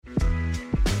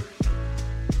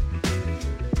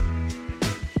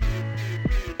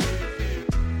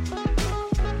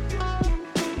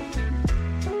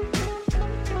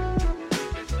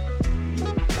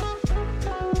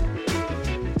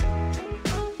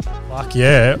Fuck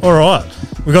yeah. All right.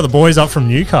 We've got the boys up from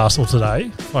Newcastle today.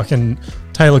 Fucking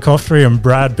Taylor Coughtrie and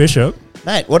Brad Bishop.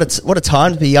 Mate, what a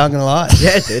time to be young and alive.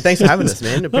 Yeah, dude. Thanks for having us,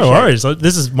 man. No worries.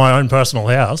 This is my own personal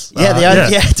house. Yeah,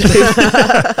 dude.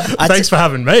 Thanks for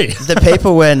having me. The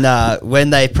people when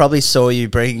they probably saw you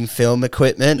bringing film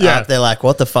equipment up, they're like,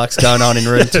 "What the fuck's going on in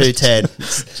room 210?"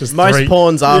 Just Most three,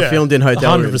 porns are filmed in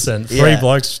hotel 100%. rooms. Three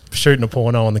blokes shooting a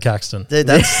porno on the Caxton. Dude,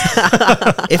 that's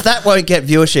if that won't get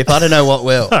viewership, I don't know what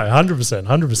will. No, 100%.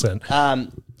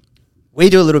 100%. We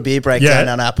do a little beer breakdown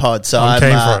on our pod, so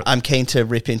I'm keen to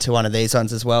rip into one of these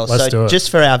ones as well. Let's do it. Just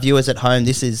for our viewers at home,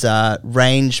 this is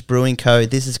Range Brewing Co.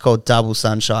 This is called Double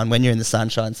Sunshine. When you're in the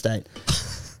Sunshine State,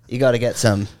 you got to get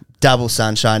some Double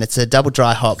Sunshine. It's a double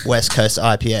dry hop West Coast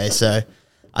IPA, so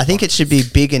I think it should be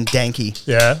big and danky.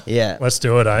 Yeah. Let's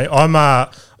do it, eh?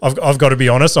 I've got to be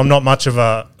honest. I'm not much of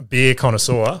a beer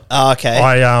connoisseur. Oh,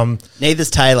 okay.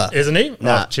 Neither's Taylor, isn't he?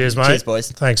 Nah. Oh, cheers, mate. Cheers,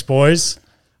 boys. Thanks, boys.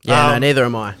 Yeah, no, neither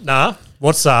am I. Nah.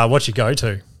 What's your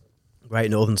go-to? Great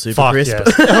Northern Super Fuck Crisp. yeah.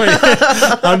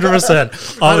 100%.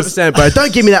 100%, bro.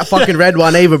 Don't give me that fucking red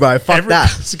one either, bro. Fuck that.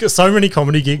 So many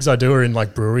comedy gigs I do are in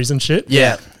like breweries and shit.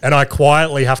 Yeah. And I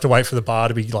quietly have to wait for the bar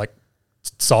to be like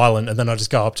silent, and then I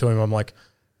just go up to him. I'm like,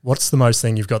 "What's the most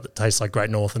thing you've got that tastes like Great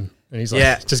Northern?" And he's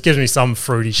like, just gives me some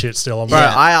fruity shit still. I'm Bro, like,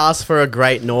 I asked for a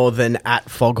Great Northern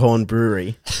at Foghorn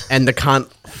Brewery, and the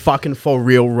cunt fucking for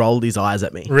real rolled his eyes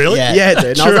at me. really? Yeah,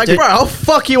 dude. And I was like, bro, I'll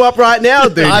fuck you up right now,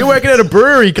 dude. You're working at a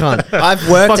brewery, cunt. I've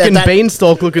worked fucking at that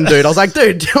beanstalk looking dude. I was like,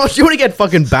 dude, do you want to get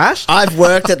fucking bashed? I've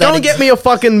worked at that. Don't get me a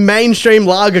fucking mainstream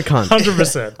lager, cunt.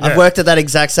 100%. I've worked at that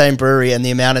exact same brewery, and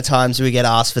the amount of times we get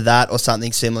asked for that or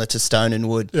something similar to Stone and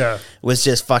Wood was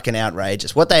just fucking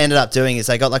outrageous. What they ended up doing is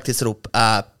they got like this little,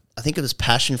 I think it was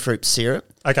passion fruit syrup.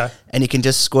 Okay. And you can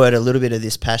just squirt a little bit of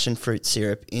this passion fruit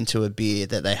syrup into a beer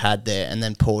that they had there and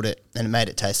then poured it, and it made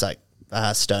it taste like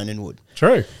Stone and Wood.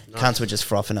 True. Cunts were just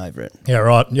frothing over it. Yeah,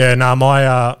 right. Yeah, no,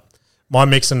 my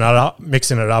mixing it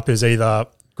up is either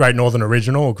Great Northern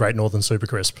Original or Great Northern Super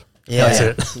Crisp. Yeah. That's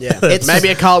it. Yeah. It's maybe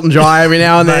a Carlton Dry every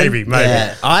now and then. Maybe.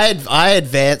 Yeah. I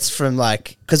advanced from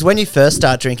like, because when you first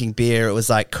start drinking beer, it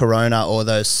was like Corona or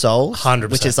those Souls,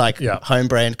 100%. which is like home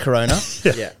brand Corona.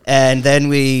 Yeah. And then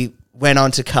we went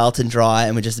on to Carlton Dry,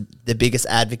 and we're just the biggest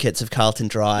advocates of Carlton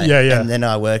Dry. Yeah. And then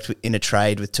I worked in a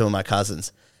trade with two of my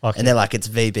cousins. Okay. And they're like, it's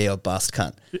VB or bust,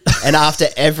 cunt. And after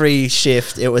every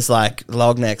shift, it was like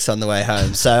long necks on the way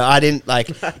home. So I didn't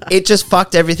like, it just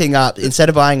fucked everything up. Instead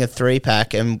of buying a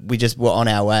 3-pack and we just were on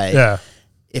our way. Yeah.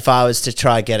 If I was to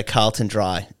try get a Carlton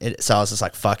Dry, so I was just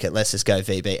like, fuck it, let's just go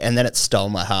VB. And then it stole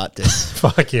my heart, dude.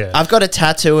 Fuck yeah. I've got a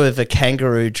tattoo of a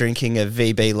kangaroo drinking a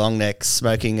VB long neck,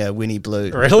 smoking a Winnie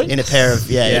Blue. Really? In a pair of,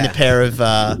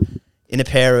 in a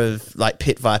pair of like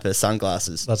Pit Viper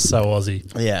sunglasses. That's so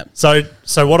Aussie. Yeah.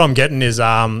 So what I'm getting is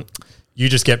you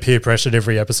just get peer pressured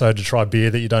every episode to try beer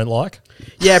that you don't like.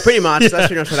 Yeah, pretty much. That's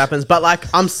pretty much what happens. But like,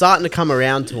 I'm starting to come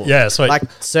around to them. Yeah, sweet. Like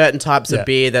certain types of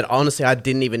beer that honestly I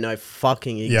didn't even know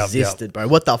fucking existed, bro.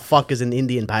 What the fuck is an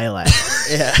Indian Pale Ale?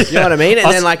 Yeah. You know what I mean? And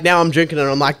then like now I'm drinking it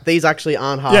and I'm like, these actually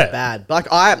aren't half bad.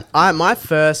 But like I my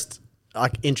first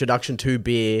like introduction to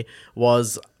beer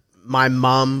was my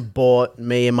mum bought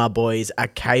me and my boys a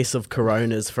case of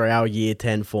Coronas for our year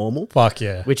 10 formal. Fuck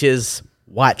yeah. Which is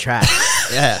white trash.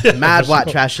 Mad white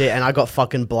trash shit, and I got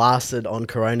fucking blasted on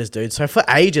Coronas, dude. So for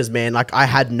ages, man, like I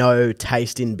had no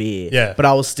taste in beer. Yeah. But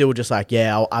I was still just like,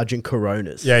 I'll drink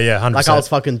Coronas. Yeah, 100%. Like I was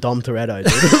fucking Dom Toretto,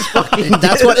 dude.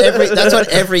 That's what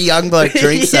every young bloke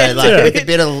drinks though, like with a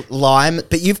bit of lime.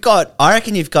 But I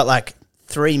reckon you've got like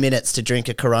 3 minutes to drink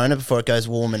a Corona before it goes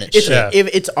warm and it's shit. If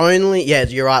it's only,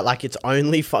 you're right, like it's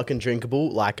only fucking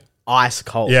drinkable, like ice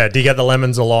cold. Yeah, do you get the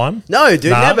lemons or lime? No,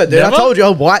 dude, never, dude. I told you,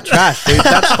 white trash, dude.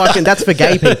 That's for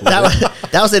gay people.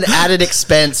 That was an added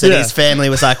expense, and his family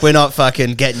was like, "We're not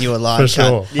fucking getting you a lime." For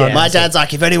sure. Yeah. My dad's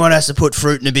like, "If anyone has to put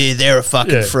fruit in a beer, they're a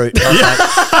fucking fruit."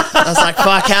 I was like,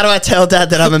 "Fuck! How do I tell Dad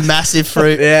that I'm a massive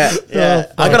fruit?" Yeah.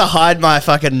 I gotta hide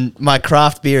my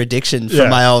craft beer addiction from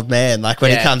my old man. Like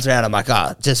when he comes around, I'm like,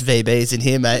 "Oh, just VBs in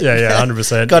here, mate." Yeah,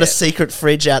 100%. Got a secret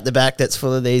fridge out the back that's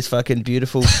full of these fucking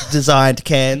beautiful designed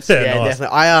cans. Yeah, nice.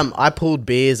 Definitely. I pulled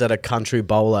beers at a country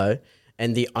bolo,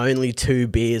 and the only 2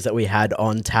 beers that we had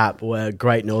on tap were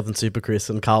Great Northern Super Crisp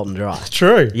and Carlton Dry.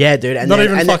 True. Yeah, dude. And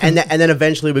then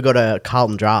eventually we got a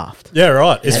Carlton Draft. Yeah,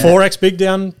 right. Is 4X big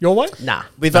down your way? Nah.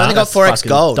 We've only got 4X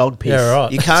Gold. Dog piss. Yeah,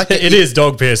 right. You can't get, it is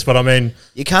dog piss, but I mean...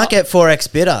 You can't get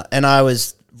 4X bitter, and I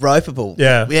was ropeable.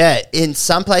 Yeah. Yeah. In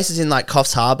some places in like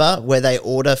Coffs Harbour where they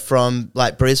order from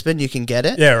like Brisbane, you can get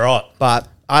it. Yeah, right. But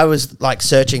I was like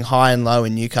searching high and low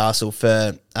in Newcastle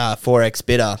for 4X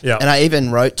bitter. Yeah. And I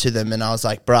even wrote to them and I was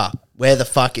like, bruh, where the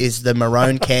fuck is the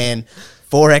maroon can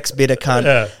 4X bitter cunt.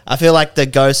 Yeah. I feel like the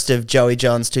ghost of Joey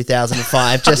Johns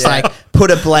 2005 just like put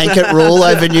a blanket rule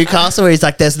over Newcastle where he's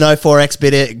like, there's no 4X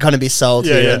bitter going to be sold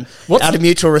here. And out of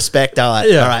mutual respect, all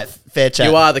right, fair chat.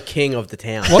 You are the king of the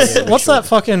town. What's that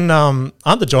fucking,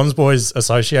 aren't the Johns boys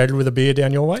associated with a beer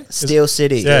down your way? Steel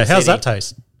City. Yeah, how's that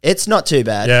taste? It's not too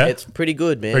bad. Yeah. It's pretty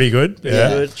good, man. Pretty good. Yeah.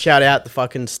 Good. Shout out the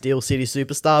fucking Steel City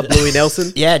superstar, Bluey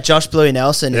Nelson. Yeah, Josh Bluey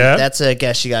Nelson. Yeah. That's a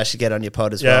guest you guys should get on your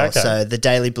pod as well. Okay. So the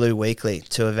Daily Blue Weekly,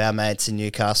 two of our mates in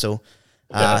Newcastle.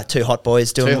 Two hot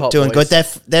boys doing good.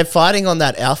 They're fighting on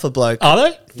that alpha bloke. Are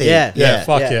they? Thing. Yeah.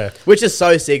 Fuck yeah. Which is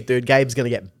so sick, dude. Gabe's gonna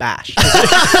get bashed. And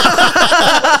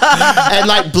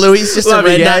like Bluey's just a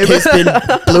red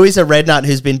nut Bluey's a red nut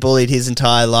who's been bullied his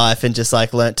entire life and just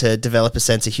like learnt to develop a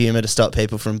sense of humour to stop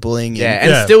people from bullying him.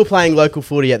 And still playing local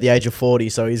footy at the age of 40,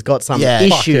 so he's got some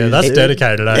issues. Yeah, that's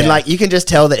dedicated. And like you can just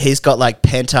tell that he's got like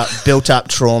built up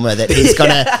trauma that he's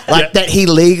gonna that he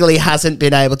legally hasn't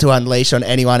been able to unleash on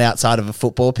anyone outside of a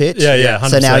football pitch. Yeah, 100%.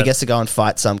 So now he gets to go and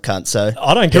fight some cunt. So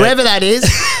I don't care. Whoever that is,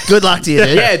 good luck to you,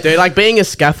 dude. Yeah, dude. Like being a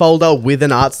scaffolder with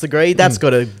an arts degree, that's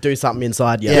got to do something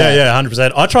inside you. Yeah,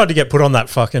 100%. I tried to get put on that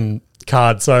fucking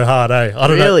card so hard, I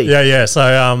don't know. Yeah.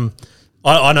 So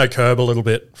I know Curb a little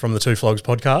bit from the Two Flogs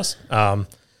podcast.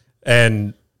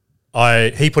 And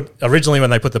he put originally when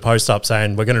they put the post up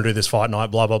saying we're going to do this fight night,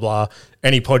 blah blah blah.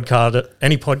 Any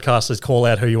podcasters call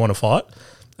out who you want to fight,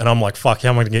 and I'm like, fuck,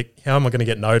 how am I going to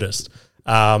get noticed?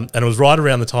 And it was right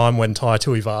around the time when Tai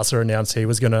Tuivasa announced he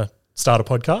was going to start a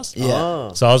podcast.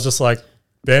 Yeah. So I was just like,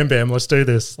 bam, let's do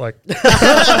this. Like,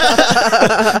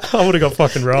 I would have got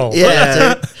fucking rolled.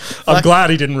 Yeah, dude. I'm glad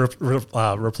he didn't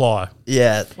reply.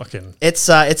 Yeah. Fucking. It's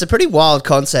a pretty wild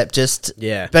concept,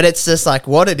 but it's just like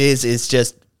what it is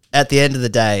just at the end of the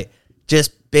day,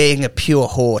 just being a pure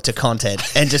whore to content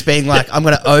and just being like, I'm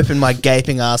going to open my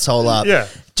gaping asshole up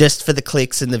just for the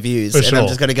clicks and the views. I'm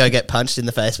just going to go get punched in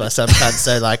the face by some cunt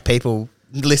so like people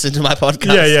listen to my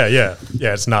podcast.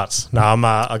 Yeah, it's nuts. No,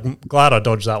 I'm glad I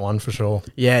dodged that one for sure.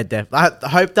 Yeah, definitely. I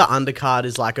hope the undercard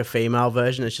is like a female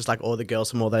version. It's just like all the girls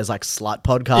from all those like slut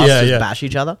podcasts just bash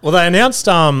each other. Well, they announced,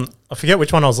 I forget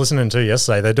which one I was listening to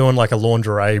yesterday. They're doing like a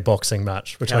lingerie boxing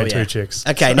match between two chicks.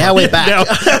 Okay, now we're back.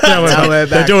 now we're back.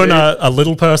 They're doing a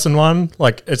little person one.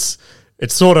 Like it's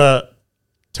sort of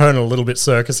turning a little bit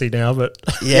circusy now, but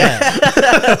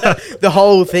the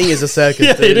whole thing is a circus.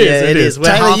 Yeah, it is. We're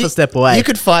Taylor, half a step away. You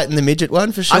could fight in the midget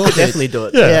one for sure. I could definitely do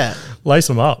it. Yeah. Lace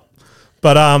them up.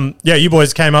 But you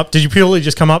boys came up. Did you purely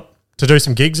just come up to do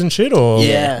some gigs and shit, or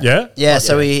yeah?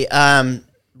 So we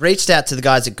reached out to the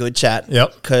guys at Good Chat.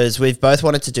 Yep. Because we've both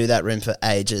wanted to do that room for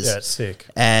ages. Yeah, it's sick.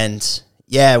 And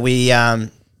we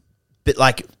but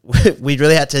like we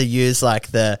really had to use like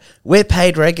we're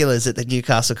paid regulars at the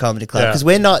Newcastle Comedy Club because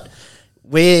we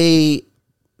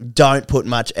don't put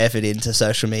much effort into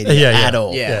social media at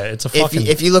all. Yeah, it's a fucking...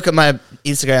 If you look at my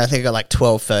Instagram, I think I got like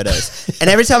 12 photos. And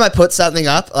every time I put something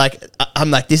up, like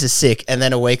I'm like, this is sick. And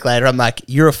then a week later, I'm like,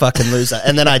 you're a fucking loser.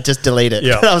 And then I just delete it.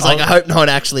 And I was like, I hope no one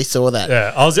actually saw that.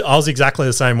 Yeah, I was exactly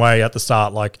the same way at the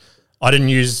start. Like I didn't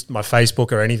use my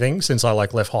Facebook or anything since I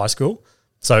like left high school.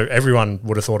 So everyone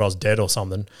would have thought I was dead or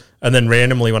something. And then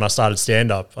randomly when I started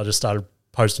stand-up, I just started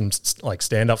posting like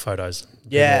stand-up photos.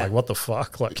 Yeah. Like, what the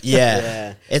fuck? Like,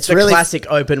 It's the really classic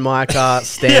open mic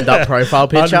stand-up profile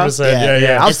picture. 100%,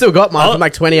 yeah. I've still got mine from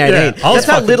like 2018. That's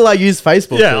how little I use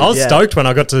Facebook. Yeah, I was stoked when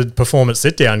I got to perform at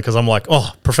Sit Down because I'm like,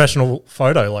 oh, professional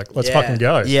photo. Like, let's fucking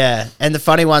go. Yeah, and the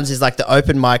funny ones is like the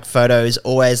open mic photo is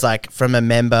always like from a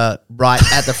member right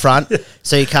at the front.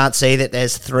 So you can't see that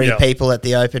there's three people at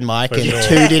the open mic and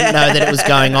two didn't know that it was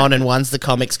going on and one's the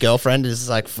comic's girlfriend. It's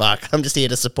like, fuck, I'm just here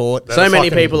to support. So many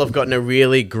people have gotten a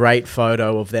really great photo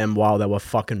of them while they were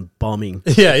fucking bombing.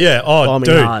 Yeah. Oh, bombing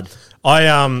dude. Hard.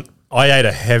 I ate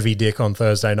a heavy dick on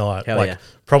Thursday night.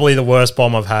 Probably the worst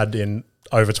bomb I've had in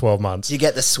over 12 months. You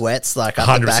get the sweats like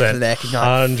up the back of the neck.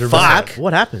 And you're like, 100%. fuck.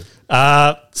 What happened?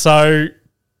 So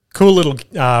cool little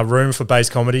room for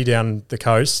bass comedy down the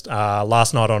coast.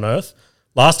 Last Night on Earth.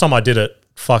 Last time I did it,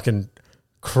 fucking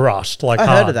crushed. Like I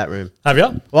heard of that room. Have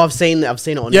you? Well, I've seen it on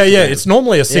Instagram. Yeah. It's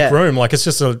normally a sick room. Like it's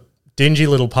just a dingy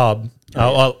little pub,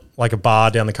 like a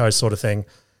bar down the coast sort of thing.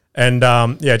 And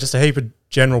just a heap of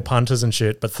general punters and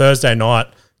shit. But Thursday night,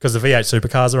 because the V8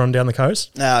 supercars are on down the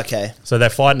coast. Oh, okay. So they're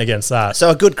fighting against that. So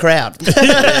a good crowd.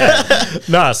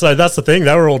 No, so that's the thing.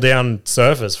 They were all down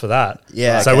surfers for that.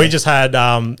 Yeah. So we just had,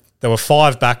 there were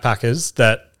 5 backpackers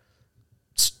that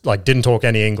like didn't talk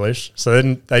any English. So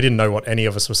they didn't know what any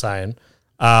of us were saying.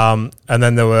 And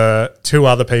then there were 2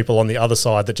 other people on the other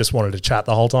side that just wanted to chat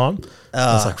the whole time.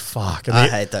 I was like, fuck. And I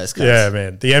hate those guys. Yeah,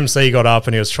 man. The MC got up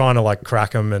and he was trying to like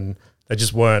crack them and They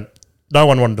just weren't. No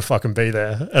one wanted to fucking be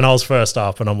there, and I was first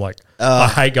up, and I'm like, I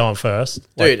hate going first,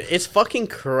 dude. It's fucking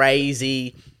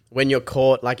crazy when you're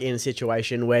caught like in a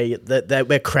situation where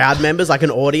we're crowd members, like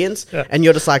an audience, and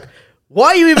you're just like, why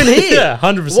are you even here? Yeah,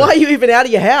 100%. Why are you even out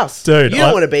of your house, dude? You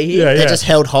don't want to be here. They're just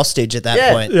held hostage at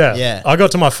that point. Yeah. I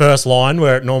got to my first line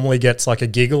where it normally gets like a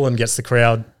giggle and gets the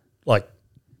crowd like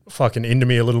fucking into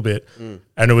me a little bit,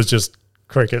 and it was just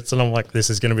crickets, and I'm like, this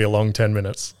is going to be a long 10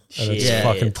 minutes, and it's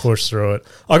fucking pushed through it.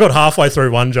 I got halfway through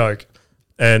one joke,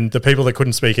 and the people that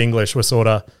couldn't speak English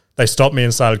were they stopped me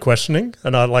and started questioning,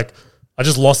 and I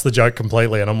just lost the joke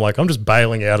completely, and I'm like, I'm just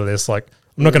bailing out of this, like,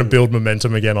 I'm not going to build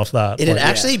momentum again off that. It'd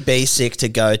actually be sick to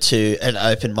go to an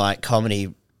open mic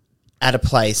comedy at a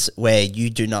place where you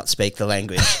do not speak the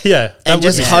language. And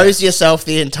just pose yourself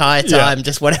the entire time,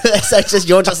 just whatever they say, just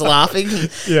you're just laughing.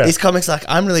 These comics like,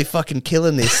 I'm really fucking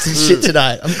killing this shit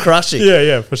tonight. I'm crushing.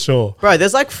 Yeah, for sure. Bro,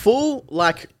 there's like full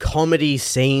like comedy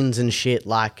scenes and shit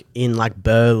like in like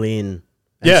Berlin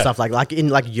and stuff like in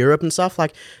like Europe and stuff.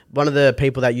 Like one of the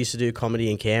people that used to do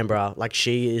comedy in Canberra, like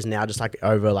she is now just like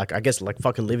over like I guess like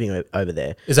fucking living over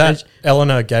there. Is that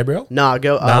Eleanor Gabriel? No, a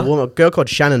girl called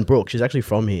Shannon Brooke. She's actually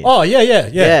from here. Oh yeah.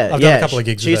 I've done a couple of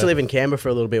gigs. She used to live in Canberra for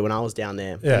a little bit when I was down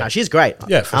there. Yeah, no, she's great.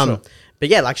 Yeah, for sure. But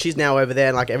yeah, like she's now over there,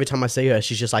 and like every time I see her,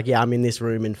 she's just like, yeah, I'm in this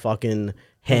room in fucking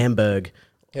Hamburg.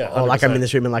 Yeah, 100%. Or like I'm in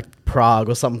this room in like Prague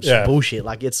or some bullshit.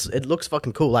 Like it looks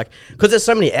fucking cool. Like because there's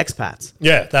so many expats.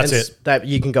 Yeah, that's it. That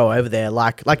you can go over there.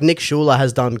 Like Nick Schuler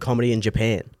has done comedy in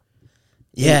Japan.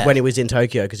 Yeah, when he was in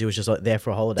Tokyo because he was just like there for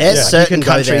a holiday. There's certain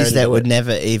countries that would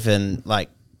never even like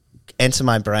enter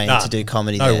my brain to do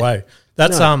comedy. No way.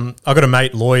 That's I got a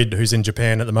mate Lloyd who's in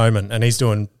Japan at the moment, and he's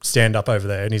doing stand up over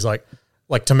there, and he's like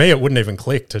to me it wouldn't even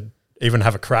click to even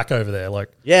have a crack over there. Like,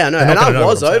 yeah, no, and I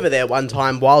was over there one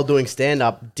time while doing stand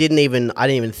up. I didn't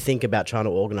even think about trying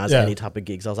to organize any type of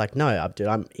gigs. I was like, no, dude,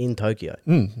 I'm in Tokyo.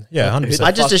 100%.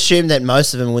 I just assumed that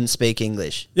most of them wouldn't speak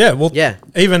English. Yeah, well,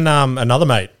 even another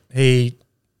mate,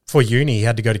 for uni, he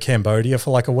had to go to Cambodia for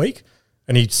like a week,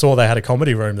 and he saw they had a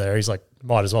comedy room there. He's like,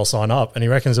 might as well sign up, and he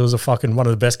reckons it was one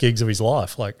of the best gigs of his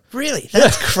life. Like, really,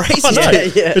 that's crazy.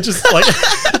 It's just like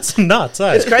it's nuts.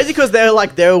 It's crazy because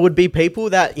there would be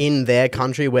people that in their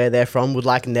country where they're from would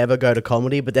like never go to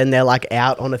comedy, but then they're like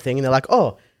out on a thing and they're like,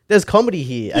 oh, there's comedy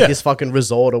here at this fucking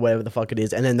resort or whatever the fuck it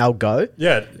is, and then they'll go.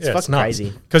 Yeah, it's fucking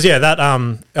crazy. Because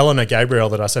that Eleanor Gabriel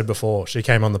that I said before, she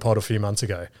came on the pod a few months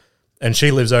ago, and she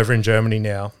lives over in Germany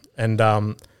now,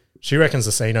 and she reckons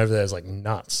the scene over there is like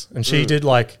nuts, and she did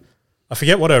like. I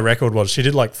forget what her record was. She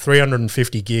did like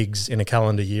 350 gigs in a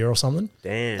calendar year or something.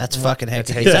 Damn. That's fucking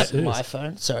hectic. Is that my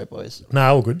phone? Sorry, boys.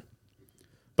 No, all good.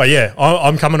 But yeah,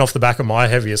 I'm coming off the back of my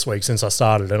heaviest week since I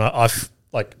started, and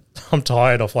I'm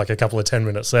tired off like a couple of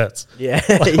 10-minute sets. Yeah.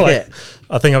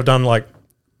 I think I've done like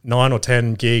 9 or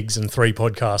 10 gigs and 3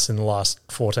 podcasts in the last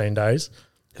 14 days.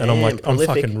 And I'm like, prolific.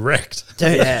 I'm fucking wrecked.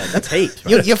 Dude, yeah, that's heaps.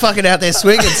 Right? You're fucking out there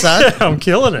swinging, son. Yeah, I'm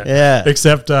killing it. Yeah.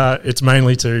 Except it's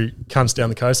mainly to cunts down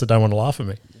the coast that don't want to laugh at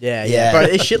me. Yeah.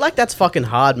 Bro, shit like that's fucking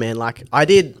hard, man. Like, I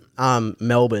did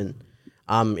Melbourne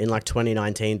in like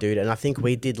 2019, dude. And I think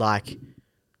we did like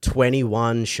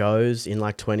 21 shows in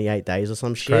like 28 days or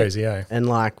some shit. Crazy, yeah. And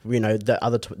like, you know,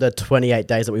 the 28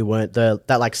 days that we weren't,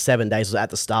 that like 7 days was at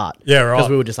the start. Yeah, right.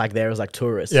 Because we were just like there as like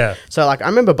tourists. Yeah. So like, I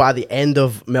remember by the end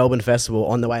of Melbourne Festival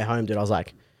on the way home, dude, I was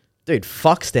like, dude,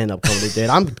 fuck stand-up comedy, dude.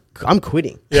 I'm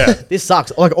quitting. Yeah. This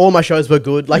sucks. Like, all my shows were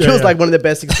good. Like, it was like one of the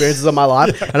best experiences of my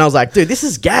life. Yeah. And I was like, dude, this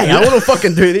is gay. I want to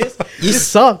fucking do this. This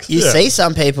sucks. You see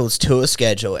some people's tour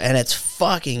schedule and it's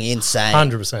fucking insane.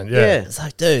 100%, yeah. It's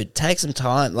like, dude, take some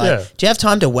time. Like, do you have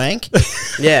time to wank?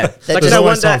 Yeah. Like, no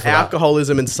wonder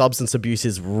alcoholism and substance abuse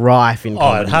is rife in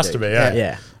comedy. Oh, it has to be,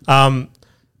 yeah.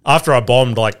 After I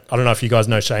bombed, like, I don't know if you guys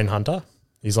know Shane Hunter.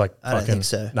 He's like I don't think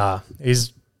so. Nah,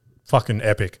 he's fucking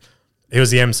epic. He was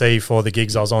the MC for the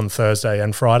gigs I was on Thursday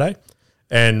and Friday,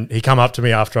 and he come up to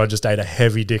me after I just ate a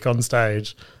heavy dick on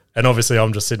stage, and obviously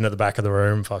I'm just sitting at the back of the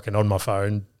room fucking on my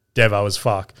phone, devo as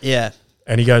fuck. Yeah.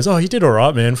 And he goes, oh, you did all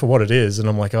right, man, for what it is. And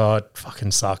I'm like, oh, it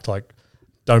fucking sucked. Like,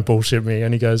 don't bullshit me.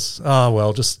 And he goes, oh,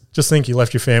 well, just think you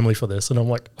left your family for this. And I'm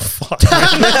like, oh, fuck,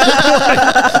 man.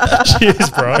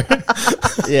 Cheers, bro.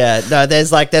 Yeah, no,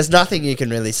 there's nothing you can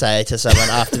really say to someone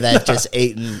after they've just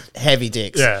eaten heavy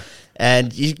dicks. Yeah.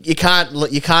 And you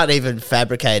can't even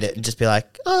fabricate it and just be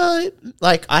like, oh,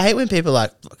 like, I hate when people are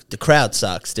like, the crowd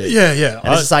sucks, dude. Yeah, yeah.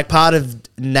 And it's just like part of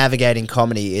navigating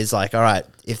comedy is like, all right,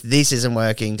 if this isn't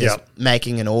working, just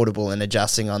making an audible and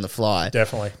adjusting on the fly.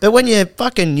 Definitely. But when you're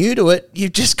fucking new to it,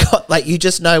 you've just got, like, you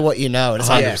just know what you know. And it's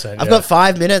like, I've got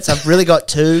 5 minutes. I've really got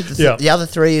 2. The other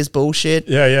 3 is bullshit.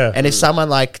 Yeah, yeah. And if someone,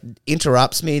 like,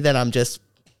 interrupts me, then I'm just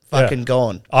fucking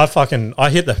gone. I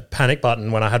hit the panic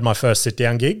button when I had my first sit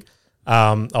down gig.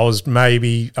 I was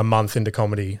maybe a month into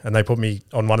comedy and they put me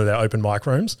on one of their open mic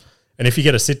rooms. And if you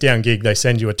get a sit down gig, they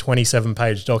send you a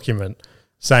 27-page document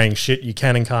saying shit you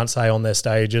can and can't say on their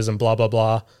stages and blah, blah,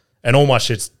 blah. And all my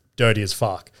shit's dirty as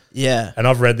fuck. Yeah. And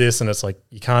I've read this and it's like,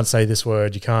 you can't say this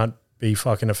word. You can't be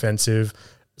fucking offensive.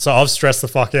 So I've stressed the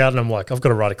fuck out and I'm like, I've got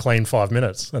to write a clean 5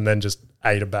 minutes and then just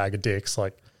ate a bag of dicks.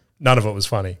 Like, none of it was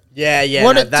funny. Yeah,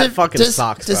 that fucking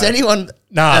sucks. Does anyone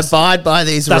abide by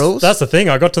these rules? That's the thing.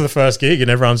 I got to the first gig and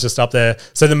everyone's just up there.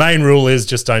 So the main rule is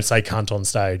just don't say cunt on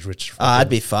stage, which... I'd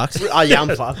be fucked. Oh, yeah,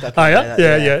 I'm fucked. Oh, yeah?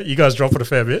 Yeah. You guys drop it a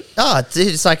fair bit. Oh, dude,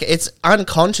 it's like it's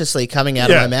unconsciously coming out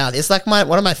of my mouth. It's like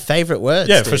one of my favourite words.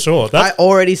 Yeah, dude. for sure. I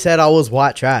already said I was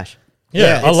white trash.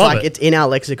 Yeah, I love it. It's in our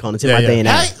lexicon. It's in my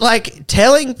DNA. Like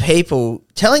telling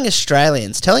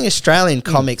Australian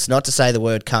comics not to say the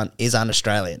word cunt is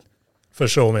un-Australian. For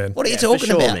sure, man. What are you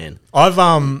talking about, man? I've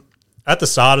at the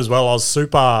start as well, I was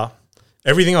super.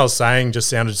 Everything I was saying just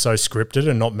sounded so scripted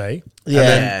and not me. Yeah. And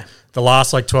then the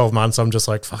last 12 months, I'm just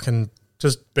like fucking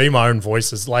just be my own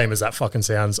voice. As lame as that fucking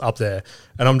sounds up there,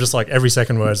 and I'm just like every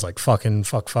second word is like fucking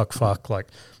fuck. Like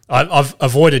I've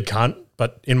avoided cunt,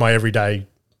 but in my everyday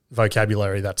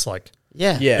vocabulary, that's like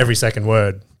every second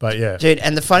word. But yeah, dude.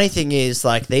 And the funny thing is,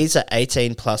 like, these are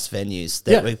 18+ venues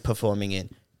that we're performing in.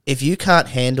 If you can't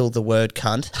handle the word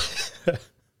cunt,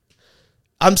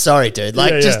 I'm sorry, dude.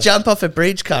 Like, just jump off a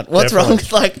bridge, cunt. What's wrong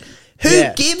with, like,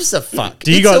 who gives a fuck?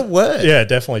 It's a word. Yeah,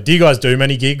 definitely. Do you guys do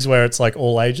many gigs where it's like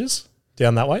all ages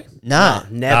down that way? Nah,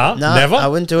 never. Never? I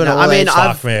wouldn't do it all I mean, ages.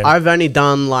 I've only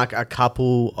done like a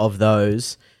couple of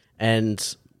those, and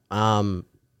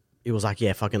it was like,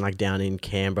 fucking like down in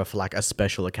Canberra for like a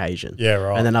special occasion. Yeah,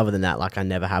 right. And then other than that, like I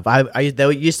never have.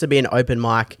 There used to be an open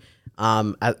mic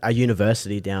at a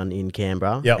university down in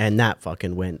Canberra, and that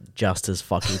fucking went just as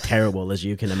fucking terrible as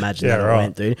you can imagine that it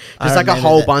went, dude. Just like a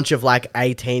whole bunch of like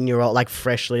 18-year-old, like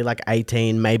freshly like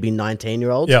 18, maybe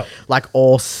 19-year-olds, like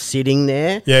all sitting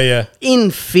there,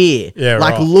 in fear,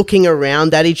 like looking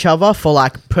around at each other for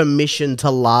like permission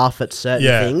to laugh at certain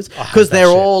things because they're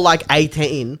all like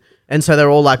 18. And so they're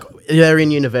all like, they're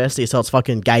in university, so it's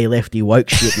fucking gay lefty woke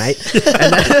shit, mate.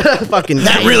 And fucking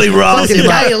that really riles you,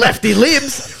 gay lefty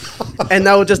libs. And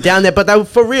they were just down there, but they were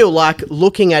for real, like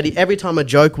looking at it. Every time a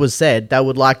joke was said, they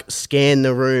would like scan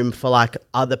the room for like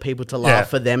other people to laugh,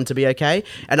 for them to be okay.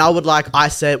 And I would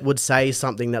would say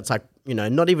something that's like, you know,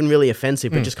 not even really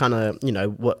offensive, but just kind of, you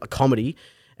know, a comedy.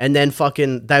 And then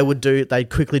fucking they'd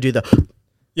quickly do the...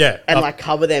 and like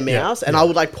cover their mouths, and I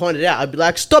would like point it out. I'd be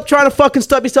like, "Stop trying to fucking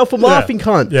stop yourself from laughing,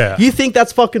 cunt. Yeah. You think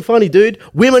that's fucking funny, dude?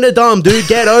 Women are dumb, dude.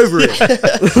 Get over it."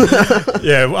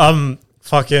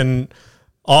 Fucking.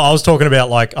 I was talking about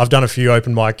like I've done a few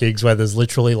open mic gigs where there's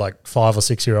literally like 5 or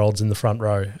 6 year olds in the front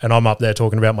row, and I'm up there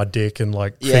talking about my dick and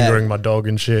like fingering my dog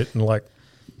and shit, and like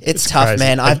it's tough, crazy.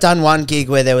 Man. I've done one gig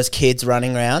where there was kids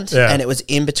running around, and it was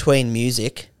in between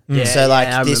music. So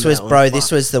like this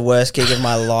was the worst gig of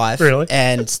my life. Really?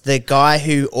 And the guy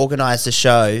who organised the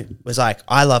show was like,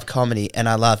 I love comedy and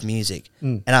I love music.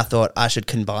 And I thought I should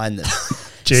combine them.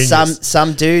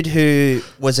 Some dude who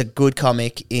was a good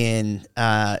comic in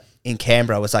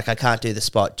Canberra was like, I can't do the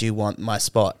spot. Do you want my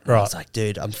spot? Right. I was like,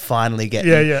 dude, I'm finally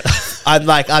getting I'm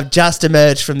like, I've just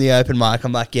emerged from the open mic.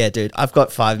 I'm like, yeah, dude, I've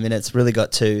got 5 minutes, really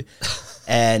got 2.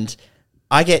 And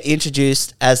I get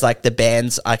introduced as like the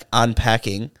band's like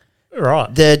unpacking.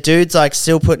 Right. The dude's like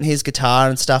still putting his guitar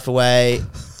and stuff away.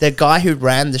 The guy who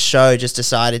ran the show just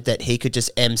decided that he could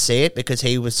just MC it because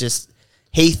he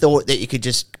thought that you could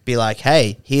just be like,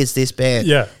 hey, here's this band.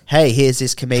 Yeah. Hey, here's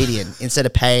this comedian, instead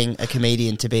of paying a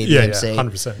comedian to be the MC. Yeah,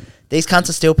 100%. These cunts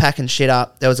are still packing shit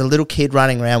up. There was a little kid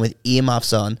running around with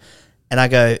earmuffs on, and I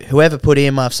go, whoever put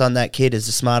earmuffs on that kid is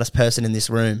the smartest person in this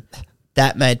room.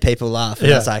 That made people laugh.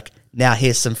 And I was like, now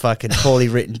here's some fucking poorly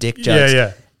written dick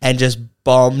jokes. And just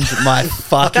bombed my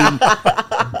fucking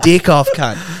dick off,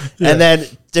 cunt. And then,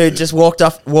 dude, just walked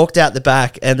out the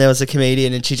back, and there was a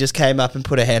comedian, and she just came up and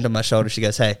put her hand on my shoulder. She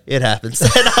goes, hey, it happens.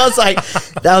 And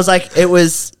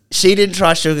she didn't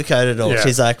try sugarcoat it at all.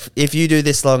 She's like, if you do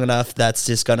this long enough, that's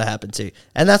just going to happen to you.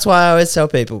 And that's why I always tell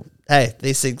people, hey,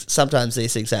 sometimes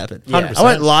these things happen. I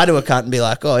won't lie to a cunt and be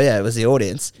like, oh yeah, it was the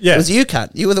audience. It was you,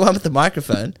 cunt. You were the one with the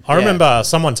microphone. I remember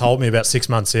someone told me about 6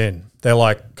 months in, they're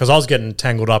like, because I was getting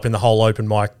tangled up in the whole open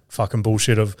mic fucking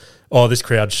bullshit of, oh, this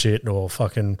crowd's shit, or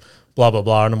fucking blah, blah,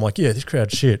 blah. And I'm like, yeah, this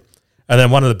crowd's shit. And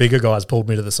then one of the bigger guys pulled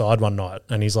me to the side one night,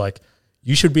 and he's like,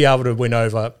 you should be able to win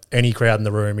over any crowd in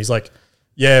the room. He's like,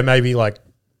 yeah, maybe like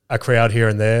a crowd here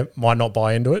and there might not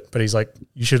buy into it, but he's like,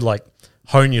 you should like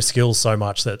hone your skills so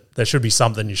much that there should be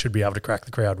something you should be able to crack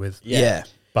the crowd with. Yeah.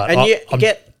 But and I'm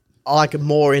get like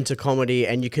more into comedy,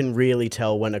 and you can really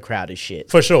tell when a crowd is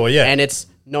shit. For sure, yeah. And it's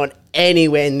not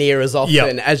anywhere near as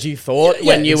often as you thought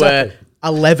when you were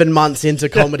 11 months into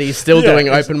comedy, still doing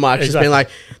open mics, just being like,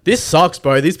 this sucks,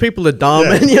 bro. These people are dumb.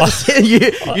 And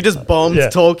you just bombed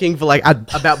talking for like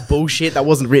about bullshit that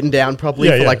wasn't written down properly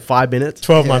for like 5 minutes.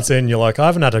 12 months in, you're like, I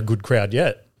haven't had a good crowd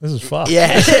yet. This is fucked.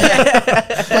 Yeah.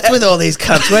 What's with all these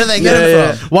cunts? Where are they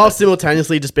getting from? While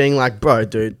simultaneously just being like, bro,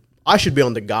 dude, I should be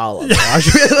on the gala.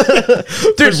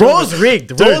 Dude, Raw's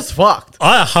rigged. Raw's fucked.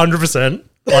 I 100%.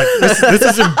 Like, this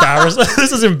is embarrassing.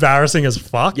 This is embarrassing as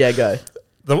fuck. Yeah, go.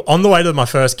 On the way to my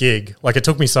first gig, like, it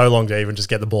took me so long to even just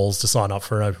get the balls to sign up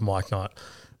for an open mic night.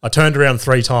 I turned around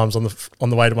 3 times on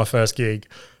the way to my first gig,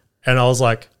 and I was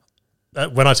like,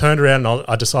 when I turned around and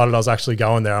I decided I was actually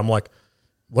going there, I'm like,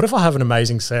 what if I have an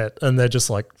amazing set? And they're just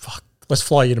like, fuck, let's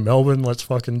fly you to Melbourne. Let's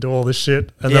fucking do all this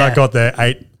shit. And then I got there,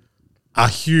 ate a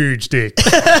huge dick.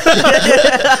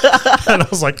 And I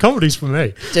was like, comedy's for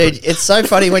me. Dude, it's so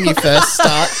funny when you first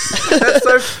start. That's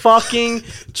so fucking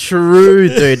true,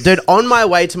 dude. Dude, on my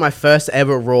way to my first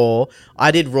ever Raw,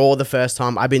 I did Raw the first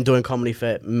time. I've been doing comedy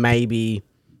for maybe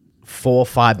 4 or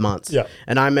 5 months. Yeah.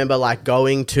 And I remember like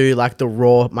going to like the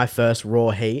Raw, my first Raw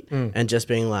heat, and just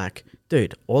being like,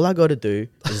 dude, all I got to do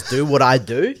is do what I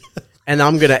do. And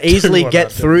I'm going to easily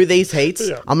get through these heats.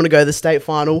 Yeah. I'm going to go to the state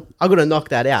final. I'm going to knock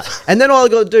that out. And then all I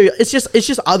got to do, it's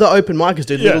just other open micers,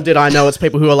 dude. Little did I know it's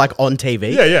people who are like on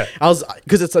TV. Yeah.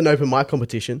 Because it's an open mic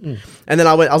competition. And then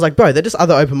I was like, bro, they're just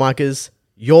other open micers.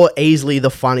 You're easily the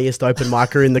funniest open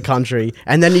micer in the country.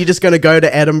 And then you're just going to go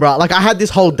to Edinburgh. Like, I had this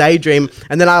whole daydream,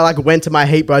 and then I like went to my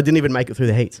heat, but I didn't even make it through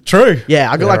the heats. True.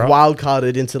 Yeah, I got wild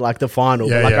carded into like the final.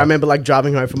 Yeah, but, like I remember like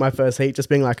driving home from my first heat, just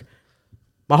being like,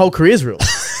 my whole career's ruined.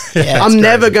 I'm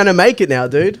never going to make it now,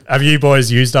 dude. Have you boys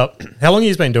used up... How long have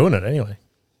you been doing it anyway?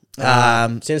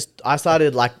 Since I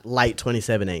started like late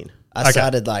 2017. I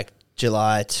started like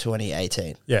July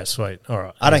 2018. Yeah, sweet. All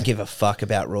right. I don't give a fuck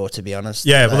about Raw, to be honest.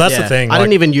 Yeah, well, that's the thing. I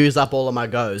didn't even use up all of my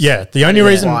goes. Yeah, the only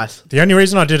reason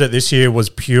I did it this year was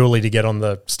purely to get on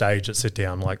the stage at Sit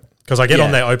Down. Like, because I get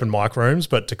on their open mic rooms,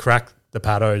 but to crack the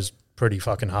paddos pretty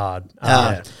fucking hard.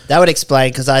 That would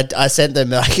explain, because I sent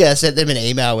them I sent them an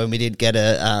email when we did get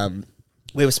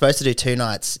we were supposed to do 2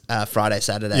 nights, Friday,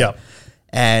 Saturday. Yep.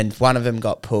 And one of them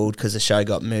got pulled because the show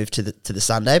got moved to the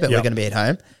Sunday, but we're going to be at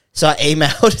home. So I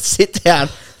emailed Sit Down,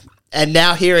 and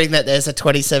now hearing that there's a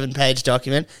 27-page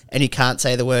document and you can't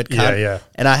say the word cunt,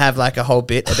 and I have like a whole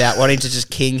bit about wanting to just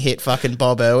king hit fucking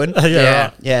Bob Irwin.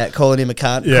 Calling him a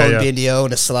cunt, calling Bindi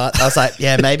Irwin a slut. I was like,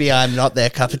 maybe I'm not their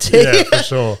cup of tea. Yeah, for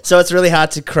sure. So it's really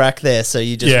hard to crack there. So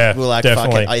you just will like,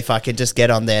 definitely. fuck it, if I can just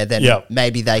get on there, then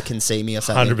maybe they can see me or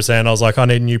something. 100%. I was like, I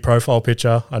need a new profile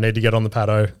picture. I need to get on the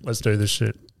paddo. Let's do this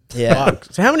shit. Yeah.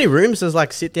 So how many rooms does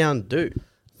like Sit Down do?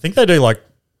 I think they do like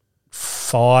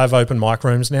 5 open mic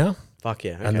rooms now. Fuck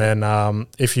yeah. Okay. And then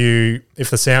if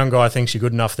the sound guy thinks you're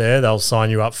good enough there, they'll sign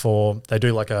you up for, they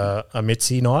do like a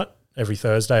Mitzi night every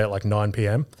Thursday at like 9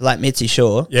 p.m. Like Mitzi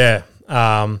Shaw. Yeah.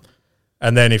 And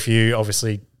then if you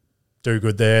obviously do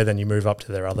good there, then you move up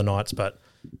to their other nights. But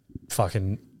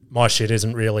fucking my shit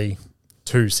isn't really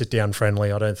too sit down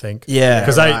friendly, I don't think. Yeah.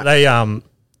 Because they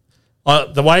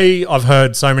the way I've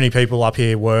heard so many people up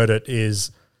here word it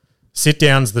is sit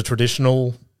down's the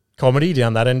traditional comedy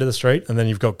down that end of the street, and then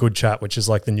you've got good chat, which is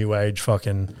like the new age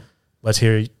fucking let's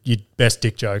hear your best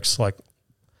dick jokes. Like,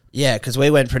 yeah, because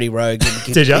we went pretty rogue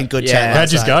in good chat.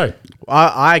 How'd you go?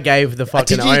 I gave the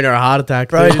fucking owner a heart attack,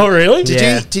 bro. Oh, really?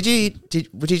 Did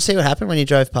you see what happened when you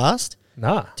drove past?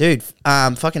 Nah, dude.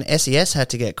 Fucking SES had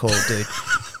to get called, dude.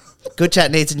 Good chat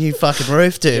needs a new fucking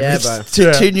roof, dude. Yeah, bro.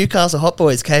 Two Newcastle hot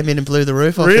boys came in and blew the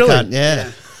roof off the cunt.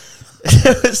 Yeah.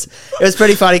 It was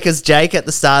pretty funny because Jake at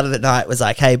the start of the night was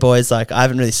like, "Hey boys, like I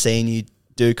haven't really seen you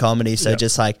do comedy, so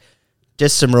just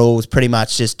some rules. Pretty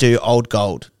much just do old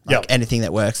gold, like anything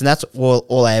that works." And that's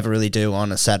all I ever really do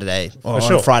on a Saturday or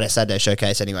on a Friday Saturday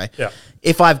showcase. Anyway,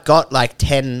 if I've got like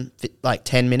 10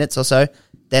 minutes or so,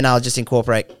 then I'll just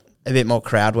incorporate a bit more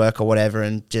crowd work or whatever,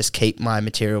 and just keep my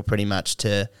material pretty much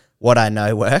to what I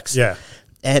know works. Yeah,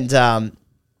 and I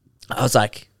was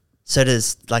like, so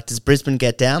does Brisbane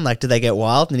get down? Like, do they get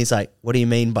wild? And he's like, what do you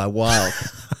mean by wild?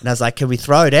 And I was like, can we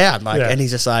throw it out? And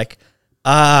he's just like,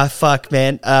 fuck,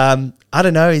 man. I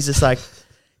don't know. He's just like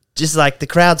the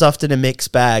crowd's often a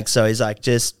mixed bag. So he's like,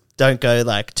 just don't go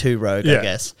like too rogue, I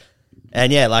guess.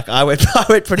 And yeah, like I went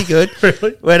pretty good.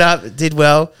 Really? Went up, did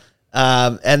well.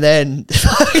 And then,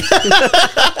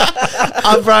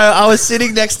 I was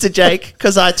sitting next to Jake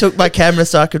because I took my camera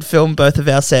so I could film both of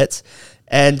our sets.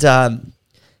 And,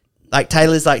 like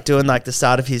Taylor's like doing like the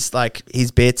start of his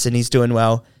bits and he's doing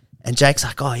well. And Jake's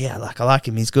like, oh, yeah, like, I like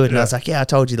him. He's good. And I was like, yeah, I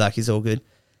told you, like, he's all good.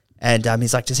 And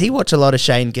he's like, does he watch a lot of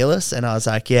Shane Gillis? And I was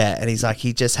like, yeah. And he's like,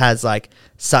 he just has, like,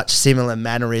 such similar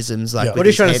mannerisms. Like, what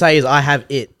he's trying to say is, I have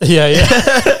it. Yeah,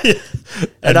 yeah.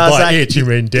 And I was by like, it, you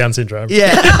mean Down syndrome.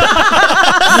 Yeah.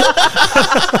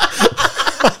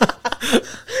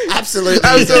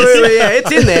 Absolutely. Yeah.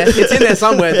 It's in there. It's in there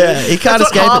somewhere. Yeah, he can't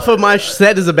That's escape what half of my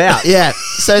set is about. Yeah.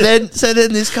 So then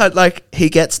this cunt, like, he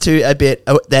gets to a bit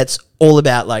that's all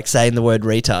about, like, saying the word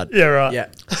retard. Yeah, right. Yeah.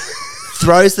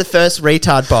 Throws the first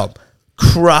retard bomb,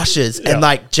 crushes, and,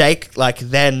 like, Jake, like,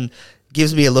 then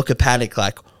gives me a look of panic,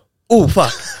 like, oh,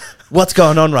 fuck, what's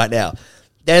going on right now?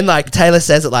 Then, like, Taylor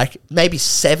says it, like, maybe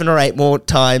 7 or 8 more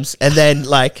times, and then,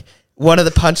 like, one of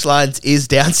the punchlines is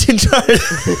Down syndrome.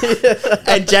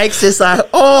 And Jake's just like,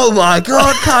 oh my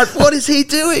God, cunt, what is he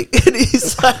doing? And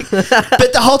he's like,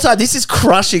 but the whole time, this is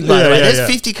crushing, by the way. There's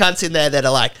 50 cunts in there that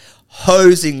are like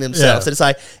hosing themselves. And it's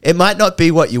like, it might not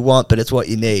be what you want, but it's what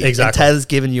you need. Exactly. And Taylor's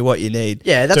giving you what you need.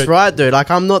 Yeah, that's right, dude.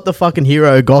 Like, I'm not the fucking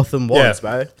hero Gotham wants,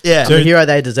 bro. Yeah. I'm the hero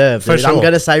they deserve, dude. For sure. I'm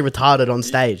going to say retarded on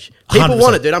stage. People 100%.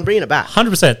 want it, dude. I'm bringing it back.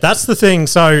 100%. That's the thing.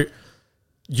 So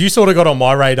you sort of got on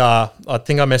my radar. I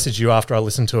think I messaged you after I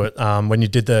listened to it when you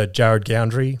did the Jared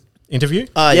Goundry interview.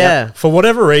 Yeah. For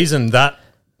whatever reason, that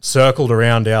circled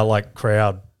around our like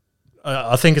crowd.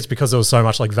 I think it's because there was so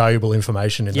much like valuable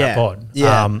information in that pod.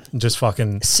 Yeah. Just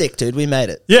fucking Sick, dude. We made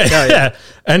it. Yeah.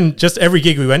 And just every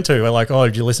gig we went to, we're like, oh,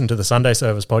 did you listen to the Sunday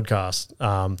Service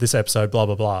podcast? This episode, blah,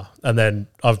 blah, blah. And then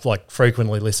I've like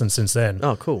frequently listened since then.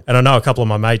 Oh, cool. And I know a couple of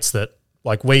my mates that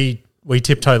like we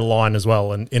tiptoe the line as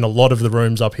well. And in a lot of the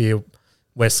rooms up here,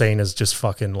 we're seen as just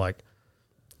fucking like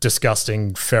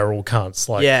disgusting feral cunts.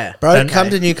 Like, yeah, bro,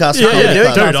 come to Newcastle. Yeah,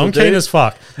 dude, I'm keen as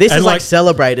fuck. This is like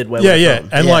celebrated where we're from.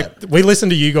 And like we listen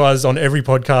to you guys on every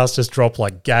podcast just drop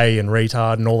like gay and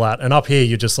retard and all that. And up here,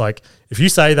 you're just like, if you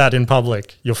say that in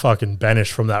public, you're fucking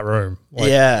banished from that room. Like,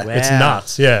 it's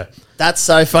nuts. Yeah. That's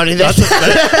so funny. This This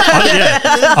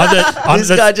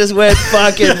guy just went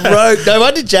fucking rogue. No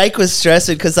wonder Jake was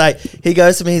stressing because like he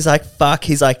goes to me, he's like, fuck.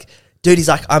 He's like, dude, he's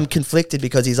like, I'm conflicted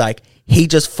because he's like, he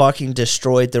just fucking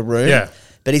destroyed the room. Yeah.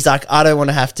 But he's like, I don't want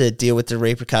to have to deal with the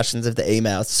repercussions of the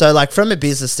emails. So like from a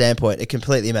business standpoint, it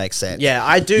completely makes sense. Yeah,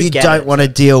 I do. You don't want to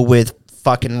deal with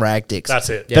fucking rag dicks. That's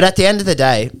it. But at the end of the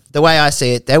day, the way I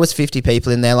see it, there was 50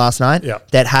 people in there last night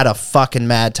that had a fucking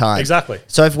mad time. Exactly.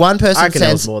 So if one person I reckon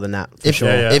there was more than that, for sure.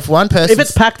 If one person... If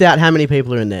it's packed out, how many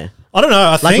people are in there? I don't know.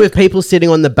 I like think with people sitting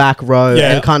on the back row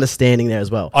and kind of standing there as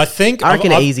well. I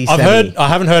reckon easy 70. I've I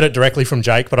haven't heard it directly from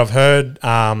Jake, but I've heard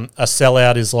a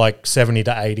sellout is like 70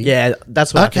 to 80. Yeah,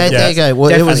 that's what. Okay, there you go.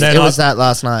 Well, it was that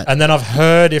last night. And then I've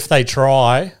heard if they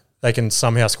try, they can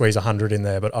somehow squeeze 100 in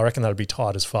there, but I reckon that'd be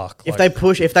tight as fuck. If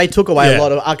they took away a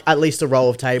lot of at least a row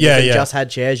of tables and just had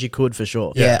chairs, you could for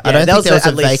sure. Yeah, I don't think there was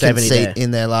a vacant seat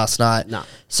in there last night. No.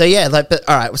 So yeah, like, but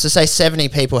all right. So say 70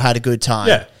 people had a good time.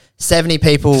 Yeah. 70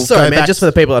 people. Sorry, man. Just for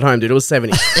the people at home, dude. It was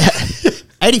 70.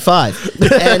 85.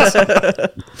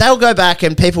 And they'll go back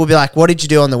and people will be like, what did you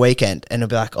do on the weekend? And it'll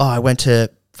be like, oh, I went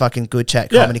to fucking Good Chat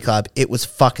Comedy Club. It was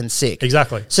fucking sick.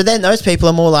 Exactly. So then those people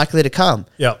are more likely to come.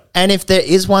 Yeah. And if there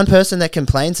is one person that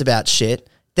complains about shit,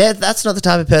 that's not the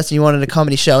type of person you want at a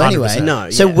comedy show 100%. anyway. No.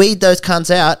 So weed those cunts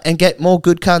out and get more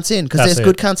good cunts in because there's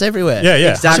good cunts everywhere. Yeah,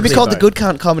 yeah. Exactly, it should be called the Good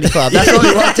Cunt Comedy Club. That's what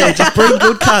we want to. Just bring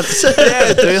good cunts.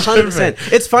 Yeah, dude,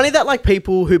 100%. It's funny that like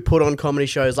people who put on comedy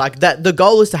shows like that, the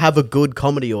goal is to have a good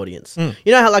comedy audience.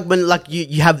 You know how like when like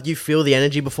you feel the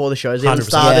energy before the show's even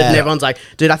started and everyone's like,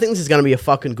 dude, I think this is going to be a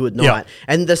fucking good night. Yeah.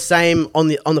 And the same on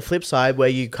the flip side where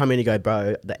you come in and go,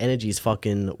 bro, the energy is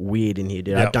fucking weird in here,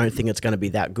 dude. I don't think it's going to be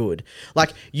that good.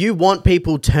 Like you want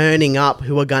people turning up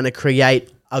who are going to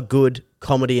create a good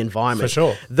comedy environment. For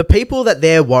sure. The people that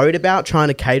they're worried about trying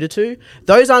to cater to,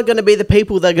 those aren't going to be the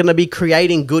people that are going to be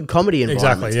creating good comedy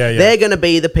environments. Exactly, yeah. They're going to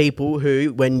be the people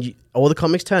who, when all the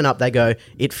comics turn up, they go,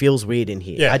 it feels weird in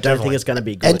here. Yeah, I don't think it's going to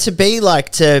be good. And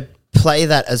to play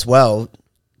that as well,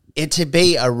 to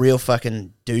be a real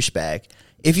fucking douchebag,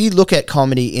 if you look at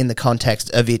comedy in the context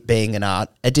of it being an art,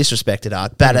 a disrespected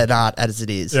art, but an art as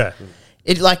it is. Yeah.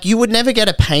 It like you would never get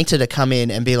a painter to come in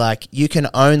and be like, you can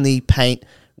only paint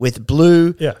with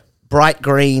blue, bright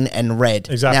green, and red.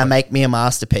 Exactly. Now make me a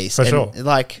masterpiece. For sure.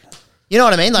 Like, you know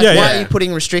what I mean? Like, why are you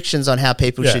putting restrictions on how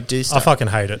people should do stuff? I fucking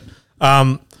hate it.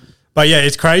 But yeah,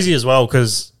 it's crazy as well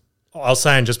because I was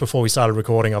saying just before we started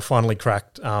recording, I finally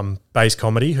cracked Base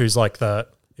Comedy, who's like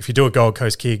if you do a Gold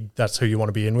Coast gig, that's who you want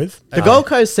to be in with. The Gold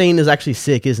Coast scene is actually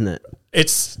sick, isn't it?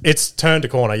 It's turned a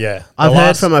corner, yeah. I've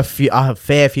heard from a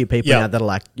fair few people now that are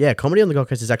like, yeah, comedy on the Gold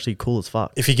Coast is actually cool as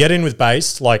fuck. If you get in with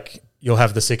Base, like you'll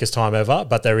have the sickest time ever,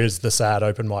 but there is the sad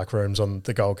open mic rooms on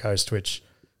the Gold Coast, which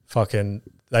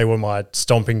they were my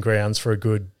stomping grounds for a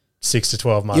good 6 to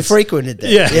 12 months. You frequented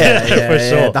them. Yeah, for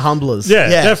sure. The humblers. Yeah,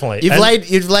 definitely.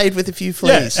 You've laid with a few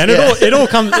fleas. Yeah, and it all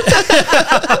comes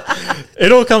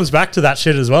it all comes back to that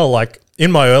shit as well. Like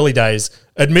in my early days,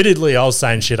 admittedly, I was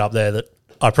saying shit up there that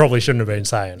I probably shouldn't have been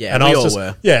saying. Yeah, and we I was all just,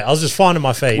 were. Yeah, I was just finding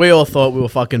my feet. We all thought we were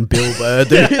fucking Bill Burr,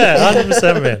 dude. Yeah,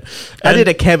 100%, man. I did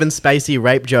a Kevin Spacey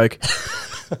rape joke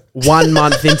 1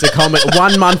 month into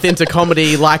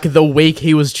comedy, like the week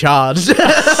he was charged.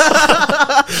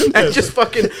 And just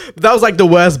fucking, that was like the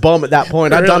worst bomb at that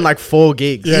point. I'd done like 4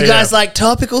 gigs. You guys like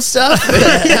topical stuff?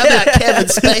 How about Kevin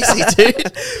Spacey,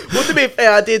 dude? Well, to be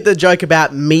fair, I did the joke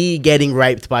about me getting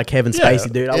raped by Kevin Spacey,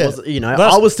 dude. I was,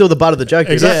 I was still the butt of the joke.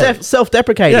 Exactly. It was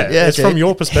self-deprecating. Yeah, it's from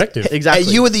your perspective.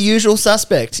 Exactly. You were the usual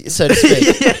suspect, so to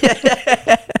speak.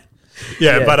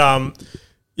 But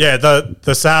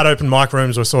the sad open mic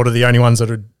rooms were sort of the only ones that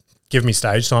would give me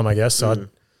stage time, I guess. So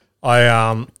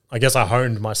I guess I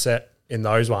honed my set in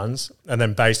those ones, and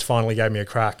then Based finally gave me a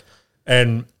crack.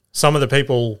 And some of the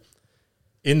people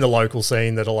in the local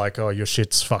scene that are like, oh, your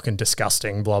shit's fucking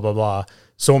disgusting, blah, blah, blah,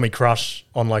 saw me crush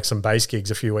on like some bass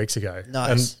gigs a few weeks ago. Nice.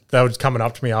 And they were coming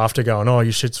up to me after going, oh,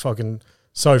 your shit's fucking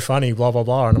so funny, blah, blah,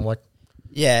 blah. And I'm like,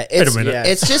 yeah,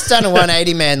 it's just done a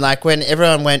 180, man. Like when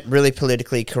everyone went really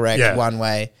politically correct one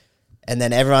way, and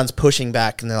then everyone's pushing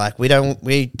back and they're like, we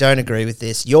don't agree with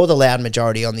this. You're the loud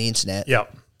majority on the internet.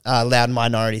 Yep. Loud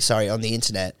minority, on the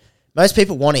internet. Most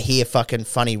people want to hear fucking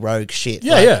funny rogue shit.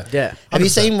 Yeah. Have you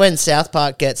seen when South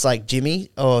Park gets like Jimmy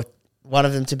or one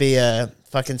of them to be a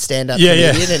fucking stand-up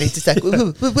comedian and he's just like,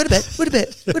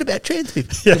 what about trans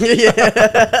people?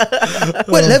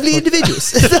 What lovely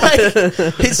individuals.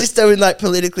 He's just doing like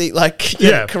politically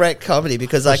correct comedy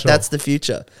because like that's the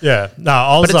future. Yeah.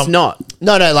 No, but it's not.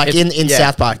 No, like in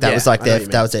South Park that was like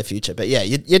that was their future. But yeah,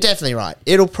 you're definitely right.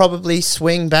 It'll probably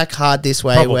swing back hard this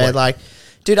way where like,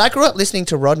 dude, I grew up listening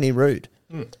to Rodney Rude.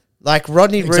 Like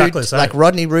Rodney Rude, like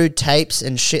Rodney Rude tapes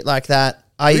and shit like that.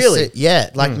 I used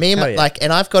to, like me and my, like,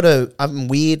 and I'm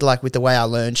weird, like with the way I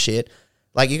learn shit.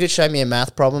 Like you could show me a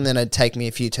math problem, then it'd take me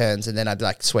a few turns, and then I'd be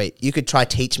like, sweet. You could try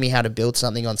teach me how to build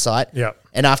something on site. Yeah.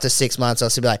 And after 6 months,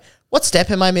 I'll still be like, what step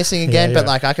am I missing again? But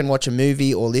like I can watch a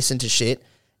movie or listen to shit,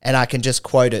 and I can just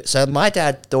quote it. So my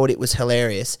dad thought it was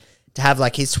hilarious to have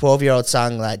like his 12-year-old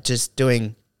son like just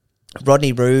doing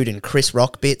Rodney Rude and Chris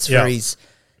Rock bits for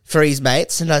his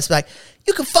mates, and I was like,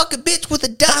 you can fuck a bitch with a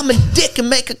diamond dick and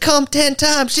make her come 10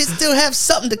 times. She'd still have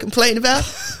something to complain about.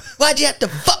 Why'd you have to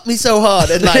fuck me so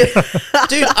hard? And like,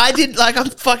 dude, I didn't like.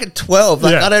 I'm fucking 12.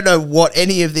 Like, I don't know what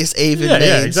any of this even means.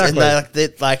 Yeah, exactly.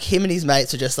 And like him and his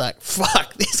mates are just like,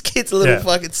 fuck, this kid's a little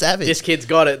fucking savage. This kid's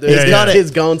got it. Dude. He's got it. Kid's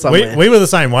going somewhere. We were the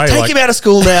same way. Take him out of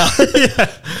school now.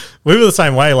 We were the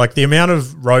same way. Like the amount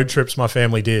of road trips my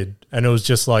family did, and it was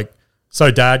just like, so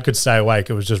Dad could stay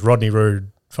awake. It was just Rodney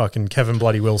Rude, fucking Kevin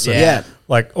Bloody Wilson. Yeah.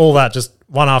 Like all that, just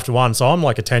one after one. So I'm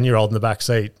like a 10-year-old in the back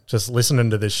seat, just listening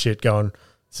to this shit going,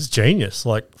 this is genius.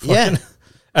 Like, fucking.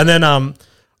 And then I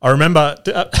remember,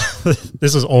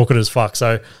 this was awkward as fuck.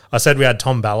 So I said we had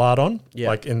Tom Ballard on,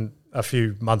 like in a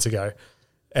few months ago.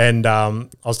 And I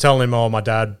was telling him, oh, my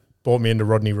dad brought me into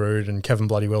Rodney Rude and Kevin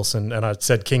Bloody Wilson. And I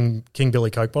said King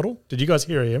Billy Coke Bottle. Did you guys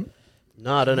hear him?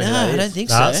 No, I don't know who that is. I don't think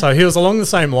so. So he was along the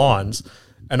same lines.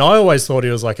 And I always thought he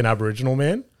was like an Aboriginal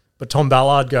man. But Tom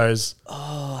Ballard goes,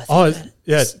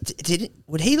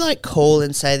 would he like call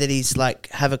and say that he's like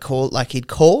have a call, like he'd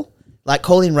call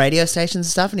in radio stations and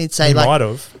stuff, and he'd say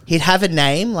he'd have a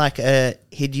name, like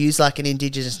he'd use like an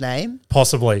Indigenous name?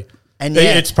 Possibly. And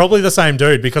it's probably the same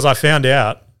dude because I found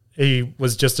out he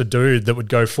was just a dude that would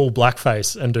go full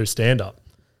blackface and do stand-up.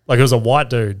 Like it was a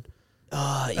white dude.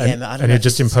 Oh, yeah, man. And he'd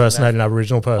just impersonate an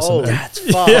Aboriginal person. Oh, that's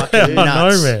fucking nuts. I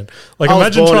know, man. Like,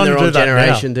 imagine trying to do that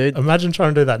generation, now. dude. Imagine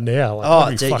trying to do that now.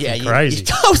 Like, that'd be fucking crazy.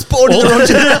 I was born in the wrong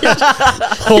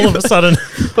generation. All of a sudden.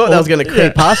 Thought that was going to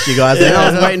creep past you guys.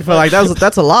 I was waiting for like,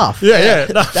 that's a laugh. Yeah.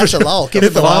 No, that's a lull. Give it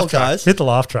the lull, guys. Hit the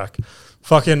laugh track.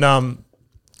 Fucking,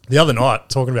 the other night,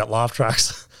 talking about laugh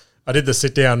tracks, I did the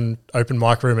sit-down open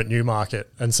mic room at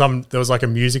Newmarket, and there was like a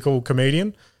musical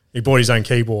comedian. He bought his own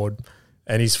keyboard,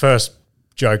 and his first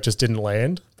joke just didn't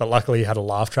land, but luckily he had a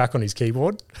laugh track on his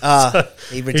keyboard. So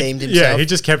he redeemed himself. Yeah, he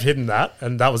just kept hitting that,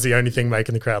 and that was the only thing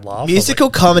making the crowd laugh.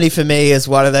 Musical comedy for me is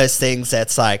one of those things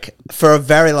that's like, for a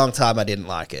very long time I didn't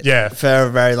like it. Yeah. For a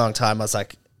very long time I was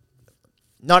like,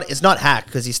 it's not hack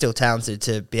because he's still talented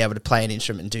to be able to play an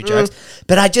instrument and do jokes,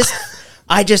 but I just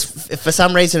for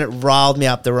some reason it riled me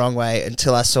up the wrong way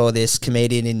until I saw this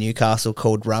comedian in Newcastle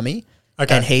called Rummy.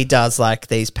 Okay. And he does like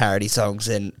these parody songs,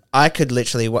 and I could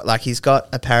literally like he's got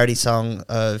a parody song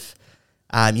of,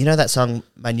 you know that song,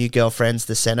 My New Girlfriend's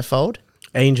the Centerfold?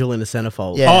 Angel in the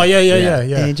Centerfold. Yeah. Oh,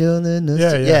 yeah. Angel in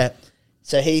the yeah.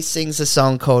 So he sings a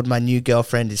song called My New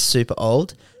Girlfriend is Super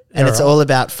Old. And it's all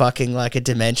about fucking like a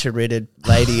dementia-ridden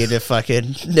lady in a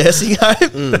fucking nursing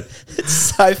home. It's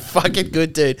so fucking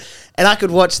good, dude. And I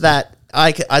could watch that.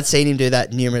 I'd seen him do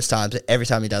that numerous times. But every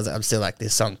time he does it, I'm still like,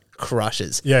 this song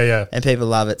crushes. Yeah. And people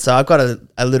love it. So I've got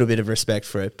a little bit of respect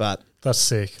for it, but... That's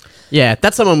sick. Yeah,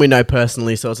 that's someone we know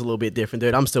personally, so it's a little bit different,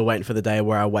 dude. I'm still waiting for the day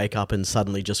where I wake up and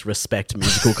suddenly just respect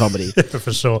musical comedy.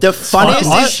 For sure. The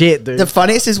funniest shit, dude. The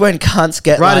funniest is when cunts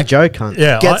get Write a joke, cunt.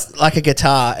 Yeah, gets like a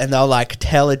guitar and they'll like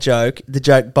tell a joke, the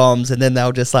joke bombs, and then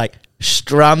they'll just like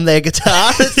strum their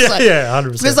guitar. It's like,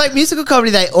 100%. Because like musical comedy,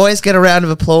 they always get a round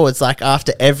of applause like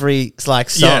after every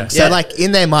like song. Yeah. So like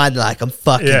in their mind, like I'm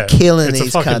fucking killing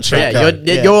these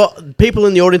cunts. Your people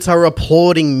in the audience are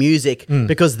applauding music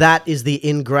because that is the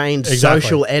ingrained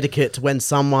social etiquette when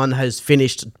someone has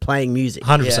finished playing music.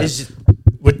 100%.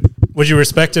 Would you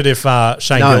respect it if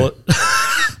Shane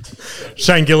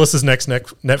Gillis's next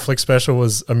Netflix special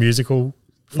was a musical?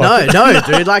 No,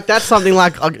 dude. Like that's something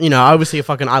like obviously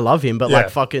I love him, but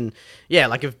like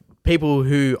like if people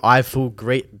who I feel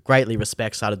greatly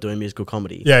respect started doing musical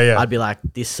comedy, I'd be like,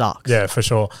 this sucks. Yeah, for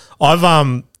sure.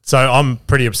 I'm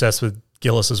pretty obsessed with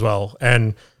Gillis as well,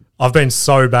 and I've been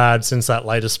so bad since that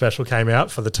latest special came out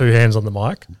for the 2 hands on the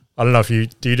mic. I don't know if you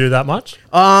do that much.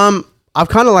 I've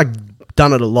kind of like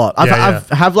done it a lot. I've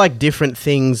have like different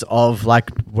things of like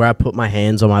where I put my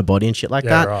hands on my body and shit like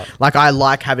that. Right. Like I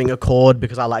like having a chord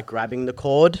because I like grabbing the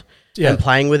chord and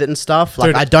playing with it and stuff. Like,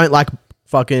 dude, I don't like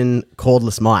fucking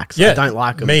cordless mics. I don't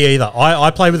like them. Me either.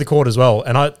 I play with the chord as well,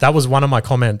 and that was one of my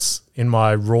comments in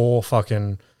my raw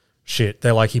fucking shit.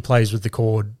 They're like, he plays with the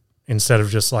chord instead of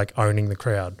just like owning the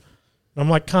crowd. And I'm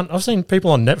like, cunt, I've seen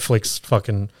people on Netflix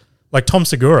fucking like Tom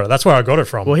Segura. That's where I got it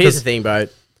from. Well, here's the thing, bro.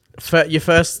 Your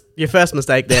first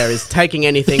mistake there is taking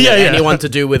anything anyone to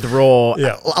do with Raw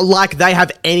like they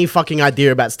have any fucking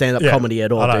idea about stand-up comedy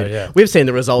at all, dude. Yeah. We've seen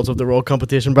the results of the Raw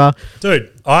competition, bro. Dude,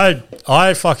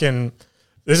 I fucking...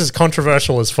 This is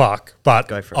controversial as fuck, but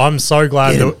I'm so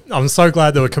glad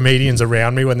there were comedians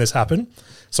around me when this happened.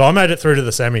 So I made it through to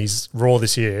the semis Raw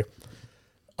this year.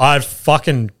 I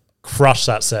fucking crushed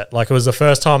that set. Like, it was the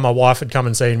first time my wife had come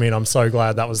and seen me, and I'm so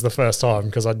glad that was the first time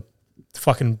because I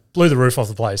fucking blew the roof off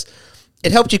the place.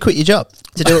 It helped you quit your job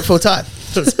to do it full time.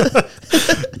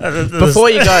 Before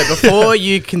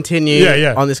you continue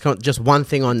on this, just one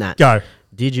thing on that. Go.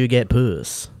 Did you get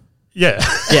puss? Yeah.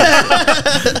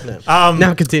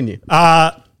 Now continue.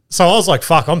 So I was like,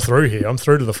 fuck, I'm through here. I'm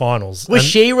through to the finals. Was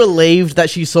she relieved that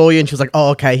she saw you and she was like,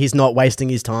 oh, okay, he's not wasting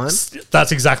his time?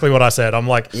 That's exactly what I said. I'm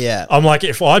like,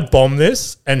 if I bomb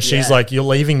this and she's like, you're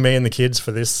leaving me and the kids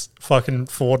for this fucking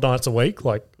 4 nights a week,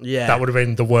 like, that would have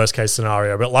been the worst case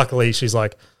scenario. But luckily she's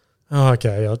like, oh,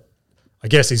 okay, I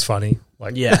guess he's funny.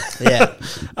 Like,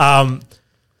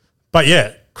 but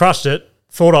yeah, crushed it.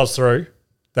 Thought I was through.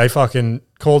 They fucking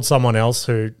called someone else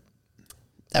who...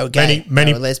 They were gay.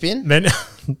 They were lesbian?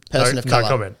 Person of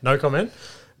colour. No comment.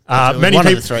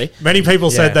 Many people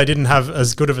said they didn't have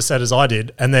as good of a set as I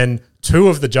did. And then 2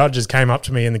 of the judges came up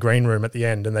to me in the green room at the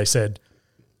end and they said,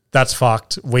 that's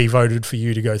fucked. We voted for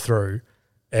you to go through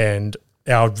and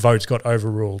our votes got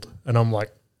overruled. And I'm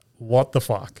like, what the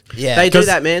fuck? Yeah. They do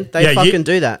that, man. They fucking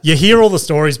do that. You hear all the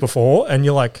stories before and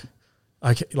you're like,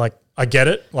 okay, like, I get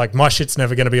it. Like, my shit's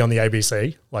never going to be on the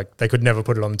ABC. Like, they could never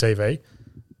put it on the TV.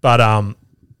 But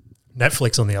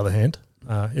Netflix, on the other hand,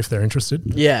 if they're interested.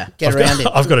 Yeah. Get around it.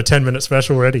 I've got a 10-minute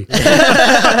special ready.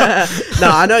 No,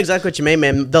 I know exactly what you mean,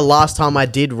 man. The last time I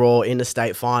did Raw in the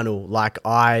state final, like,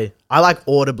 I like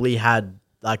audibly had,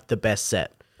 like, the best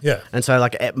set. Yeah. And so,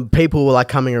 like, people were, like,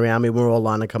 coming around me. We were all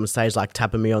lined up to come on stage, like,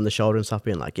 tapping me on the shoulder and stuff,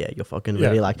 being like, yeah, you're fucking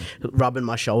ready, like, rubbing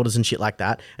my shoulders and shit like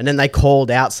that. And then they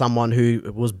called out someone who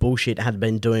was bullshit, had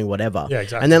been doing whatever. Yeah,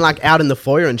 exactly. And then, like, out in the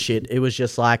foyer and shit, it was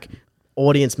just, like,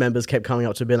 audience members kept coming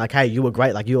up to me being like, hey, you were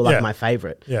great. Like, you were, like, my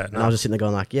favorite. Yeah. And I was just sitting there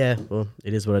going, like, yeah, well,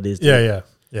 it is what it is. Dude.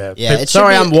 Yeah.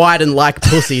 Sorry, I'm white and like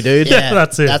pussy, dude.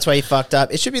 That's it. That's where you fucked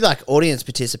up. It should be like audience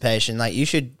participation. Like, you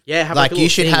should, have like you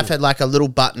should thing. have had like a little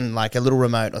button, like a little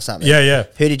remote or something. Yeah.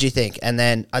 Who did you think? And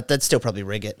then that'd still probably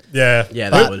rig it. Yeah,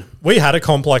 that would. We had a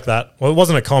comp like that. Well, it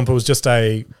wasn't a comp. It was just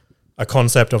a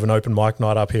concept of an open mic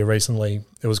night up here recently.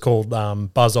 It was called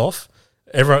Buzz Off.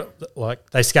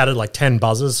 They scattered like 10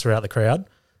 buzzers throughout the crowd,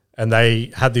 and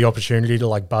they had the opportunity to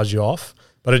like buzz you off,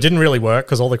 but it didn't really work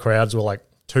because all the crowds were like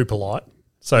too polite.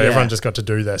 So everyone just got to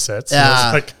do their sets. And it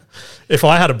was like, if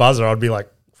I had a buzzer, I'd be like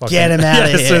Get him out of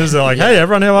here. As soon as they're like, hey,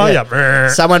 everyone, how are you?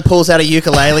 Someone pulls out a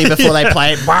ukulele before they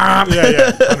play it.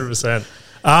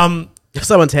 100%.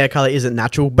 Someone's hair color isn't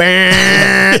natural.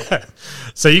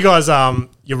 So you guys,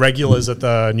 you're regulars at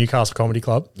the Newcastle Comedy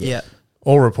Club. Yeah.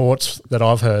 All reports that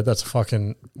I've heard, that's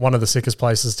fucking one of the sickest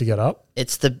places to get up.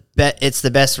 It's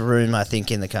the best room, I think,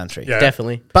 in the country. Yeah.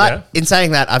 Definitely. But in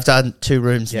saying that, I've done 2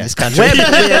 rooms in this country.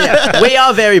 We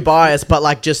are very biased, but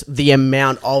like just the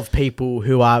amount of people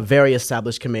who are very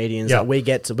established comedians that we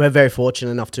get to, we're very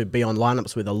fortunate enough to be on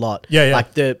lineups with a lot.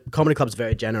 Like the comedy club's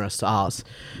very generous to us.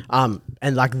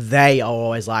 And like they are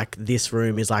always like, this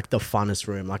room is like the funnest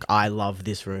room. Like I love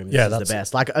this room. This is the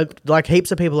best. Like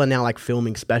heaps of people are now like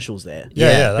filming specials there.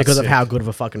 Because of how good of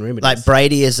a fucking room it is. Like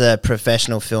Brady is a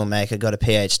professional filmmaker, got a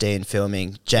PhD in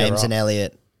filming. James and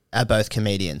Elliot are both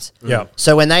comedians. Yeah.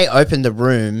 So when they opened the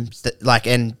room,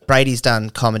 and Brady's done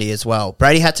comedy as well.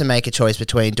 Brady had to make a choice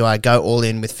between, do I go all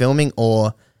in with filming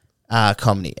or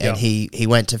comedy? And he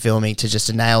went to filming to just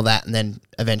to nail that, and then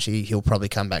eventually he'll probably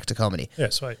come back to comedy. Yeah,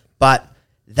 sweet. But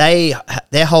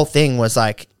their whole thing was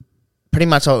like pretty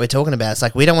much what we're talking about. It's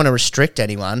like, we don't want to restrict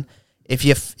anyone. If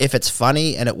it's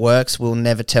funny and it works, we'll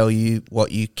never tell you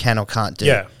what you can or can't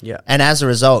do. Yeah. And as a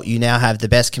result, you now have the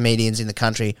best comedians in the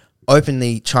country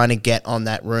openly trying to get on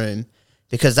that room,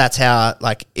 because that's how,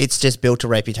 like, it's just built a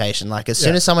reputation. Like, as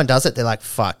soon as someone does it, they're like,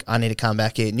 fuck, I need to come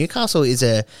back here. Newcastle is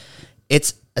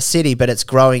it's a city, but it's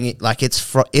growing, like,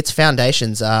 its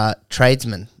foundations are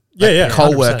tradesmen.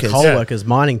 Coal workers.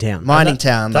 Mining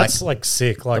town. That's like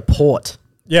sick. Like the port.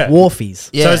 Yeah. Wharfies.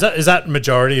 Yeah. So is that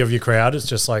majority of your crowd? It's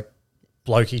just like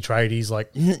blokey tradies,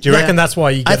 like, do you reckon that's why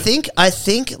you get I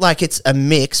think like it's a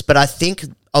mix, but I think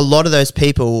a lot of those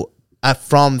people are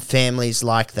from families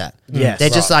like that. Yes.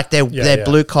 They're just like they're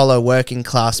blue collar working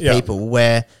class people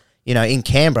where, you know, in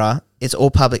Canberra it's all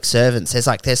public servants.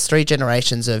 There's 3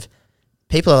 generations of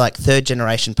people are like 3rd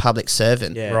generation public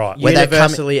servant. Yeah. Right. Where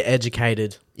universally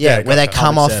educated. Where they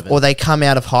come off servant. or they come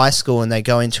out of high school and they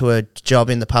go into a job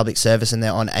in the public service and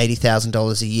they're on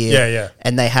 $80,000 a year. Yeah.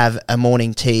 And they have a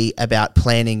morning tea about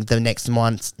planning the next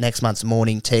month's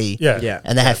morning tea. Yeah.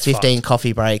 And they have 15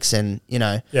 coffee breaks and, you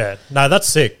know. Yeah. No, that's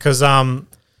sick, because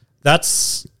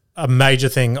that's a major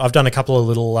thing. I've done a couple of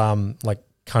little like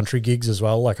country gigs as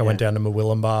well. Like I went down to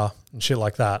Murwillumbah and shit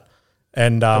like that.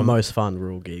 And the most fun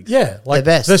rural gigs. Yeah, like the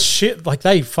best. The shit, like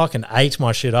they fucking ate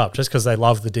my shit up just because they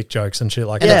love the dick jokes and shit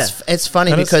like that. It's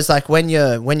funny because like when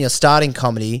you're starting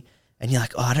comedy and you're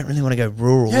like, oh, I don't really want to go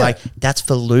rural. Like that's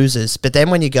for losers. But then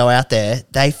when you go out there,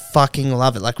 they fucking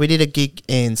love it. Like we did a gig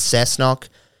in Cessnock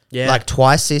like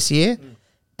twice this year.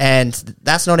 And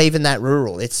that's not even that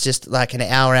rural. It's just like an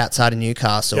hour outside of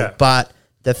Newcastle. Yeah. But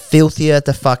the filthier,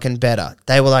 the fucking better.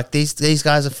 They were like, these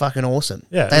guys are fucking awesome.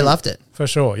 Yeah, they loved it for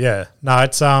sure. Yeah, no,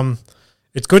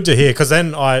 it's good to hear, because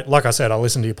then like I said, I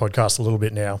listen to your podcast a little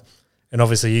bit now, and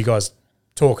obviously you guys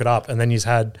talk it up, and then you've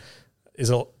had. Is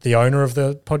it the owner of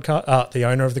the podcast, the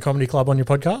owner of the comedy club on your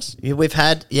podcast?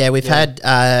 Yeah, we've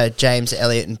had James,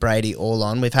 Elliot, and Brady all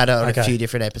on. We've had a few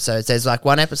different episodes. There's like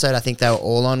one episode I think they were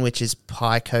all on, which is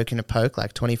Pie, Coke, and a Poke,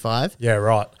 like 25. Yeah,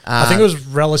 right. I think it was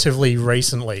relatively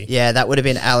recently. Yeah, that would have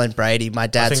been Alan Brady. My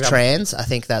dad's trans. I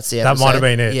think that's the episode. That might have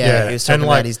been it. Yeah, he was talking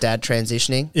about his dad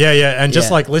transitioning. Yeah, and just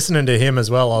like listening to him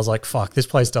as well, I was like, fuck, this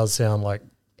place does sound like.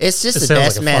 It's just the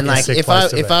best, man. Like if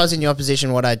I was in your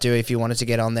position, what I'd do if you wanted to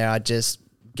get on there, I'd just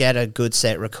get a good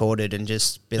set recorded and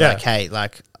just be like, hey,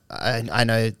 like I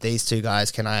know these 2 guys.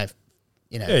 Can I,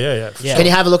 you know, can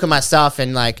you have a look at my stuff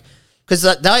and like, because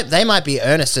they might be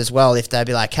earnest as well if they'd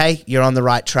be like, hey, you're on the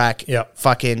right track. Yeah,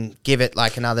 fucking give it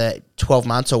like another 12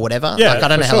 months or whatever. Yeah, like I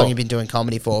don't know how long you've been doing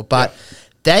comedy for, but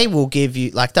they will give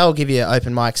you an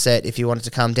open mic set if you wanted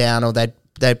to come down, or they'd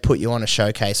put you on a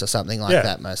showcase or something like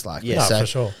that, most likely. Yeah, so for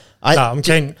sure. I'm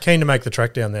keen to make the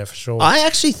trek down there for sure. I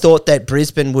actually thought that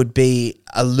Brisbane would be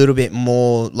a little bit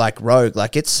more like rogue.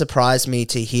 Like it surprised me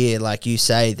to hear, like you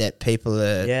say, that people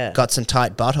got some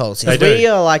tight buttholes. We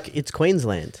are like, it's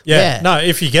Queensland. Yeah. No,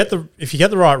 if you get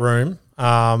the right room,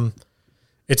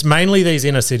 it's mainly these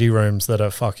inner city rooms that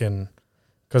are fucking,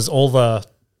 because all the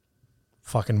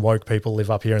fucking woke people live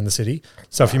up here in the city.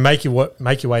 So if you make your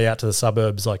way out to the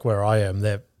suburbs, like where I am,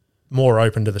 they're more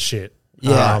open to the shit.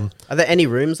 Yeah. Are there any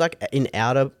rooms like in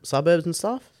outer suburbs and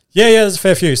stuff? Yeah, there's a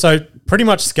fair few. So pretty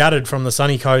much scattered from the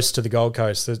sunny coast to the Gold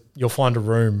Coast, you'll find a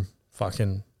room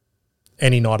fucking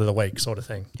any night of the week sort of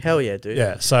thing. Hell yeah, dude.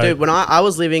 Yeah. So dude, when I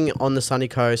was living on the sunny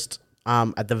coast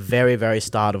at the very, very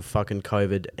start of fucking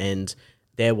COVID, and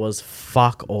there was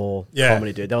fuck all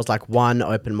comedy, dude. There was like one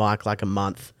open mic like a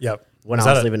month. Yep. When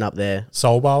I was living up there.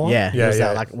 Soul Bar one? Yeah. It was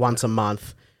like once a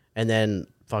month. And then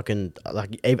fucking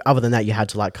like other than that you had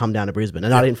to like come down to Brisbane,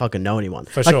 and I didn't fucking know anyone.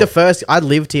 For like sure. the first, I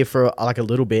lived here for like a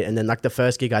little bit, and then like the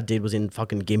first gig I did was in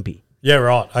fucking Gympie. Yeah,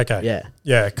 right. Okay.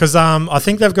 Yeah. Because I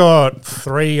think they've got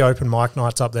 3 open mic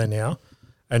nights up there now,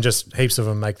 and just heaps of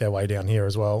them make their way down here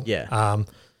as well. Yeah.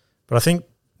 But I think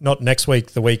not next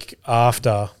week, the week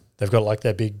after, they've got like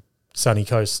their big Sunny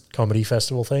Coast Comedy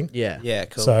Festival thing. Yeah. Yeah,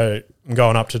 cool. So I'm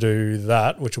going up to do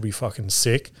that, which will be fucking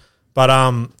sick. But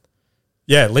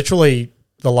yeah, literally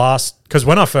because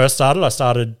when I first started, I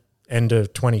started end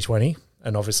of 2020.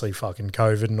 And obviously fucking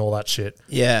COVID and all that shit.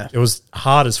 Yeah. It was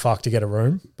hard as fuck to get a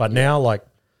room. But now, like,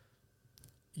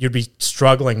 you'd be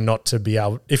struggling not to be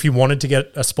able... If you wanted to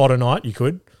get a spot a night, you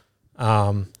could.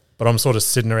 But I'm sort of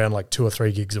sitting around, like, 2 or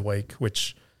 3 gigs a week,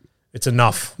 which it's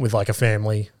enough with, like, a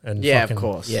family. And yeah, fucking, of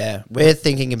course. Yeah. We're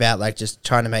thinking about, like, just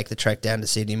trying to make the trek down to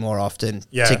Sydney more often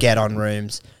to get on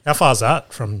rooms. How far is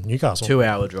that from Newcastle?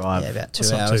 2-hour drive. Yeah, about 2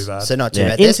 That's hours. not too bad. So not too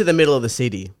bad. Into the middle of the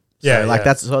city. Yeah, So, like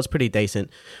yeah. so it's pretty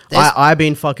decent. I've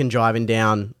been fucking driving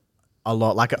down a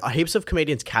lot. Like heaps of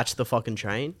comedians catch the fucking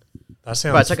train. That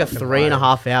sounds But it's like a fucking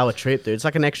 3.5 hour trip, dude. It's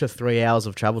like an extra 3 hours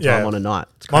of travel time on a night.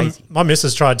 It's crazy. My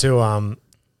missus tried to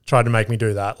make me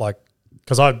do that, like,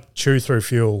 because I chew through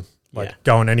fuel, like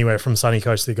going anywhere from Sunny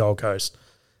Coast to the Gold Coast.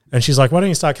 And she's like, why don't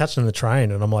you start catching the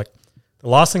train? And I'm like, the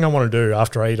last thing I want to do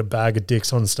after I eat a bag of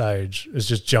dicks on stage is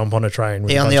just jump on a train.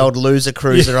 Be on the old loser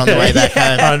cruiser on the way back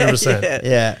home. 100%.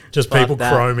 Yeah. Just Fuck people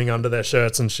that. chroming under their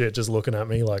shirts and shit, just looking at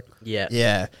me like... Yeah.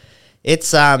 Yeah.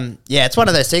 It's it's one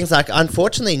of those things. Like,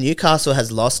 unfortunately, Newcastle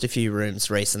has lost a few rooms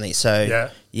recently. So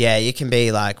yeah, you can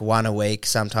be like 1 a week,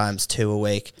 sometimes 2 a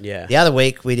week. Yeah. The other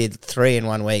week we did 3 in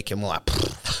 1 week, and we're like,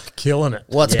 killing it.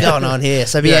 what's going on here?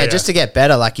 So just to get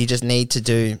better, like, you just need to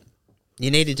do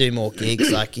more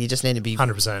gigs. Like, you just need to be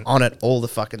 100% on it all the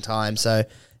fucking time. So,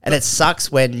 and it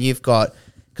sucks when you've got,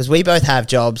 because we both have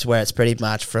jobs where it's pretty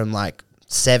much from like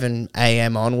 7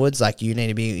 a.m. onwards. Like, you need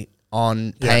to be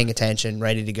on, paying attention,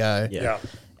 ready to go. Yeah.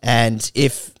 And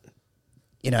if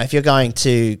you're going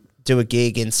to do a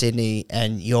gig in Sydney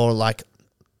and you're like,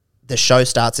 the show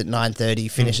starts at 9:30,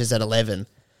 finishes at 11,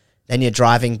 then you're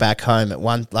driving back home at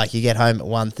 1, like you get home at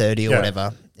 1:30 or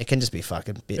whatever. It can just be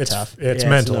fucking bit tough. It's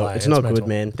mental. It's not good,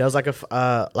 man. There was like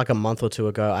a month or 2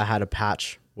 ago, I had a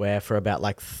patch where for about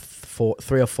like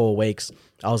 3 or 4 weeks,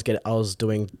 I was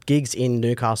doing gigs in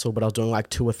Newcastle, but I was doing like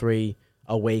 2 or 3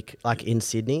 a week, like in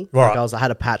Sydney. Right. Like I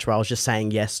had a patch where I was just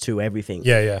saying yes to everything.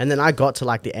 Yeah. And then I got to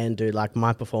like the end, dude. Like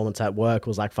my performance at work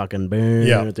was like fucking boom.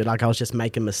 Yeah. Dude, like I was just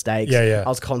making mistakes. Yeah. I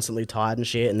was constantly tired and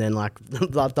shit. And then like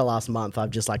the last month,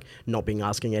 I've just like not been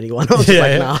asking anyone. I was just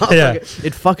like, nah. Like,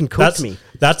 it fucking cooked me.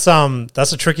 That's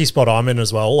a tricky spot I'm in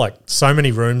as well. Like, so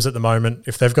many rooms at the moment,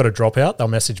 if they've got a dropout, they'll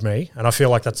message me, and I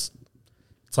feel like it's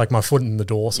like my foot in the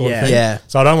door sort of thing. Yeah.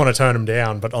 So I don't want to turn them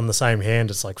down, but on the same hand,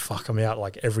 it's like, fuck, I'm out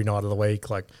like every night of the week.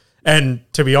 Like, and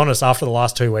to be honest, after the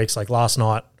last 2 weeks, like last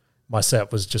night, my set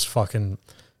was just fucking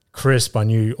crisp. I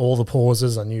knew all the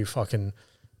pauses. I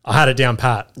had it down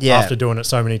pat after doing it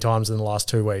so many times in the last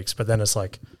 2 weeks. But then it's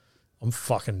like, I'm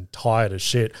fucking tired as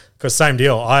shit. Because same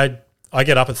deal, I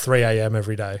get up at 3 a.m.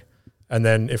 every day. And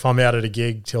then if I'm out at a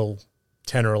gig till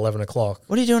 10 or 11 o'clock.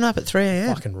 What are you doing up at 3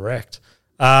 a.m.? Fucking wrecked.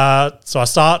 So I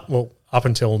start, up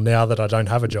until now that I don't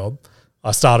have a job,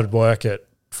 I started work at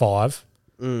 5.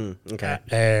 Okay.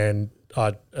 And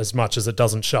as much as it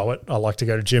doesn't show it, I like to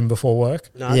go to gym before work.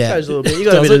 No, it shows a little bit. You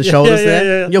got a bit of the shoulders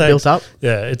there. You're built up.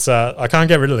 Yeah, it's I can't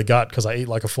get rid of the gut because I eat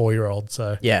like a 4-year-old.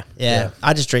 So Yeah.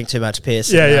 I just drink too much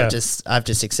piss. Yeah, and yeah. I've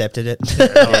just accepted it.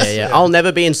 Yeah. I'll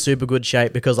never be in super good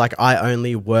shape because like I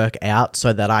only work out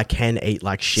so that I can eat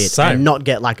like shit and not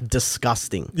get like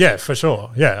disgusting. Yeah, for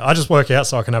sure. Yeah, I just work out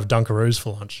so I can have Dunkaroos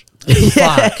for lunch.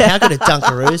 Fuck, how good a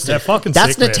Dunkaroos? They're fucking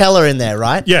That's sick, Nutella in there,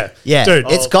 right? Yeah. Yeah. Dude.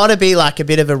 It's got to be like a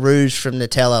bit of a rouge from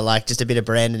Nutella, like just a bit of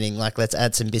branding. Like, let's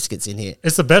add some biscuits in here.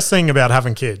 It's the best thing about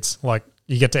having kids. Like,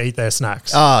 you get to eat their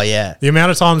snacks. Oh, yeah. The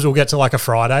amount of times we'll get to like a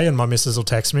Friday and my missus will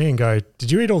text me and go,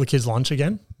 did you eat all the kids' lunch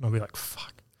again? And I'll be like,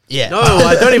 fuck. Yeah. No,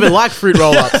 I don't even like fruit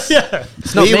roll-ups. Yeah.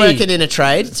 It's not Are you me. working in a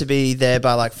trade to be there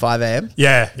by like 5 a.m.?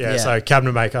 Yeah. So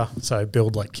cabinet maker. So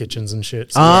build like kitchens and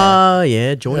shit. So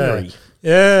Yeah, joinery.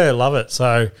 Yeah, love it.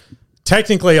 So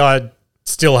technically I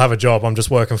still have a job. I'm just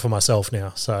working for myself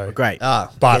now. So Great.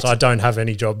 But I don't have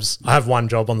any jobs. I have one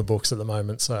job on the books at the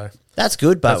moment. So That's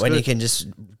good, but That's when good. you can just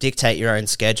dictate your own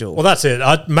schedule. well, that's it.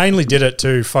 I mainly did it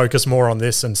to focus more on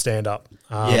this and stand up.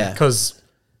 Yeah. Because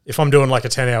if I'm doing like a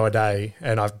 10-hour day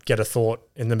and I get a thought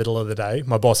in the middle of the day,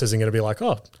 my boss isn't going to be like,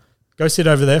 oh, go sit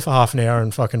over there for half an hour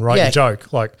and fucking write your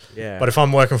joke. Like, but if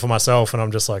I'm working for myself and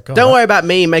I'm just like, don't worry about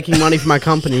me making money for my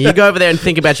company. You go over there and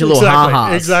think about your little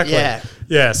ha-has. Exactly.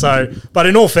 Yeah. So, but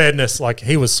in all fairness, like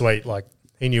he was sweet. Like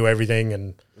he knew everything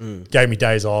and gave me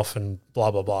days off and blah,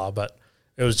 blah, blah. But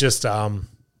it was just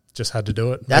had to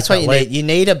do it. That's what you need. You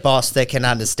need a boss that can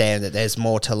understand that there's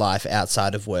more to life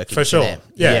outside of working for sure. them.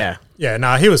 Yeah.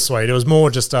 No, he was sweet. It was more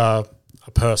just a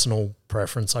personal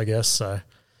preference, I guess. So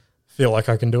feel like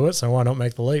I can do it, so why not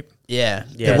make the leap? Yeah.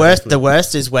 The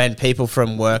worst is when people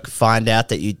from work find out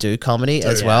that you do comedy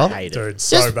as well. I hate it. Dude,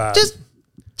 so bad. Just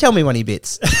tell me one of your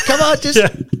bits. Come on, just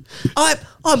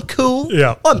I'm cool.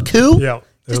 Yeah. I'm cool. Yeah.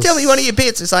 Just tell me one of your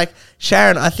bits. It's like,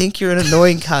 Sharon, I think you're an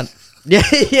annoying cunt.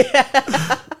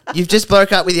 Yeah. You've just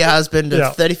broke up with your husband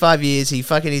of 35 years.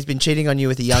 He's been cheating on you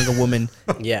with a younger woman.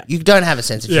 Yeah. You don't have a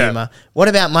sense of humor. What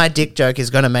about my dick joke is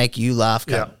going to make you laugh,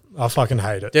 cunt? Yeah. I fucking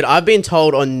hate it. Dude, I've been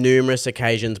told on numerous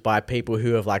occasions by people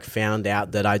who have like found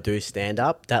out that I do stand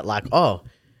up that like, oh,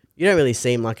 you don't really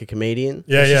seem like a comedian.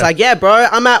 Yeah, She's like, yeah, bro,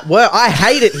 I'm at work. I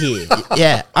hate it here.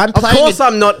 I'm playing. Of course,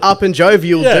 I'm not up and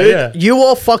jovial, dude. Yeah. You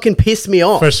all fucking piss me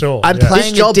off. For sure. I'm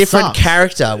playing a different sucks.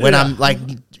 character when I'm like,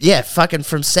 fucking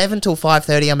from 7 till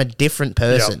 5:30, I'm a different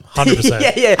person.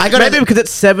 100%. Yeah. Maybe because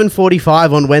it's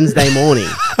 7:45 on Wednesday morning.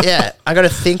 I got to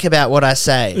think about what I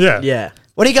say. Yeah.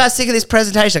 What do you guys think of this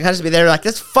presentation? I can't just be there like,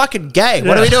 that's fucking gay.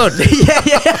 What are we doing?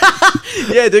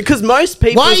 Yeah, dude, because most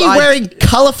people... Why are you wearing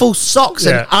colourful socks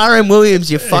and R.M. Williams,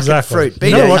 you fucking fruit?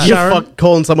 You know what,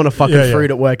 calling someone a fucking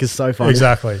fruit at work is so funny.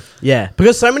 Exactly. Yeah,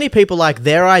 because so many people, like,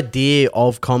 their idea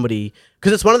of comedy...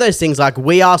 Because it's one of those things, like,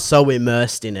 we are so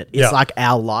immersed in it. It's like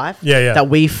our life that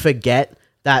we forget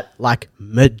that, like,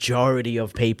 majority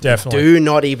of people do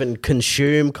not even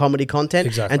consume comedy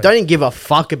content and don't even give a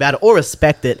fuck about it or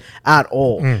respect it at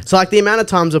all. So, like, the amount of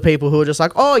times of people who are just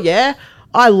like, oh, yeah,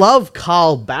 I love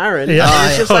Carl Barron. And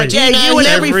it's just like, you and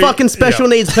every fucking special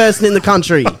needs person in the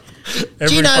country.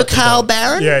 Do you know Carl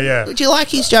Barron? Yeah. Would you like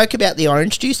his joke about the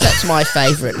orange juice? That's my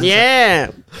favourite.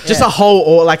 Just a whole,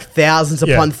 or like thousands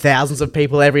upon thousands of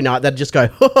people every night that just go,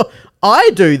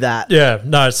 I do that. Yeah,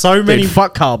 no, so many. Dude,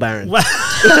 fuck Carl Barron.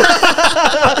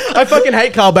 I fucking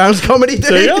hate Carl Barron's comedy, dude.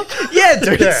 Do you? Yeah,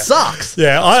 dude, it sucks.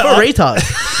 Yeah, it's for retards.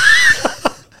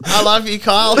 I love you,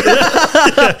 Kyle.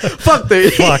 Fuck,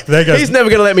 dude. Fuck, there goes. He's never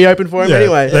going to let me open for him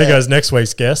anyway. There goes next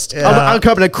week's guest. I'm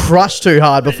coming to crush too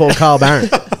hard before Carl Barron.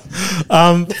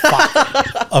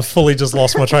 I fully just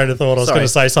lost my train of thought. I was going to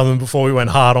say something before we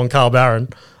went hard on Carl Barron.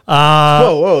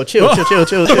 Whoa, chill. Chill.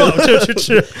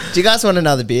 Do you guys want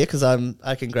another beer? Because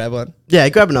I can grab one. Yeah,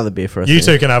 grab another beer for us. You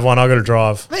two can have one. I got to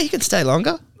drive. Mate, you can stay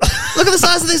longer. Look at the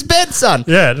size of this bed, son.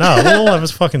 Yeah, no, we'll all have a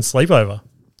fucking sleepover.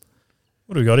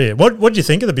 What do we got here? What do you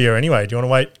think of the beer anyway? Do you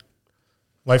want to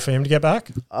wait for him to get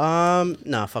back?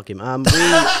 Nah, fuck him. No,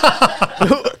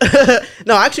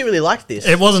 I actually really liked this.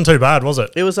 It wasn't too bad, was it?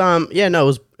 It was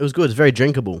it was good. It's very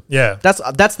drinkable. Yeah.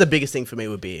 That's the biggest thing for me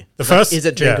with beer. Is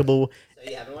it drinkable?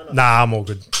 Yeah. Nah, I'm all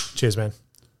good. Cheers, man.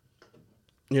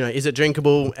 You know, is it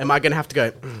drinkable? Am I going to have to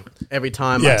go every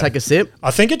time I take a sip?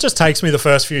 I think it just takes me the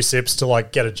first few sips to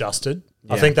like get adjusted.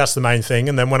 Yeah. I think that's the main thing.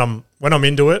 And then when I'm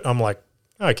into it, I'm like,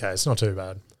 okay, it's not too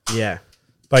bad. Yeah.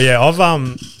 But yeah,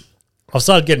 I've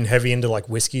started getting heavy into like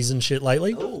whiskeys and shit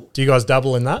lately. Ooh. Do you guys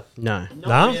dabble in that? No.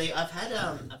 Not really. I've had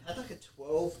like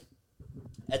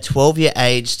a 12-year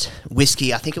aged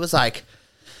whiskey. I think it was like,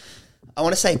 I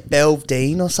want to say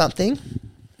Belvedere or something.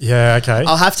 Yeah, okay.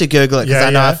 I'll have to Google it because I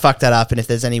know I fucked that up. And if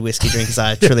there's any whiskey drinkers,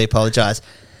 I truly apologise.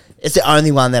 It's the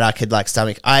only one that I could like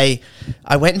stomach. I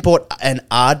went and bought an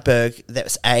Ardbeg that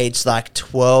was aged like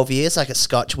 12 years, like a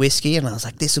Scotch whiskey, and I was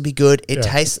like, this will be good. It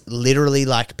tastes literally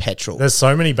like petrol. There's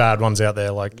so many bad ones out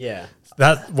there. Like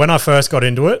that when I first got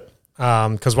into it,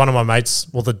 because one of my mates,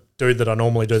 well, the dude that I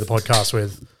normally do the podcast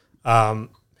with,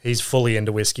 he's fully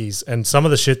into whiskeys, and some of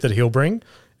the shit that he'll bring,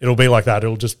 it'll be like that.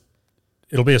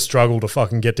 It'll be a struggle to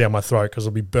fucking get down my throat because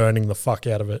it'll be burning the fuck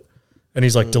out of it. And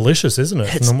he's like, delicious, isn't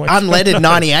it? It's and I'm like, unleaded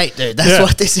 98, dude. That's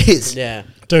what this is. Yeah.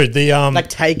 Dude, the... like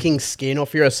taking skin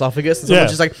off your esophagus. And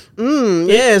someone's just like,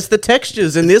 it's the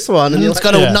textures in this one. And it's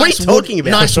got a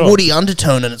nice sure. woody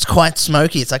undertone and it's quite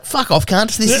smoky. It's like, fuck off,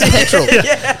 cunt. This is petrol.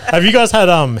 Have you guys had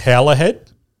Howler Head?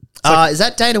 Is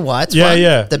that Dana White's one?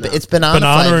 Yeah. It's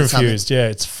banana infused. Yeah,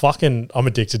 it's fucking... I'm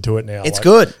addicted to it now. It's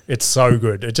good. It's so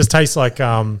good. It just tastes like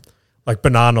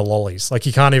banana lollies. Like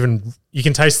you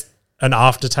can taste an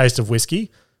aftertaste of whiskey,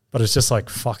 but it's just like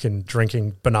fucking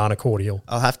drinking banana cordial.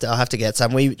 I'll have to get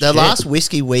some. The last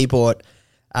whiskey we bought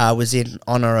was in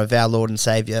honor of our Lord and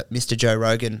Savior, Mr. Joe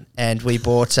Rogan, and we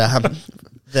bought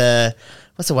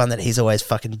what's the one that he's always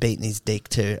fucking beating his dick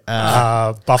to?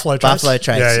 Buffalo Trace. Buffalo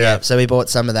Trace. Yeah. So we bought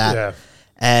some of that. Yeah.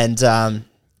 And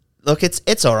look,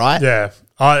 it's all right. Yeah.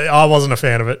 I wasn't a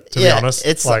fan of it, to be honest.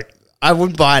 It's like I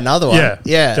wouldn't buy another one.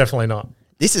 Yeah. Definitely not.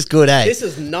 This is good, eh? This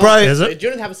is not. Bro, is it? Do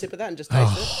you want to have a sip of that and just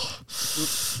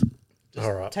taste it?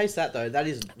 All right. Taste that though. That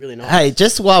is really nice. Hey,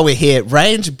 just while we're here,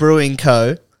 Range Brewing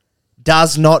Co.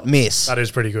 does not miss. That is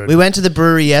pretty good. We went to the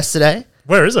brewery yesterday.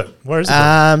 Where is it?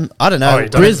 I don't know.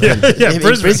 Brisbane. Yeah,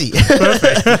 Brisbane.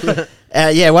 Perfect.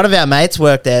 One of our mates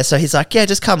worked there, so he's like,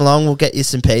 just come along, we'll get you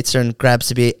some pizza and grab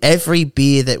some beer. Every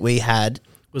beer that we had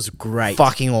was great.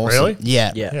 Fucking awesome. Really?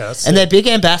 Yeah. And they're big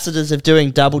ambassadors of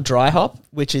doing double dry hop,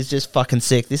 which is just fucking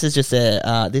sick. This is just their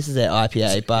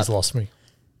IPA, but he's lost me.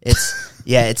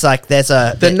 It's like there's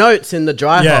the notes in the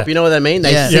dry hop, you know what I mean?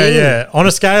 They sing. Yeah. On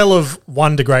a scale of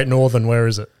 1 to Great Northern, where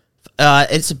is it?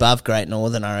 It's above Great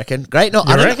Northern, I reckon. Great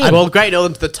Northern. Well, Great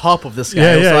Northern's the top of the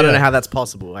scale, so I don't know how that's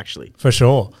possible, actually. For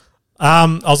sure.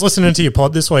 I was listening to your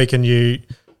pod this week, and you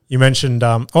mentioned,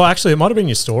 actually, it might have been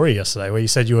your story yesterday where you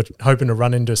said you were hoping to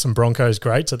run into some Broncos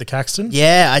greats at the Caxton.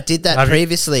 Yeah, I did that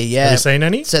previously. Have you seen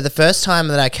any? So the first time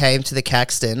that I came to the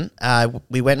Caxton,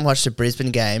 we went and watched a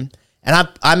Brisbane game. And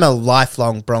I'm a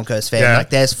lifelong Broncos fan. Yeah.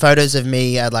 Like, there's photos of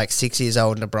me at like 6 years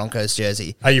old in a Broncos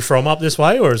jersey. Are you from up this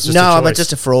way, or is it just no? a choice? I'm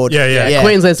just a fraud. Yeah.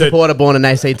 Queensland supporter born in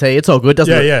ACT. It's all good.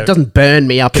 Doesn't burn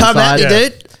me up Come inside. at me,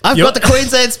 dude. I've got the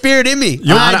Queensland spirit in me.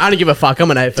 I don't give a fuck. I'm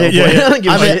an AFL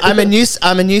boy.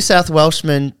 I'm a New South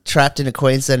Welshman trapped in a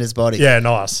Queenslander's body. Yeah,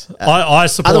 nice. I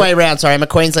support... Other way around, sorry. I'm a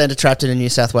Queenslander trapped in a New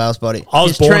South Wales body. I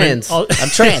was born trans. I'm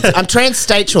trans. I'm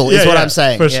transsexual is what I'm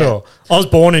saying. For sure. I was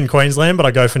born in Queensland, but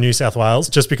I go for New South Wales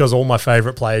just because all my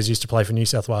favourite players used to play for New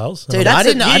South Wales. Dude, I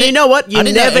didn't know. You know what? I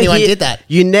didn't know anyone did that.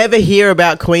 You never hear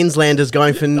about Queenslanders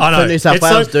going for New South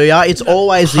Wales, do you? It's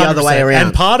always the other way around.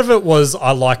 And part of it was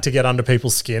I like to get under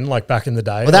people's skin, like back in the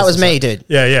day. Well, that was me, dude.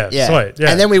 Yeah. Sweet.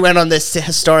 Yeah. And then we went on this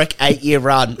historic 8-year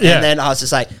run. And then I was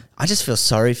just like, I just feel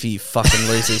sorry for you fucking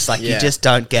losers. Like, you just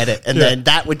don't get it. And then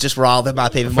that would just rile them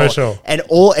up even more. For sure. And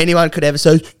all anyone could ever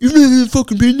say, you've never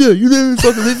fucking been there. You never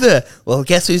fucking lived there. Well,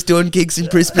 guess who's doing gigs in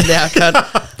Brisbane now, cunt?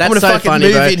 I'm going to fucking funny,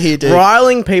 move bro. in here, dude.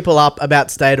 Riling people up about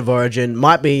state of origin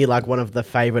might be like one of the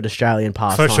favourite Australian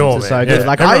pastimes. For sure, It's man. so good. Yeah.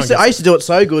 Like, I used to do it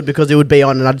so good because it would be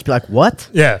on and I'd just be like, what?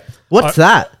 Yeah. What's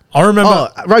that? I remember...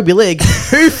 Oh, rugby league.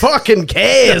 Who fucking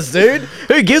cares, dude?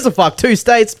 Who gives a fuck? 2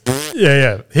 states.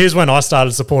 Yeah. Here's when I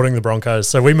started supporting the Broncos.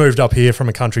 So we moved up here from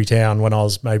a country town when I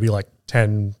was maybe like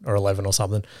 10 or 11 or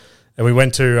something. And we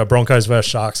went to a Broncos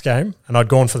versus Sharks game. And I'd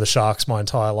gone for the Sharks my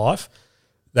entire life.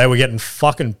 They were getting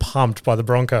fucking pumped by the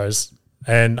Broncos.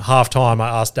 And half-time,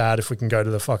 I asked Dad if we can go to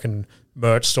the fucking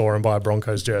merch store and buy a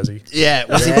Broncos jersey. Yeah.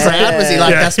 Was he proud? Was he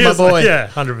like, that's my boy? Like, yeah,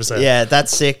 100%. Yeah,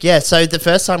 that's sick. Yeah, so the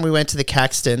first time we went to the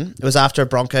Caxton, it was after a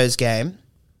Broncos game.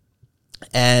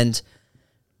 And...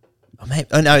 it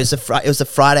was the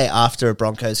Friday after a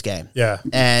Broncos game. Yeah.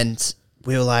 And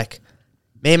we were like,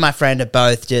 me and my friend are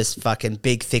both just fucking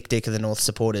big, thick dick of the North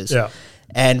supporters. Yeah.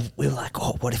 And we were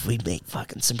like, what if we meet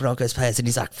fucking some Broncos players? And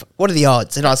he's like, what are the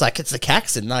odds? And I was like, it's the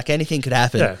Caxton. Like, anything could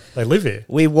happen. Yeah, they live here.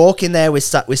 We walk in there, we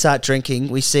start drinking.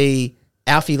 We see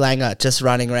Alfie Langer just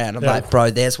running around. I'm like, bro,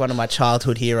 there's one of my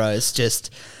childhood heroes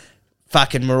just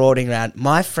fucking marauding around.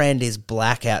 My friend is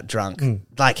blackout drunk.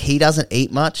 Like, he doesn't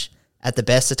eat much at the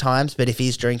best of times, but if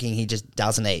he's drinking, he just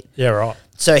doesn't eat. Yeah, right.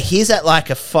 So he's at like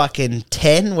a fucking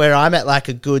 10, where I'm at like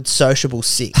a good sociable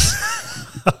 6.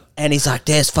 And he's like,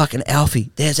 there's fucking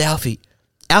Alfie. There's Alfie.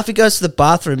 Alfie goes to the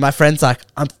bathroom. My friend's like,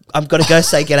 I'm going to go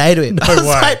say g'day to him. I was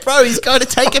like, bro, he's going to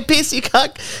take a piss. You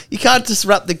can't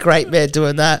disrupt the great man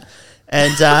doing that.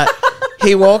 And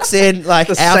he walks in like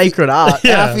the sacred art.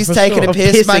 Alfie's taking a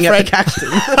piss.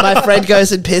 My friend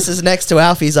goes and pisses next to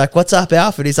Alfie. He's like, what's up,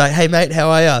 Alfie? And he's like, hey, mate, how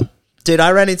are you? Dude,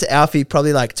 I ran into Alfie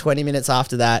probably like 20 minutes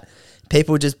after that.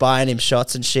 People were just buying him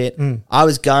shots and shit. I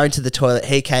was going to the toilet.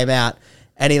 He came out.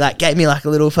 And he like gave me like a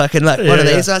little fucking like one of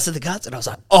these guys to the guts, and I was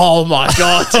like, "Oh my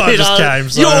god, dude!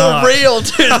 You're real,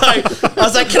 dude!" Like, I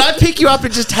was like, "Can I pick you up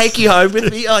and just take you home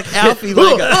with me?" Like Alfie,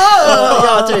 like,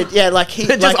 oh, dude, yeah, like he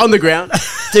just like, on the ground,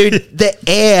 dude. The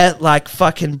air like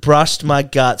fucking brushed my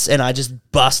guts, and I just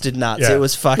busted nuts. Yeah. It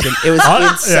was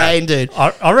insane, dude.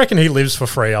 I reckon he lives for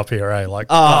free up here, eh? Like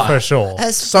for sure.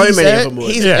 So many of them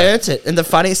would. He's earned it, and the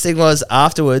funniest thing was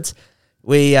afterwards,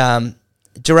 we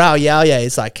Jarrell Yao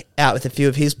is like out with a few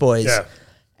of his boys,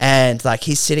 and like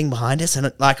he's sitting behind us,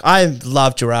 and like I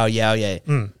love Jarrell Yao.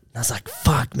 And I was like,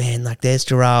 fuck, man, like there's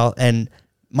Jarrell, and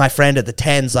my friend at the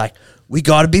 10's like, we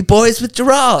got to be boys with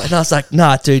Jarrell, and I was like,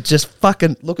 nah, dude, just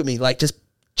fucking look at me, like just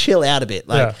chill out a bit,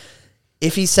 like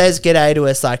if he says g'day to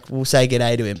us, like we'll say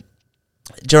g'day to him.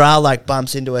 Gerald like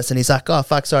bumps into us and he's like, oh,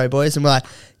 fuck, sorry, boys. And we're like,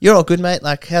 you're all good, mate.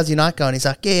 Like, how's your night going? He's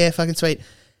like, yeah, fucking sweet.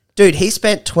 Dude, he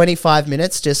spent 25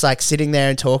 minutes just like sitting there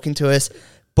and talking to us.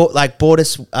 Bought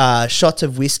us shots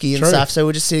of whiskey and stuff. So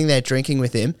we're just sitting there drinking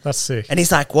with him. That's sick. And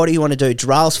he's like, what do you want to do?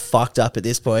 Gerald's fucked up at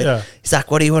this point. Yeah. He's like,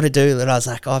 what do you want to do? And I was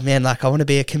like, oh man, like I want to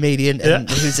be a comedian. And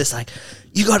he was just like,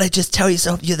 you got to just tell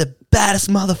yourself you're the baddest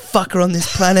motherfucker on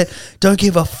this planet. Don't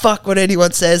give a fuck what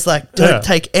anyone says. Like, don't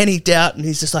take any doubt. And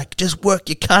he's just like, just work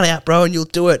your cunt out, bro, and you'll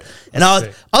do it. And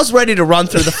I was ready to run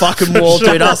through the fucking wall,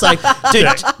 dude. I was like, dude,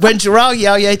 when Gerald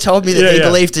Yao told me that he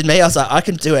believed in me, I was like, I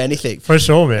can do anything. For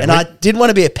sure, man. And I didn't want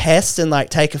to be a pest and like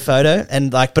take a photo.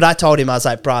 And like, but I told him, I was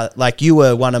like, bro, like you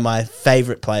were one of my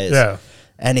favorite players. Yeah.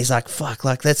 And he's like, fuck,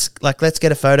 let's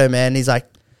get a photo, man. He's like,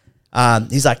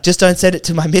 just don't send it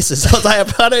to my missus. I was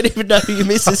like, I don't even know who your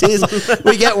missus is.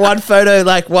 We get one photo,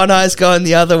 like one eye's going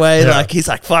the other way. Yeah. Like he's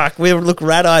like, fuck, we look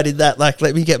rat-eyed in that. Like,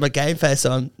 let me get my game face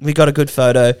on. We got a good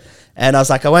photo. And I was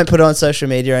like, I won't put it on social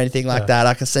media or anything like that.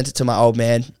 I can send it to my old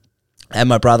man and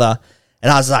my brother. And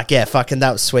I was like, yeah, fucking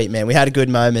that was sweet, man. We had a good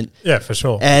moment. Yeah, for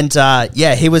sure. And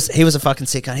he was a fucking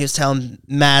sick guy. He was telling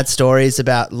mad stories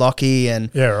about Lockie and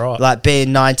like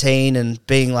being 19 and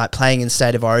being like playing in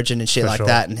State of Origin and shit like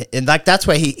that. And like that's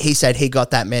where he said he got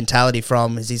that mentality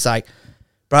from. Is he's like,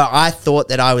 bro, I thought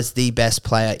that I was the best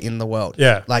player in the world.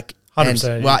 Yeah, like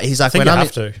 100%. Well, he's like, when I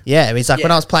have to. Yeah, he's like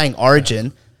when I was playing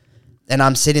Origin. And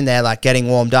I'm sitting there like getting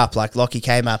warmed up. Like Lockie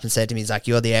came up and said to me, he's like,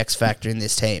 you're the X factor in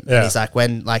this team. Yeah. And he's like,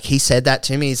 when like he said that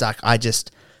to me, he's like, I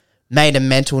just made a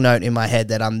mental note in my head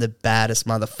that I'm the baddest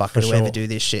motherfucker to ever do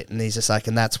this shit. And he's just like,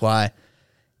 and that's why.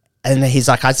 And he's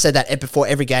like, I said that before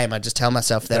every game. I just tell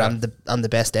myself that I'm the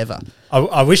best ever.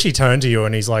 I wish he turned to you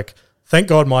and he's like, thank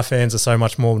God my fans are so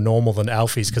much more normal than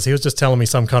Alfie's, because he was just telling me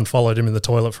some cunt followed him in the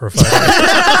toilet for a photo.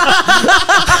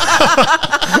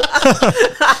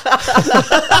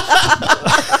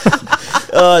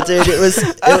 Oh, dude,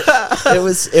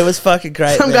 it was fucking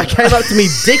great. Some guy came up to me,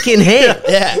 dick in hand.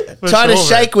 Trying to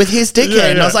shake with his dick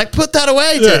hand. I was like, put that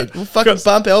away, dude. We'll fucking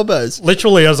bump elbows.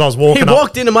 Literally, as I was walking he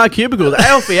walked into my cubicle.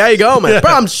 Alfie, how you going, man?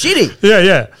 Bro, I'm shitting.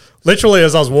 Yeah. Literally,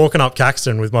 as I was walking up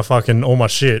Caxton with my fucking all my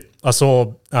shit, I saw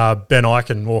Ben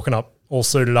Eichen walking up all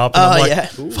suited up. And I'm like,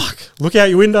 fuck, look out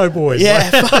your window, boys. Yeah,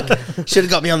 fuck. Should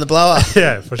have got me on the blower.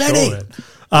 Yeah, for Benny. Sure,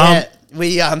 man.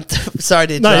 We sorry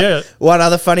to interrupt. No, one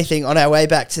other funny thing, on our way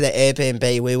back to the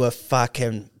Airbnb, we were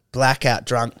fucking blackout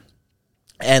drunk,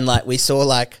 and like we saw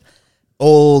like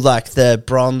all like the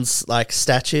bronze like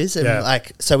statues, and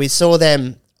like so we saw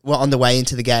them on the way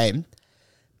into the game.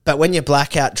 But when you're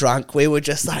blackout drunk, we would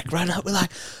just like run up. We're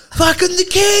like, fucking the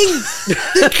king!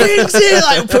 The king's here!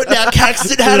 Like putting our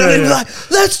Caxton hat on and like,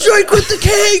 let's drink with the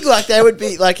king! Like they would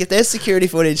be like, if there's security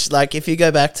footage, like if you go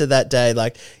back to that day,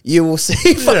 like you will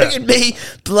see fucking me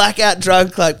blackout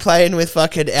drunk, like playing with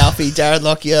fucking Alfie, Darren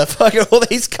Lockyer, fucking all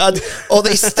these cunts, all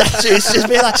these statues, just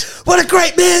being like, what a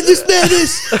great man this man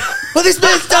is! What this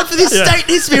man's done for this state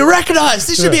needs to be recognised.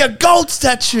 This should be a gold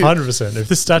statue. 100%. If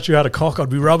this statue had a cock, I'd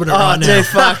be rubbing it right now. Dude,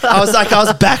 fuck. I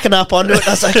was backing up onto it.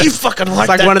 I was like, you fucking like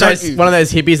that, one of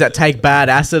those hippies that take bad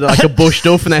acid, like a bush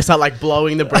doof, and they start like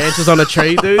blowing the branches on a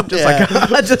tree, dude.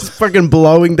 Just fucking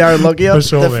blowing Darren Lockyer. For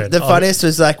sure, man. The funniest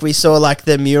was like we saw like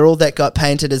the mural that got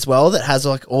painted as well that has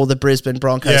like all the Brisbane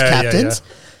Broncos captains.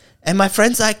 And my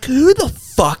friend's like, who the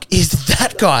fuck is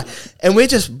that guy? And we're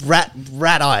just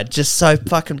rat-eyed, just so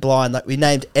fucking blind. Like, we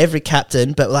named every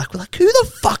captain, but we're like, who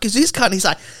the fuck is this cunt? He's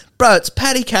like, bro, it's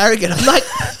Paddy Carrigan. I'm like,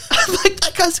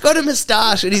 that guy's got a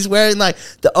moustache and he's wearing, like,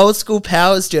 the old school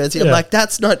Powers jersey. I'm like,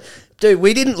 that's not... Dude,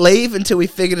 we didn't leave until we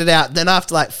figured it out. Then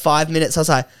after, like, 5 minutes, I was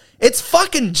like, it's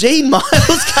fucking Gene Miles,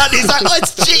 cunt. He's like, oh,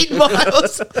 it's Gene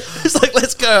Miles. He's like,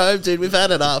 let's go home, dude. We've had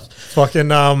enough.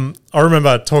 Fucking, I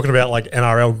remember talking about, like,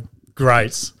 NRL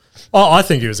greats. Oh, I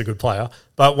think he was a good player.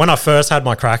 But when I first had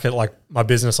my crack at like my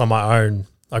business on my own,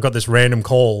 I got this random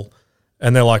call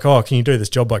and they're like, oh, can you do this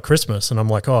job by Christmas? And I'm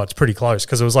like, oh, it's pretty close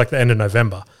because it was like the end of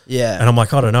November. Yeah. And I'm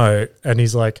like, I don't know. And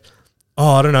he's like,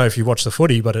 oh, I don't know if you watch the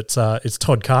footy, but it's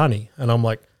Todd Carney. And I'm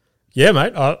like, yeah,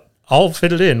 mate, I'll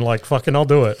fit it in. Like, fucking, I'll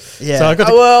do it. Yeah. So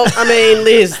well, I mean,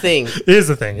 here's the thing. Here's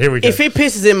the thing. Here we go. If he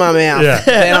pisses in my mouth,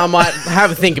 then I might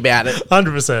have a think about it.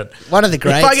 100%. One of the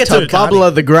greats. If I get to bubble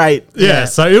of the great. Yeah.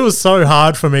 So it was so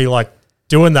hard for me, like,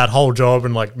 doing that whole job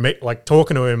and, like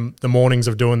talking to him the mornings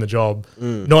of doing the job.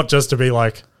 Not just to be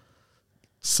like,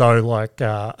 so, like,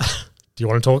 do you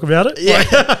want to talk about it?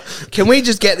 Yeah. Can we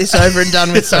just get this over and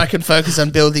done with so I can focus on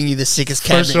building you the sickest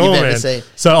cabinet you've ever seen?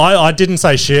 So I didn't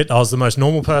say shit. I was the most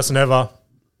normal person ever.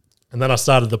 And then I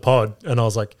started the pod and I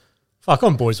was like, fuck,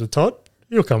 I'm boys with Todd.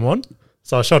 He'll come on.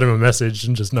 So I shot him a message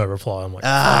and just no reply. I'm like,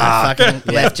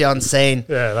 fucking left you on scene.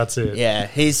 Yeah, that's it. Yeah,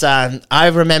 he's. I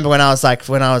remember when I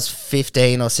was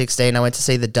 15 or 16, I went to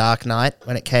see The Dark Knight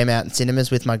when it came out in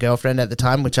cinemas with my girlfriend at the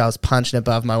time, which I was punching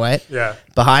above my weight. Yeah.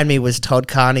 Behind me was Todd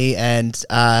Carney and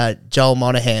Joel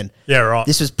Monahan. Yeah, right.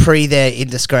 This was pre their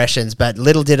indiscretions, but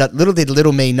little did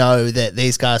me know that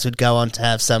these guys would go on to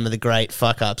have some of the great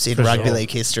fuck ups in rugby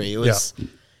league history. It was. Yeah.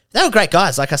 They were great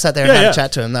guys. Like I sat there and had a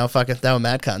chat to them. They were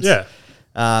mad cunts. Yeah.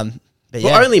 But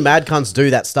only mad cunts do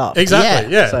that stuff.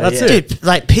 Exactly. Yeah, so, that's it. Dude,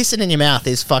 like pissing in your mouth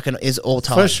is all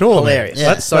time. For sure, hilarious.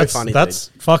 Yeah. That's so funny. That's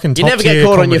fucking. You never get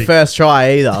caught on your first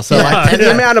try either. So like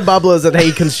the amount of bubblers that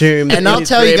he consumed, and I'll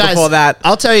tell you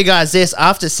guys this: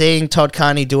 after seeing Todd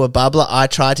Carney do a bubbler, I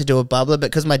tried to do a bubbler, but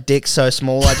because my dick's so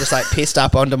small, I just like pissed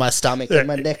up onto my stomach and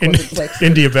my neck wasn't flexed.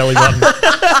 Into your belly button.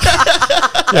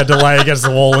 Yeah, delay against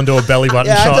the wall and do a belly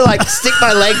button shot. I had to like stick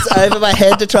my legs over my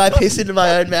head to try and piss into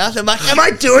my own mouth. I'm like, am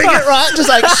I doing it right? Just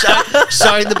like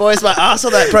showing the boys my ass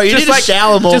on that, bro. You just need to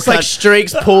shower more. Just like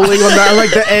streaks pooling on that,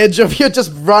 like the edge of you,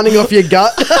 just running off your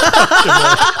gut.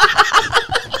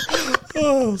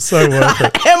 Oh, so worth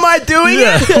it. Am I doing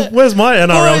it? Where's my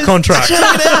NRL contract? Check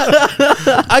it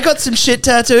out. I got some shit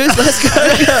tattoos. Let's go.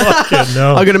 Fucking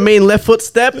no. I got a mean left foot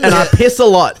step and I piss a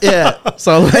lot. Yeah.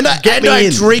 So I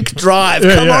drink drive.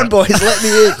 Come on, boys. Let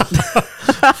me in.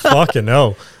 Fucking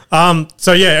hell.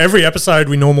 So yeah, every episode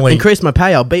we normally increase my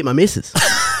pay. I'll beat my missus.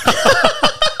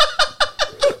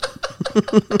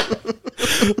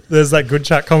 There's that good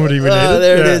chat comedy we needed.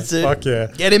 There it is. Dude. Fuck yeah.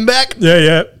 Get him back.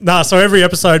 Yeah. Nah, so every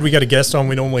episode we get a guest on,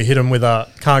 we normally hit them with a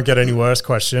can't get any worse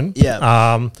question. Yeah.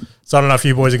 So I don't know if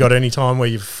you boys have got any time where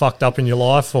you've fucked up in your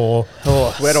life or...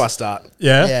 Where do I start?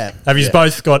 Yeah. Have you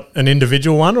both got an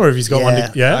indivial one or have you got one?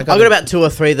 I've got about 2 or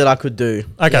 3 that I could do.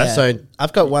 Okay. Yeah. So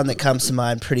I've got one that comes to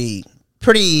mind pretty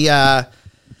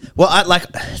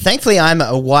thankfully I'm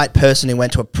a white person who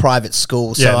went to a private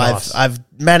school, so I've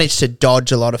managed to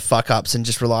dodge a lot of fuck ups and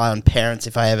just rely on parents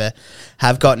if I ever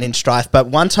have gotten in strife. But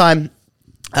one time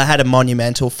I had a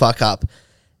monumental fuck up,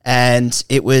 and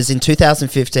it was in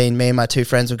 2015. Me and my 2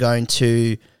 friends were going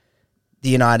to the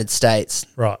United States,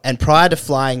 right? And prior to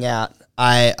flying out,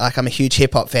 I'm a huge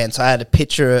hip hop fan, so I had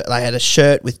I had a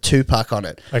shirt with Tupac on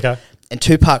it. Okay, and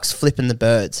Tupac's flipping the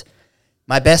birds.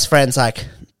 My best friend's like,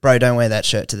 bro, don't wear that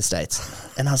shirt to the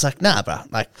States. And I was like, nah, bro.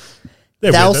 Like,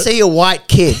 they'll see a white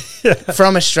kid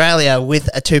from Australia with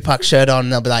a Tupac shirt on,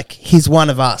 and they'll be like, he's one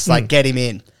of us. Like, get him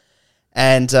in.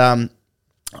 And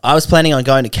I was planning on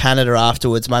going to Canada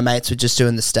afterwards. My mates were just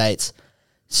doing the States.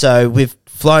 So we've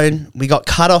flown. We got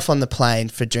cut off on the plane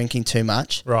for drinking too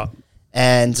much. Right.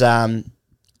 And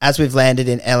as we've landed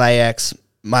in LAX,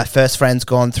 my first friend's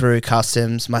gone through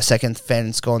customs. My second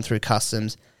friend's gone through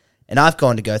customs. And I've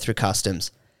gone to go through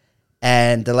customs.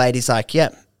 And the lady's like,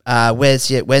 yep,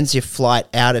 when's your flight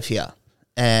out of here?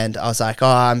 And I was like,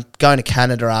 I'm going to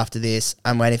Canada after this.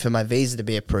 I'm waiting for my visa to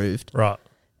be approved. Right.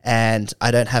 And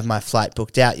I don't have my flight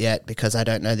booked out yet because I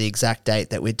don't know the exact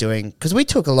date that we're doing. Because we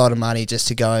took a lot of money just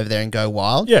to go over there and go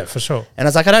wild. Yeah, for sure. And I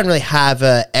was like, I don't really have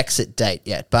an exit date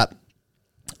yet, but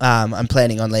I'm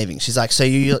planning on leaving. She's like, so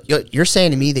you're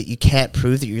saying to me that you can't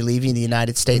prove that you're leaving the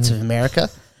United States of America?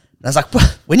 And I was like,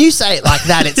 when you say it like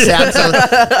that, it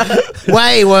sounds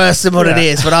way worse than what it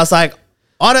is. But I was like,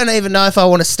 I don't even know if I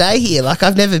want to stay here. Like,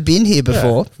 I've never been here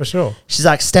before. Yeah, for sure. She's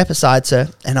like, step aside, sir.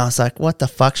 And I was like, what the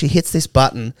fuck? She hits this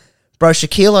button. Bro,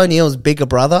 Shaquille O'Neal's bigger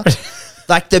brother,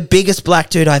 like the biggest black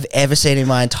dude I've ever seen in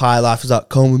my entire life, was like,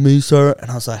 come with me, sir.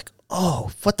 And I was like, oh,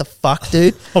 what the fuck,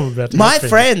 dude? My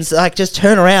friends like just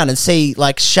turn around and see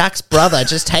like Shaq's brother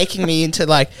just taking me into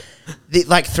like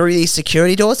through these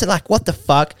security doors. They're like, what the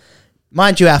fuck?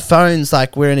 Mind you, our phones,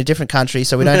 like, we're in a different country,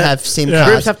 so we don't have SIM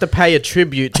cards. Groups have to pay a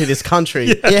tribute to this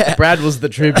country. Yeah. Brad was the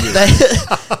tribute.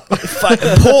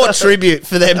 Poor tribute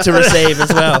for them to receive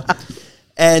as well.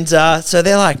 And so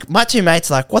they're like, my 2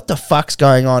 mates are like, what the fuck's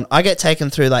going on? I get taken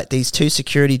through like these 2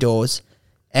 security doors,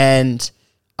 and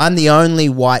I'm the only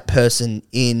white person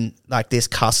in like this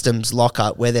customs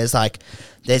lockup where there's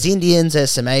Indians,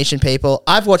 there's some Asian people.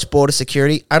 I've watched border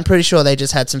security. I'm pretty sure they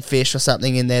just had some fish or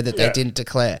something in there that they didn't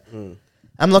declare.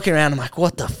 I'm looking around. I'm like,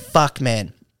 what the fuck,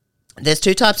 man? There's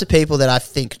 2 types of people that I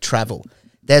think travel.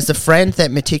 There's the friend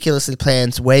that meticulously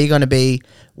plans where you're going to be,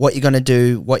 what you're going to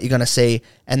do, what you're going to see,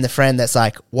 and the friend that's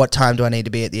like, what time do I need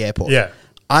to be at the airport? Yeah.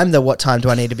 I'm the what time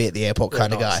do I need to be at the airport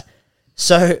kind of guy.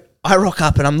 So I rock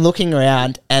up and I'm looking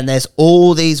around, and there's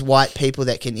all these white people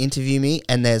that can interview me,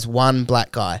 and there's one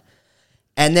black guy.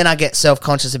 And then I get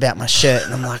self-conscious about my shirt,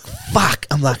 and I'm like, fuck.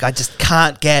 I'm like, I just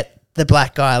can't get the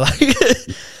black guy. Like,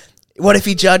 what if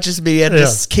he judges me and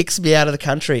just kicks me out of the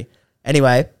country?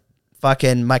 Anyway,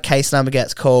 fucking my case number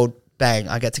gets called. Bang,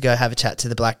 I get to go have a chat to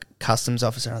the black customs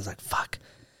officer. And I was like, fuck.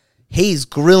 He's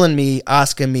grilling me,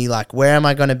 asking me, like, where am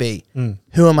I going to be?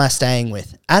 Who am I staying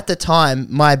with? At the time,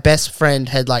 my best friend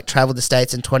had, like, traveled the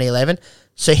States in 2011,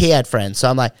 so he had friends. So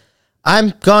I'm like,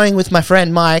 I'm going with my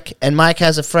friend Mike, and Mike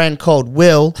has a friend called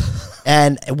Will,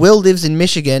 and Will lives in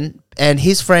Michigan, and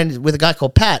his friend with a guy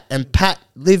called Pat, and Pat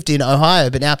lived in Ohio,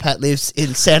 but now Pat lives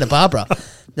in Santa Barbara.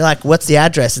 They're like, what's the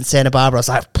address in Santa Barbara? I was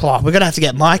like, we're going to have to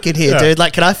get Mike in here, dude.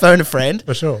 Like, can I phone a friend?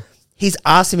 For sure. He's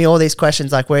asking me all these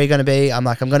questions, like, where are you going to be? I'm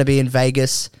like, I'm going to be in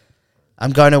Vegas.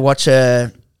 I'm going to watch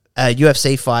a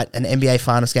UFC fight, an NBA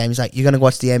Finals game. He's like, you're going to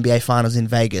watch the NBA Finals in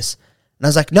Vegas. And I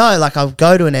was like, no, like, I'll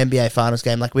go to an NBA Finals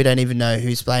game. Like, we don't even know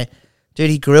who's playing. Dude,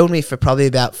 he grilled me for probably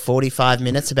about 45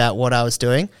 minutes about what I was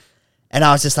doing. And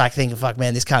I was just like thinking, fuck,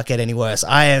 man, this can't get any worse.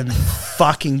 I am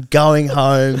fucking going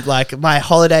home. Like, my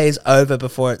holiday is over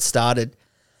before it started.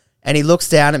 And he looks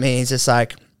down at me and he's just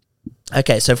like,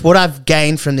 okay, so what I've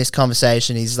gained from this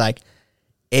conversation is that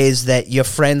your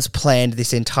friends planned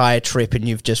this entire trip and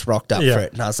you've just rocked up for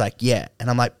it. And I was like, yeah. And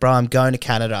I'm like, bro, I'm going to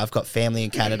Canada. I've got family in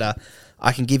Canada.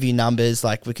 I can give you numbers.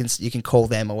 Like, you can call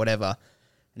them or whatever.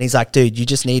 And he's like, dude, you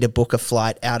just need to book a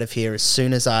flight out of here as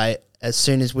soon as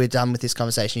we're done with this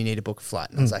conversation, you need to book a flight.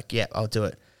 And I was like, yeah, I'll do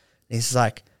it. And he's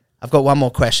like, I've got one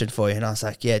more question for you. And I was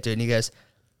like, yeah, dude. And he goes,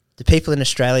 do people in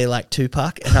Australia like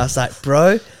Tupac? And I was like,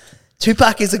 bro,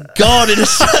 Tupac is a god in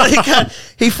Australia.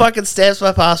 He fucking stamps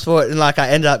my passport. And like, I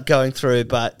ended up going through.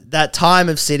 But that time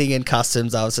of sitting in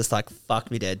customs, I was just like,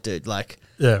 fuck me dead, dude. Like,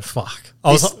 yeah, fuck.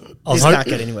 This can't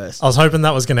get any worse. I was hoping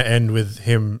that was going to end with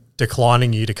him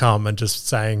declining you to come and just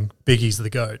saying Biggie's the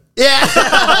GOAT. Yeah.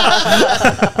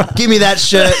 Give me that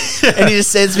shirt. And he just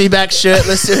sends me back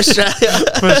shirtless to Australia.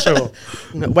 For sure.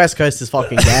 West Coast is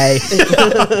fucking gay.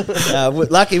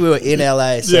 Lucky we were in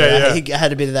LA, so I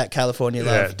had a bit of that California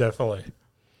love. Yeah, definitely.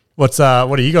 What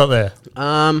do you got there?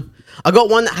 I got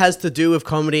one that has to do with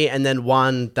comedy and then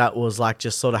one that was like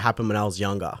just sort of happened when I was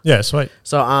younger. Yeah, sweet.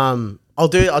 So I'll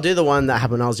do the one that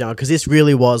happened when I was younger because this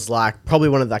really was like probably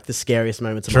one of like the scariest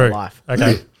moments of my life.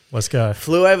 Okay, let's go.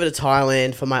 Flew over to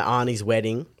Thailand for my auntie's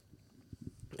wedding,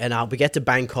 and we get to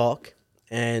Bangkok,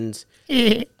 and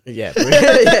we get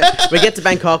to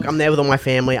Bangkok. I'm there with all my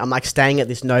family. I'm like staying at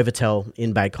this Novotel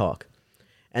in Bangkok,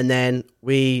 and then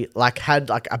we like had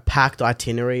like a packed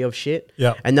itinerary of shit.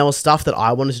 Yeah, and there was stuff that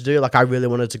I wanted to do. Like I really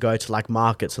wanted to go to like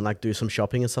markets and like do some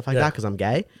shopping and stuff like that because I'm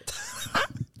gay.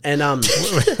 And I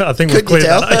think we've cleared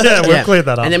that up. Yeah, we've cleared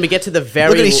that up. And then we get to the very...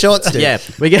 Look at his shorts, dude. Yeah.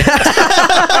 We get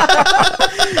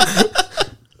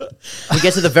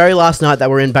to the very last night that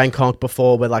we're in Bangkok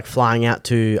before we're like flying out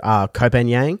to Koh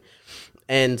Phangan.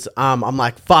 And I'm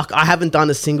like, fuck, I haven't done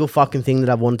a single fucking thing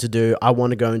that I wanted to do. I want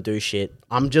to go and do shit.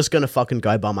 I'm just going to fucking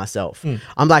go by myself.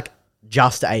 I'm like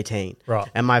just 18. Right.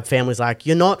 And my family's like,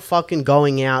 you're not fucking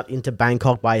going out into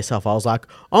Bangkok by yourself. I was like,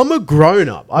 I'm a grown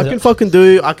up. I can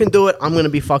do it. I'm going to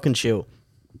be fucking chill.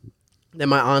 Then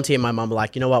my auntie and my mum were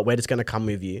like, you know what? We're just going to come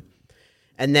with you.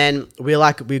 And then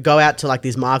we go out to like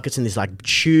these markets in this like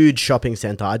huge shopping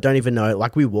center. I don't even know.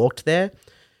 Like we walked there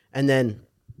and then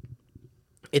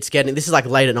this is like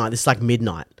late at night. This is like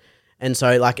midnight. And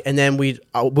so like, and then we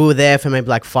were there for maybe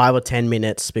like 5 or 10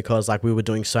 minutes because like we were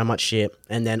doing so much shit.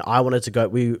 And then I wanted to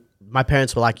go, my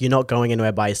parents were like, you're not going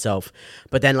anywhere by yourself.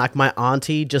 But then like my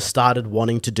auntie just started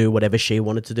wanting to do whatever she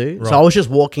wanted to do. Right. So I was just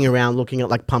walking around looking at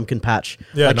like pumpkin patch,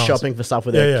 shopping for stuff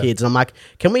with her kids. And I'm like,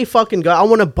 can we fucking go? I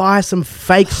want to buy some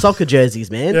fake soccer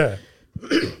jerseys, man. Yeah.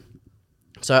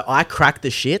 So I cracked the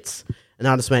shits and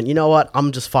I just went, you know what?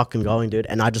 I'm just fucking going, dude.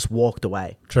 And I just walked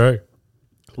away. True.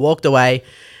 Walked away.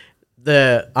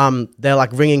 They're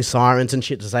like ringing sirens and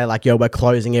shit to say like, yo, we're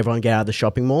closing, everyone get out of the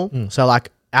shopping mall. So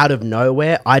like out of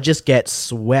nowhere, I just get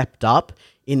swept up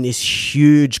in this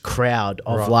huge crowd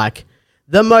of like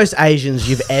the most Asians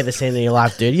you've ever seen in your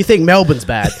life, dude. You think Melbourne's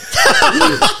bad.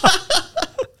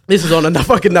 This is on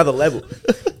another level.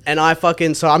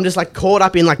 And so I'm just like caught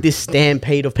up in like this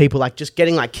stampede of people like just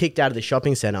getting like kicked out of the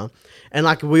shopping center. And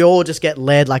like we all just get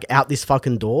led like out this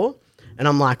fucking door. And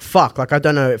I'm like, fuck, like I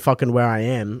don't know fucking where I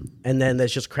am. And then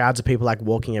there's just crowds of people like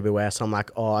walking everywhere. So I'm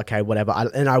like, oh, okay, whatever.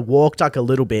 And I walked like a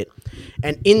little bit.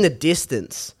 And in the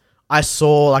distance, I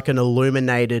saw like an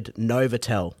illuminated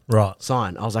Novotel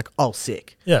sign. I was like, oh,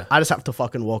 sick. Yeah. I just have to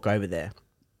fucking walk over there.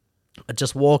 I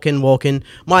just walking.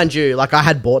 Mind you, like I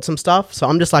had bought some stuff. So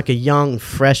I'm just like a young,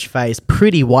 fresh-faced,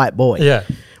 pretty white boy. Yeah.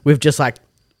 With just like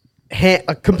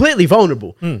completely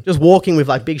vulnerable. Just walking with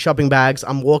like big shopping bags.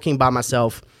 I'm walking by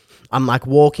myself. I'm like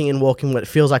walking what it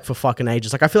feels like for fucking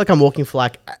ages. Like I feel like I'm walking for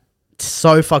like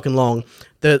so fucking long.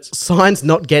 The sign's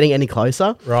not getting any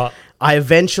closer. Right. I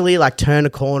eventually like turn a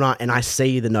corner and I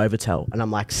see the Novotel and I'm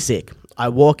like sick. I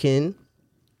walk into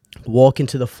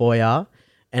the foyer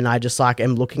and I just like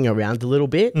am looking around a little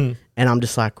bit and I'm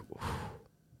just like,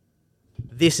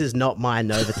 this is not my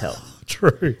Novotel.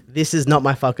 True. This is not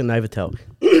my fucking Novotel.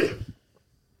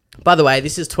 By the way,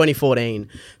 this is 2014.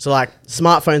 So like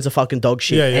smartphones are fucking dog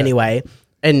shit anyway.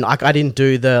 And like I didn't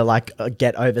do the like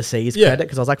get overseas credit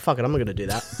because I was like, fuck it, I'm not going to do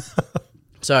that.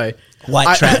 So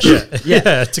white trash.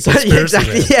 It's a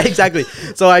conspiracy. Exactly.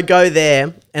 So I go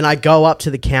there and I go up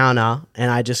to the counter and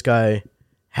I just go,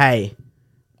 hey,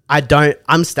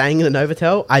 I'm staying in a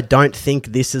Novotel. I don't think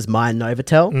this is my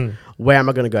Novotel. Where am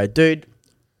I going to go? Dude,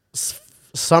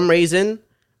 some reason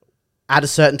at a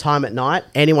certain time at night,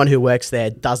 anyone who works there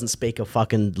doesn't speak a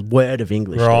fucking word of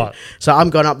English. Right. Dude. So I'm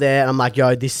going up there and I'm like,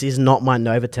 yo, this is not my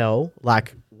Novotel.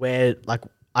 Like, where, like,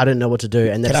 I don't know what to do.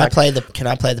 And then Can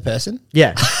I play the person?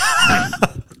 Yeah.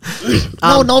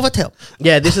 No, Novotel.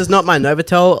 Yeah, this is not my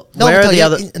Novotel. Where are the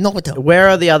other Novotel? Where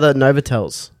are the other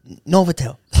Novotels?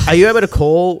 Novotel. Are you able to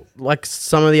call like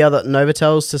some of the other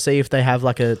Novotels to see if they have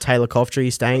like a Taylor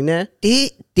Coughtrie staying there?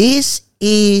 This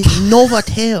is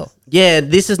Novotel. Yeah,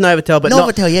 this is Novotel, but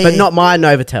Novotel, not my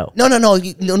Novotel.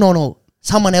 No.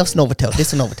 Someone else Novotel.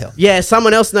 This is Novotel. Yeah,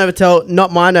 someone else Novotel,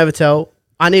 not my Novotel.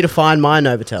 I need to find my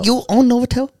Novotel. You own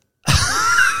Novotel?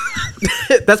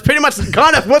 That's pretty much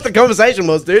kind of what the conversation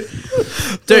was, dude.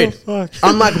 Dude,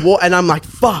 I'm like, what? And I'm like,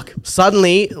 fuck.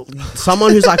 Suddenly,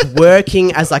 someone who's like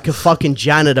working as like a fucking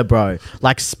janitor, bro,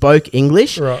 like spoke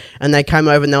English. Right. And they came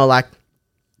over and they were like,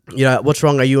 you know, what's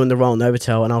wrong? Are you in the wrong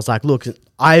Novotel? And I was like, look,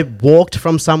 I walked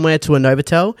from somewhere to a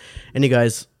Novotel. And he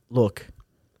goes, look,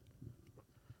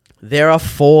 there are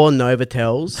 4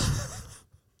 Novotels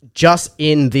just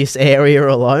in this area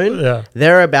alone. Yeah.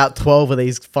 There are about 12 of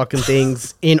these fucking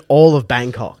things in all of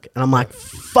Bangkok. And I'm like,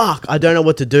 fuck, I don't know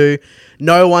what to do.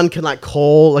 No one can like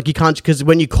call, like you can't, because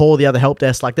when you call the other help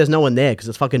desk, like there's no one there because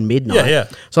it's fucking midnight. Yeah.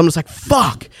 So I'm just like,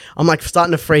 fuck. I'm like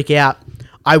starting to freak out.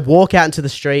 I walk out into the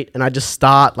street and I just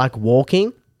start like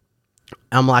walking.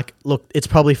 I'm like, look, it's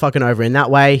probably fucking over in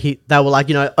that way. They were like,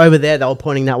 you know, over there, they were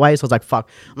pointing that way. So I was like, fuck,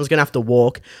 I'm just going to have to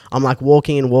walk. I'm like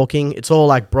walking and walking. It's all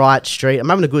like bright street. I'm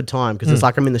having a good time because it's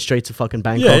like I'm in the streets of fucking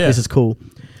Bangkok. Yeah. This is cool.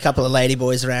 Couple of lady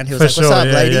boys around. He was like, what's up,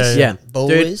 ladies? Yeah.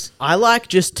 Boys. Dude, I like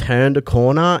just turned a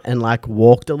corner and like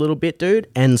walked a little bit, dude.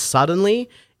 And suddenly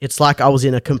it's like I was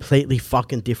in a completely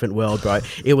fucking different world, bro.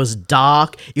 It was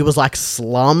dark. It was like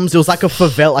slums. It was like a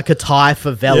favela, like a Thai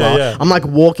favela. Yeah. I'm like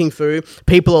walking through.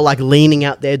 People are like leaning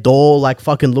out their door, like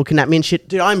fucking looking at me and shit.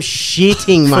 Dude, I'm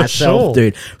shitting myself,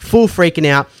 dude. Full freaking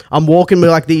out. I'm walking with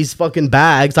like these fucking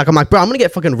bags. Like I'm like, bro, I'm going to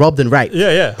get fucking robbed and raped.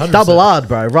 Yeah. 100%. Double R,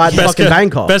 bro. Right in fucking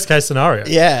Bangkok. Best case scenario.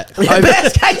 Yeah.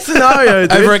 Best case scenario,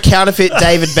 dude. Over a counterfeit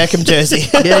David Beckham jersey.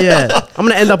 Yeah. I'm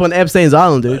going to end up on Epstein's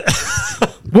Island, dude.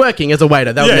 Working as a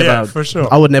waiter. That would never, for sure.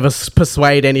 I would never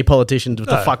persuade any politician to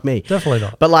fuck me. Definitely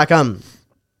not. But like, so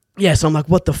I'm like,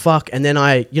 what the fuck? And then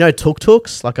I, you know,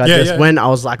 tuk-tuks. Like when I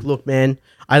was like, look, man,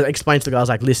 I explained to the guy, I was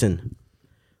like, listen,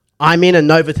 I'm in a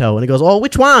Novotel. And he goes, oh,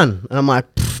 which one? And I'm like,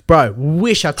 bro,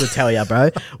 wish I could tell you,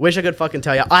 bro. Wish I could fucking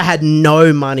tell you. I had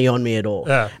no money on me at all.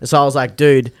 Yeah. And so I was like,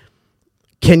 dude,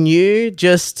 can you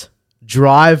just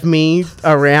drive me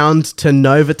around to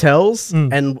Novotels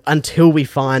and until we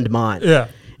find mine? Yeah.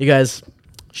 He goes,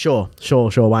 sure,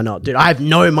 why not? Dude, I have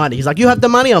no money. He's like, you have the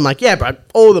money? I'm like, yeah, bro,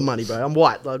 all the money, bro. I'm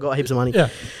white. I got heaps of money. Yeah.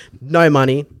 No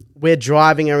money. We're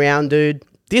driving around, dude.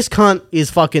 This cunt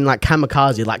is fucking like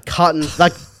kamikaze, like cutting,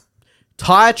 like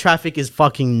tire traffic is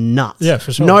fucking nuts. Yeah,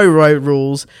 for sure. No road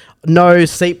rules, no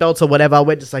seatbelts or whatever.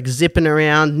 We're just like zipping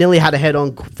around. Nearly had a head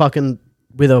on fucking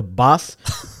with a bus.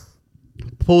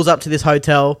 Pulls up to this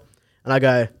hotel and I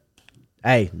go,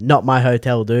 hey, not my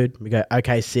hotel, dude. We go,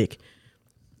 okay, sick.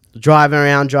 Driving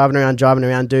around,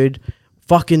 dude.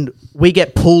 Fucking, we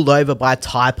get pulled over by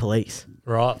Thai police.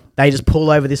 Right. They just pull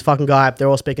over this fucking guy. They're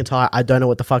all speaking Thai. I don't know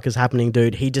what the fuck is happening,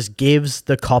 dude. He just gives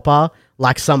the copper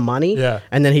like some money. Yeah.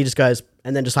 And then he just goes,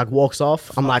 and then just like walks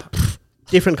off. I'm like,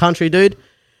 different country, dude.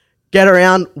 Get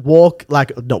around,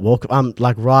 ride.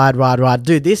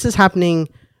 Dude, this is happening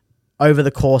over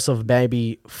the course of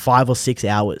maybe 5 or 6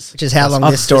 hours. Which is how long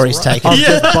this story's taken.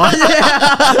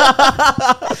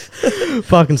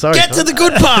 Fucking sorry. Get to the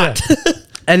good part.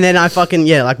 And then I fucking,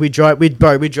 we drove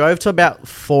to about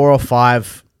 4 or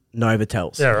 5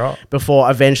 Novotels. Yeah, right. Before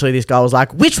eventually this guy was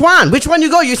like, which one? Which one you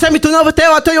go? You sent me to Novotel,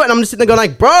 I'll tell you what. And I'm just sitting there going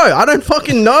like, bro, I don't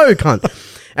fucking know, cunt.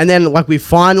 And then like we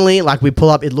finally, like we pull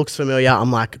up, it looks familiar.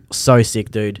 I'm like, so sick,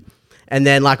 dude. And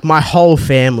then like my whole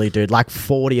family, dude, like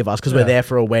 40 of us, because we're there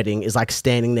for a wedding, is like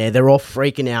standing there. They're all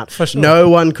freaking out. Sure. No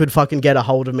one could fucking get a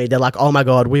hold of me. They're like, oh my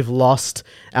God, we've lost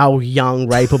our young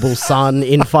rapeable son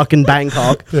in fucking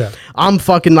Bangkok. Yeah. I'm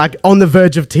fucking like on the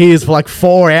verge of tears for like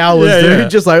 4 hours, dude.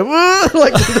 Just like,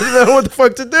 like I don't know what the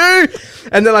fuck to do.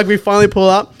 And then like we finally pull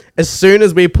up. As soon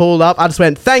as we pulled up, I just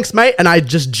went, thanks, mate. And I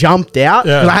just jumped out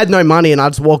because I had no money and I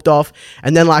just walked off.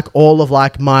 And then like all of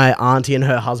like my auntie and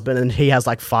her husband, and he has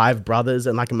like 5 brothers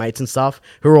and like mates and stuff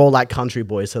who are all like country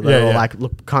boys. So they're all like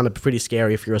look kind of pretty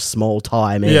scary if you're a small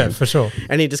Thai man. Yeah, for sure.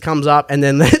 And he just comes up and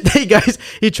then he goes,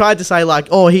 he tried to say like,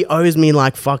 oh, he owes me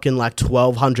like fucking like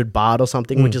 1,200 baht or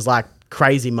something, which is like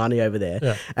crazy money over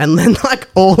there. And then like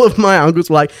all of my uncles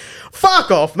were like, fuck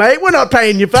off, mate, we're not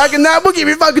paying you fucking that, we'll give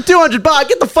you fucking 200 baht,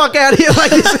 get the fuck out of here, like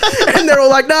this. And they're all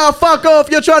like, nah, fuck off,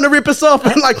 you're trying to rip us off.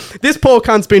 And like this poor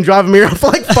cunt's been driving me around for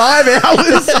like 5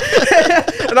 hours.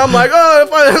 And I'm like,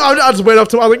 I just went up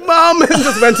to my, like, mum, and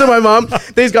just went to my mum.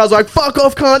 These guys are like, fuck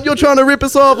off, cunt, you're trying to rip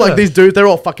us off. Like these dudes, they're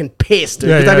all fucking pissed, dude,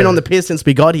 because they've been on the piss since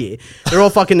we got here. They're all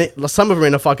fucking, some of them are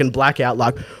in a fucking blackout,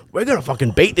 like, we're gonna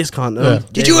fucking beat this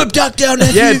cunt. Did you abduct our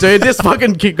nephew? Yeah, dude, this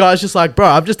fucking guy's just like, bro,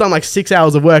 I've just done like 6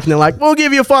 hours of work, and they're like, we'll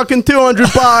give you fucking 200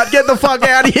 baht, get the fuck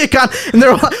out of here, cunt. And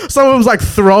they're all, some of them's like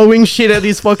throwing shit at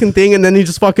his fucking thing, and then he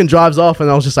just fucking drives off,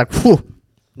 and I was just like, whew,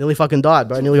 nearly fucking died,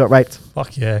 bro, nearly got raped.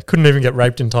 Fuck yeah, couldn't even get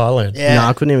raped in Thailand. Yeah. No,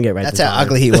 I couldn't even get raped. That's how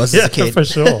ugly he was as a kid. For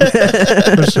sure.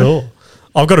 For sure.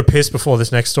 I've got to piss before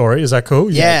this next story. Is that cool?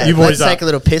 Yeah, let's take a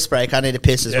little piss break. I need to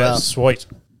piss as well. Sweet.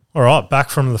 All right, back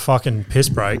from the fucking piss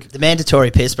break. The mandatory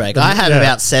piss break. I have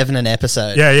about 7 an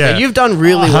episode. Yeah. You've done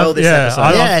really well this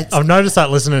episode. I've noticed that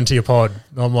listening to your pod.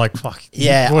 I'm like, fuck.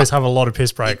 Yeah, you always have a lot of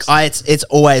piss breaks. It's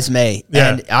always me.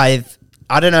 Yeah. And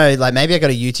I don't know, like maybe I got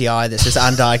a UTI that's just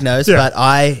undiagnosed,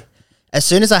 but as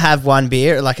soon as I have one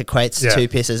beer, it like equates to 2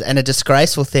 pisses. And a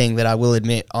disgraceful thing that I will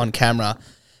admit on camera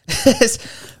is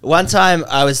one time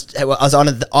I was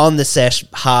on the sesh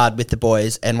hard with the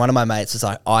boys, and one of my mates was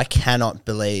like, I cannot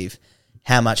believe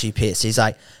how much you piss. He's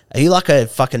like, are you like a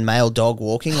fucking male dog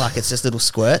walking? Like it's just little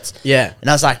squirts? Yeah. And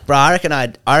I was like, bro, I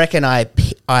reckon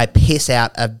I piss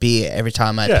out a beer every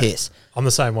time I piss. I'm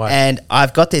the same way. And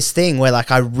I've got this thing where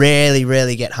like I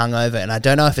rarely get hungover, and I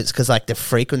don't know if it's because like the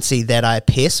frequency that I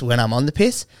piss when I'm on the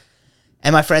piss.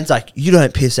 And my friend's like, you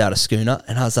don't piss out a schooner.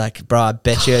 And I was like, bro, I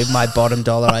bet you my bottom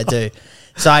dollar I do.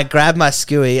 So I grabbed my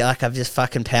skewy, like I've just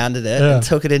fucking pounded it and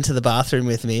took it into the bathroom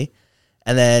with me.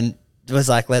 And then was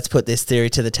like, let's put this theory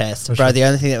to the test. For bro, the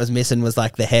only thing that was missing was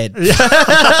like the head.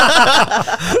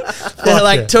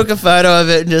 Took a photo of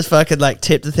it and just fucking like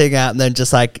tipped the thing out, and then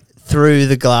just like threw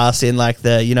the glass in like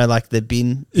the, you know, like the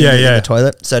bin in the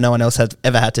toilet. So no one else had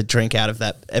ever had to drink out of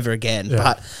that ever again. Yeah.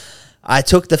 But I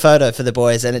took the photo for the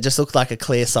boys, and it just looked like a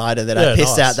clear cider that I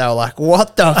pissed out. They were like,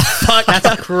 what the fuck?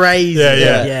 That's crazy.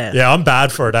 Yeah, I'm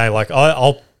bad for a day. Like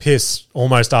I'll piss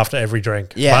almost after every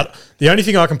drink. Yeah. But the only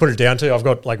thing I can put it down to, I've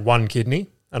got like one kidney,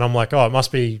 and I'm like, oh, it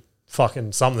must be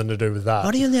fucking something to do with that.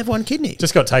 Why do you only have one kidney?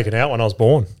 Just got taken out when I was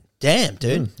born. Damn,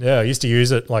 dude. Yeah, I used to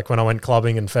use it like when I went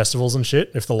clubbing and festivals and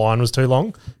shit, if the line was too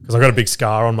long, because I got a big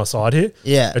scar on my side here.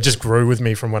 Yeah. It just grew with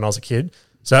me from when I was a kid.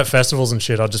 So at festivals and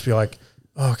shit, I'd just be like,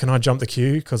 oh, can I jump the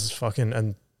queue? Because it's fucking,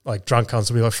 and like drunk cunts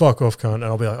will be like, fuck off, cunt. And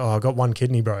I'll be like, oh, I got one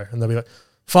kidney, bro. And they'll be like,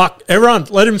 fuck, everyone,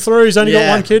 let him through. He's only got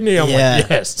one kidney. I'm like,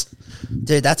 yes.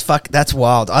 Dude, that's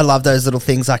wild. I love those little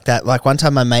things like that. Like one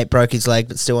time my mate broke his leg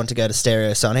but still wanted to go to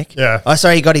Stereosonic. Yeah. Oh,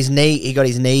 sorry, he got his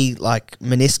knee like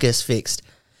meniscus fixed.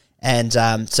 And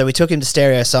so we took him to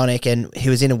Stereosonic, and he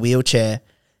was in a wheelchair.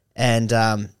 And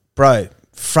bro,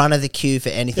 front of the queue for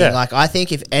anything. Yeah. Like I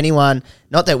think if anyone,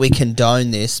 not that we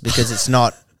condone this because it's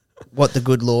not what the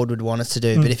good Lord would want us to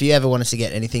do, but if you ever want us to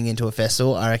get anything into a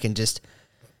festival, I reckon just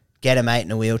get a mate in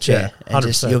a wheelchair and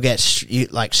just you'll get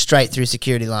like straight through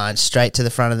security lines, straight to the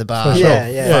front of the bar.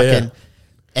 Anything.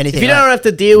 If you don't have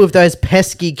to deal with those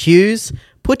pesky queues,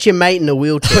 put your mate in a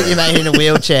wheelchair. Put your mate in a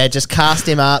wheelchair. Just cast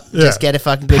him up. Just get a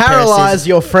fucking good paralyze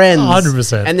your friends.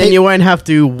 100%. And then you won't have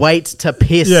to wait to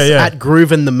piss at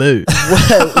Groove and the Moo.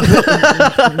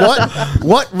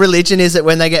 What religion is it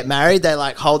when they get married? They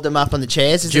like hold them up on the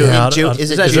chairs. Is it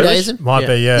Judaism? Might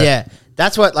be, Yeah.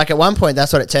 That's what, like, at one point,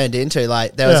 that's what it turned into.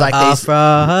 Like, there was, like, these...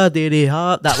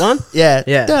 That one? Yeah.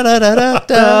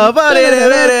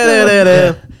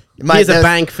 Here's a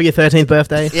bank for your 13th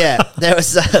birthday. Yeah. There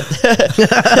was...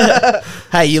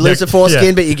 hey, you lose a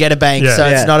foreskin, but you get a bank, so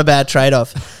it's not a bad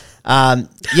trade-off.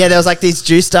 There was like these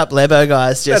juiced up Lebo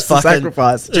guys just That's fucking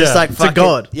sacrifice. just like fucking, to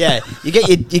God. Yeah, you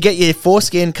get your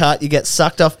foreskin cut, you get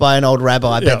sucked off by an old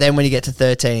rabbi, but then when you get to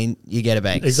 13, you get a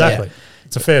bank. Exactly. So,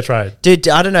 it's a fair trade. dude.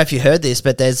 I don't know if you heard this,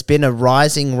 but there's been a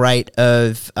rising rate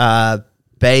of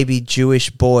baby Jewish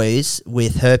boys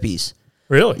with herpes.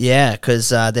 Really? Yeah, because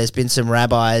there's been some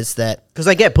rabbis that Because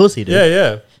they get pussy, dude.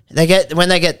 Yeah. They get when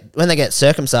they get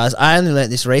circumcised. I only learnt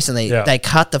this recently. Yeah. They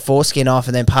cut the foreskin off,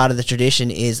 and then part of the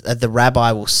tradition is that the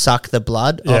rabbi will suck the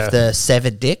blood off the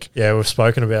severed dick. Yeah, we've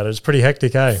spoken about it. It's pretty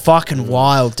hectic, eh? Fucking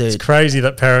wild, dude. It's crazy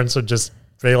that parents would just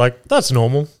be like, "That's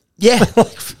normal." Yeah,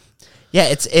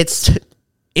 yeah.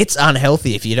 It's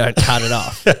unhealthy if you don't cut it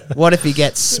off. What if he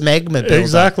gets smegma built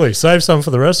Exactly. up? Save some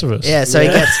for the rest of us. Yeah, so he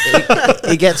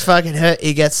gets fucking hurt.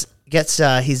 He gets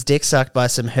his dick sucked by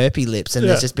some herpy lips, and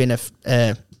there's just been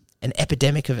an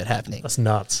epidemic of it happening. That's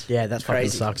nuts. Yeah, that fucking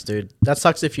crazy. sucks, dude. That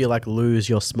sucks if you like lose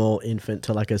your small infant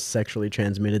to like a sexually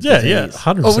transmitted Yeah, disease.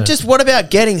 100%. Or just what about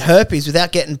getting herpes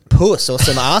without getting puss or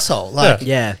some asshole? Like,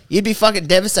 Yeah. you'd be fucking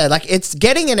devastated. Like, it's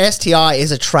getting an STI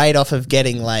is a trade off of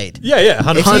getting laid. Yeah,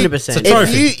 100%. It's a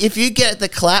trophy. If you get the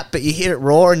clap but you hit it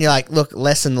raw and you're like, look,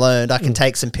 lesson learned, I can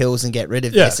take some pills and get rid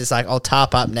of this. It's like, I'll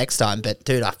tarp up next time, but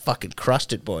dude, I fucking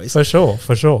crushed it, boys. For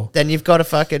sure. Then you've got a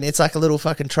fucking, it's like a little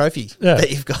fucking trophy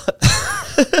that you've got.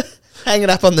 Hang it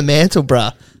up on the mantle,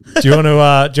 bruh. Do you want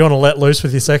to let loose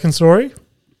with your second story?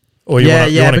 Or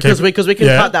because we can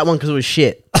cut that one because it was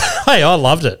shit. Hey, I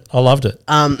loved it.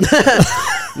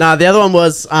 Nah, the other one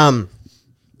was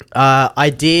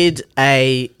I did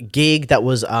a gig that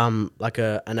was like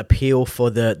an appeal for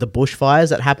the bushfires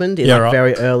that happened in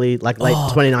very early, like late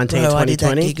 2019, 2020. I did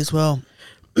that gig as well.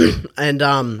 And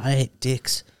I hate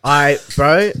dicks.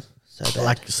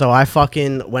 So I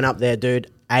fucking went up there,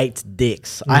 dude. 8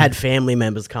 dicks. I had family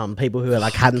members come, people who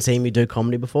like hadn't seen me do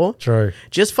comedy before. True.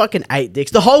 Just fucking 8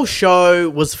 dicks. The whole show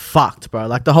was fucked, bro.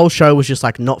 Like the whole show was just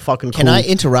like not fucking cool. Can I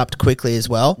interrupt quickly as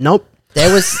well? Nope.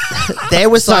 There was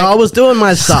so like, I was doing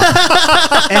my stuff,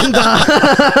 and the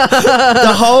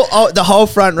whole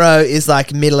front row is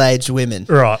like middle-aged women.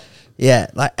 Right. Yeah,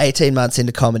 like 18 months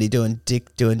into comedy doing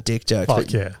dick jokes. Fuck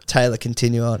But yeah. Taylor,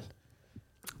 continue on.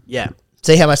 Yeah.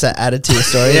 See how much that added to your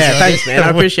story? Yeah, thanks, man. I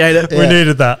appreciate it. We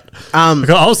needed that. Because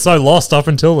I was so lost up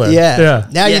until then. Yeah.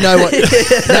 Now you know what.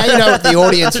 Now you know what the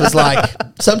audience was like.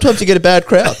 Sometimes you get a bad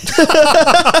crowd.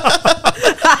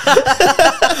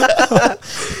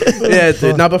 Yeah,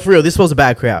 dude. No, but for real, this was a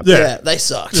bad crowd. Yeah, they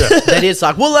sucked. Yeah. They did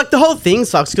suck. Well, like the whole thing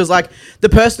sucks because like the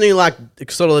person who like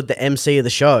sort of like the MC of the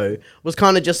show was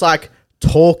kind of just like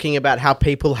talking about how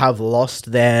people have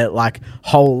lost their like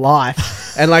whole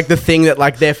life and like the thing that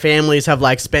like their families have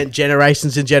like spent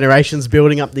generations and generations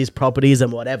building up these properties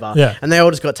and whatever. Yeah. And they all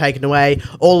just got taken away.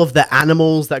 All of the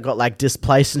animals that got like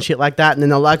displaced and shit like that. And then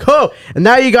they're like, oh, and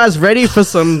now you guys ready for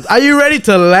some, are you ready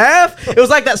to laugh? It was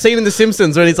like that scene in The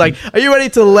Simpsons when he's like, are you ready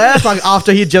to laugh? Like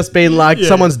after he'd just been like,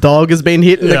 someone's dog has been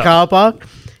hit in the car park.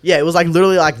 Yeah, it was like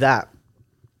literally like that.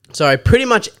 So pretty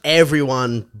much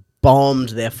everyone bombed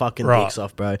their fucking dicks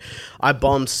off, bro. I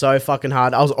bombed so fucking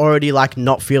hard. I was already like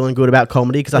not feeling good about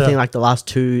comedy because I think like the last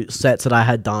 2 sets that I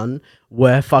had done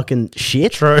were fucking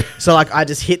shit. True. So like I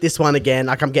just hit this one again.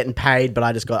 Like I'm getting paid, but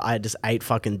I just ate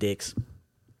fucking dicks.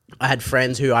 I had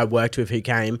friends who I worked with who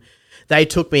came. They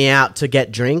took me out to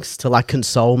get drinks to like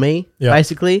console me,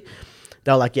 basically.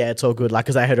 They were like, yeah, it's all good. Like,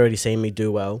 because they had already seen me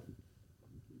do well.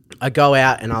 I go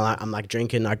out and I'm like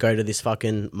drinking. I go to this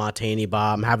fucking martini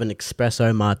bar. I'm having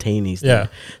espresso martinis. Dude. Yeah.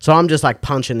 So I'm just like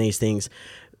punching these things.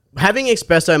 Having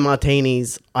espresso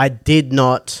martinis, I did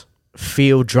not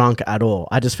feel drunk at all.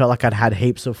 I just felt like I'd had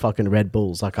heaps of fucking Red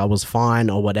Bulls. Like I was fine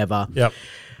or whatever. Yep.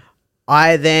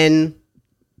 I then,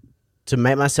 to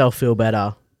make myself feel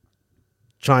better,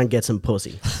 try and get some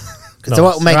pussy. Because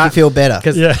what will make you feel better?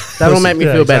 Because that'll make me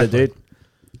feel better, dude.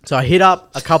 So I hit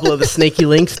up a couple of the sneaky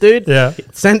links, dude. Yeah.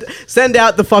 Send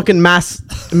out the fucking mass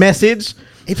message.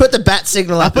 He put the bat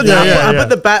signal up. I put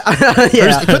the bat. He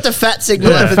put the fat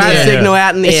signal up. The fat signal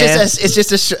out in the air. It's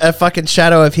just a fucking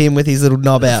shadow of him with his little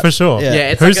knob out. For sure.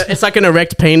 Yeah, it's like an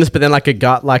erect penis, but then like a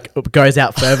gut like goes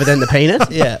out further than the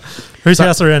penis. Yeah. Whose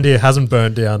house around here hasn't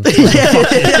burned down?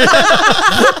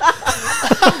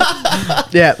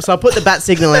 Yeah, so I put the bat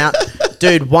signal out.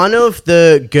 Dude, one of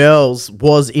the girls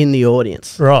was in the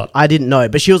audience. Right. I didn't know,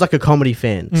 but she was like a comedy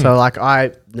fan. So like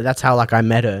that's how like I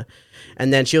met her.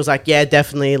 And then she was like, yeah,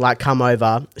 definitely like come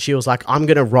over. She was like, I'm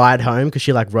going to ride home because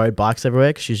she like rode bikes everywhere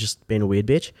because she's just been a weird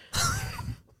bitch.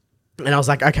 And I was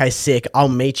like, okay, sick. I'll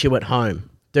meet you at home.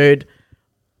 Dude,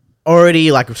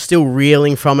 already like still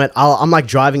reeling from it. I'm like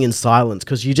driving in silence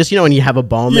because you just, when you have a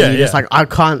bomb and you're just like, I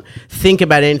can't think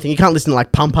about anything. You can't listen to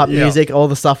like pump up music, all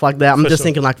the stuff like that. I'm just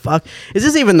thinking like, fuck, is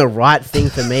this even the right thing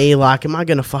for me? Like, am I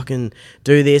going to fucking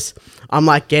do this? I'm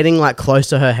like getting like close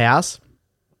to her house.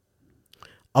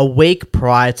 A week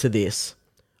prior to this,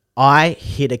 I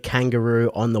hit a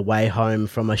kangaroo on the way home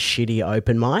from a shitty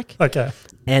open mic. Okay.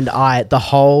 And the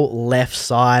whole left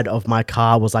side of my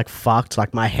car was like fucked.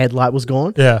 Like my headlight was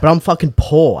gone. Yeah. But I'm fucking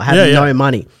poor. I have no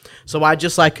money. So I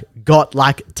just like got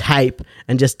like tape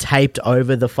and just taped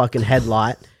over the fucking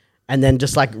headlight and then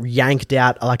just like yanked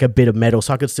out like a bit of metal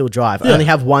so I could still drive. I only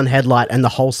have one headlight and the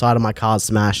whole side of my car's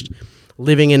smashed.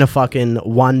 Living in a fucking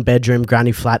 1-bedroom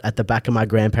granny flat at the back of my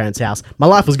grandparents' house. My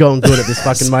life was going good at this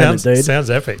fucking moment, dude. Sounds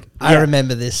epic. I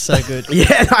remember this so good.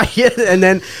 And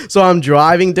then, so I'm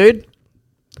driving, dude.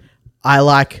 I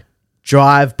like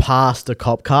drive past a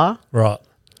cop car. Right.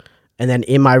 And then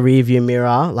in my rearview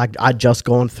mirror, like I'd just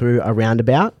gone through a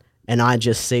roundabout and I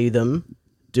just see them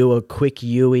do a quick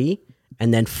U-E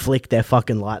and then flick their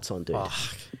fucking lights on, dude.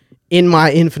 Oh. In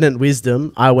my infinite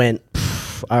wisdom, I went,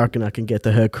 I reckon I can get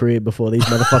to her crib before these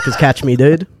motherfuckers catch me,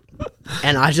 dude.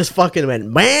 And I just fucking went,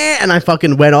 man, and I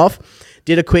fucking went off,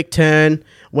 did a quick turn,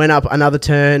 went up another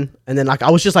turn, and then like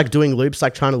I was just like doing loops,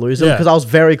 like trying to lose them because I was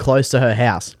very close to her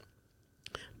house.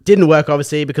 Didn't work,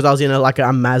 obviously, because I was in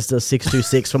a Mazda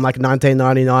 626 from like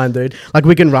 1999, dude. Like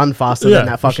we can run faster than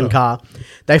that fucking car.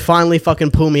 They finally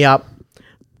fucking pull me up.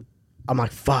 I'm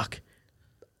like, fuck.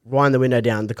 Wind the window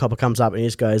down. The copper comes up and he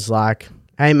just goes like,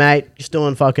 hey, mate, you're still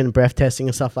doing fucking breath testing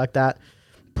and stuff like that.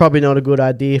 Probably not a good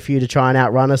idea for you to try and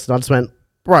outrun us. And I just went,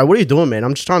 bro, what are you doing, man?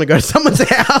 I'm just trying to go to someone's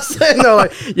house. And they're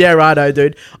like, yeah, righto,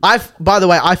 dude. By the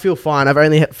way, I feel fine.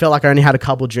 Felt like I only had a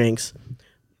couple drinks.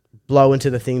 Blow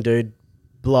into the thing, dude.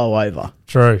 Blow over.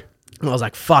 True. And I was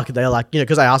like, fuck. They're like,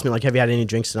 because they asked me, like, have you had any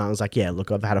drinks tonight? I was like, yeah,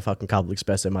 look, I've had a fucking couple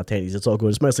espresso martinis. It's all good.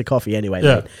 It's mostly coffee anyway,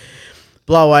 mate.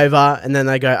 Blow over. And then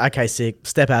they go, okay, sick.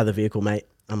 Step out of the vehicle, mate.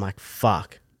 I'm like,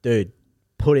 fuck. Dude.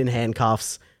 Put in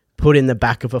handcuffs, put in the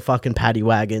back of a fucking paddy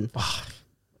wagon,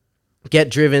 get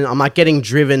driven. I'm like getting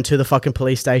driven to the fucking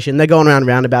police station. They're going around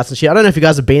roundabouts and shit. I don't know if you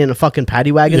guys have been in a fucking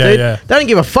paddy wagon, dude. Yeah. They don't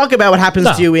give a fuck about what happens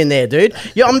to you in there, dude.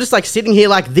 I'm just like sitting here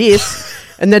like this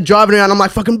and they're driving around. I'm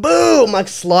like fucking boom, like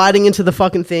sliding into the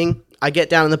fucking thing. I get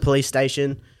down in the police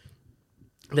station.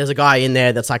 There's a guy in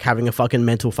there that's like having a fucking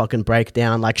mental fucking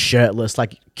breakdown, like shirtless,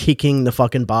 like kicking the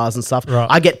fucking bars and stuff. Right.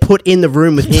 I get put in the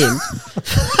room with him.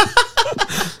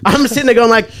 I'm sitting there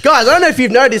going like, guys, I don't know if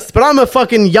you've noticed, but I'm a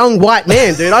fucking young white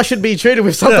man, dude. I should be treated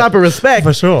with some type of respect.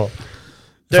 For sure.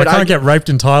 Dude, if I can't get raped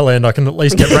in Thailand, I can at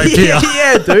least get raped here.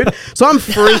 Yeah, dude. So I'm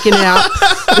freaking out.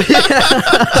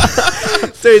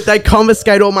 Dude, they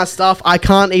confiscate all my stuff. I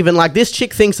can't even like, this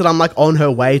chick thinks that I'm like on my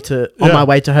way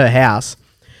to her house.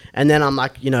 And then I'm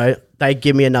like, they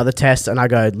give me another test and I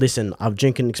go, listen, I'm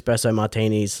drinking espresso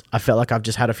martinis. I felt like I've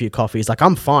just had a few coffees. Like,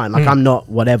 I'm fine. Like, I'm not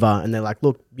whatever. And they're like,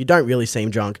 look, you don't really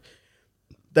seem drunk.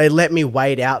 They let me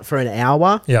wait out for an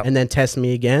hour and then test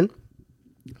me again.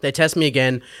 They test me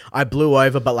again. I blew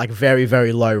over, but like very,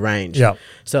 very low range. Yeah.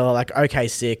 So like, okay,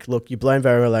 sick. Look, you've blown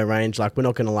very low range. Like, we're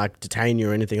not going to like detain you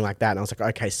or anything like that. And I was like,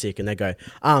 okay, sick. And they go,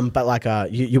 but like,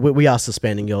 we are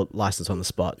suspending your license on the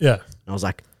spot. Yeah. And I was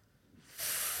like,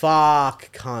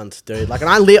 fuck, cunt, dude. Like, and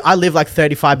I live like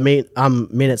 35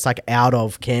 minutes like out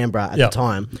of Canberra at the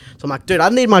time. So I'm like, dude, I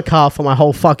need my car for my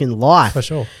whole fucking life. For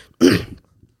sure.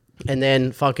 And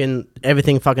then fucking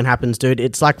everything fucking happens, dude.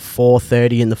 It's like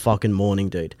 4:30 in the fucking morning,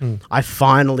 dude. I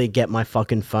finally get my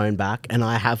fucking phone back and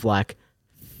I have like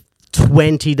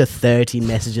 20 to 30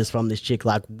 messages from this chick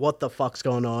like, what the fuck's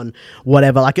going on?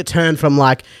 Whatever. Like, it turned from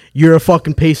like, you're a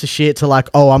fucking piece of shit to like,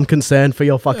 oh, I'm concerned for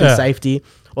your fucking safety.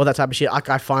 All that type of shit. Like,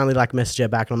 I finally like messaged her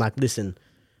back and I'm like, listen,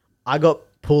 I got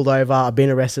pulled over. I've been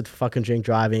arrested for fucking drink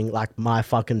driving. Like, my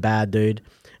fucking bad, dude.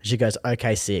 And she goes,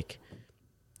 okay, sick.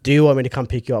 Do you want me to come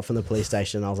pick you up from the police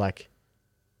station? And I was like,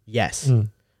 yes.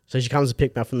 So she comes to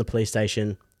pick me up from the police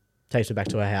station, takes me back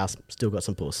to her house, still got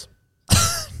some puss.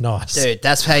 Nice. Dude,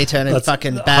 that's how you turn a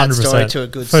fucking bad story to a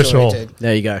good story, sure. dude.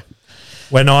 There you go.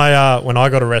 When I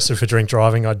got arrested for drink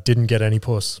driving, I didn't get any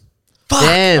puss. Fuck.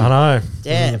 Damn. I know.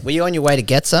 Damn. Were you on your way to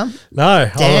get some? No.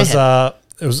 Damn. I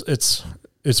was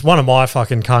it's one of my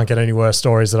fucking can't get any worse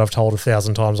stories that I've told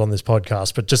 1,000 times on this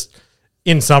podcast, but just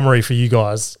in summary for you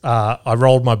guys, I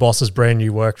rolled my boss's brand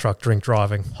new work truck drink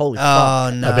driving. Holy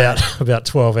fuck. No. About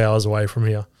 12 hours away from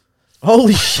here.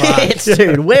 Holy shit,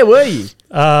 dude. Where were you?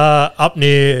 Up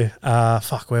near,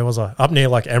 where was I? Up near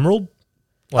like Emerald.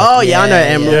 Like, I know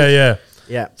Emerald.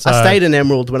 Yeah. So, I stayed in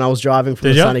Emerald when I was driving from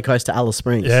the sunny coast to Alice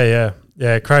Springs.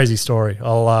 Yeah. Crazy story.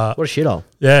 What a shithole.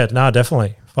 Yeah, no,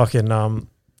 definitely. fucking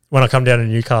when I come down to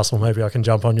Newcastle, maybe I can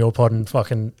jump on your pod and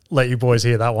fucking let you boys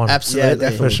hear that one.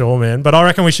 Absolutely. For sure, man. But I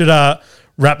reckon we should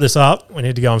wrap this up. We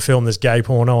need to go and film this gay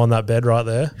porno on that bed right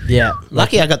there. Yeah.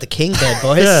 Lucky I got the king bed,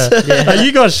 boys. Are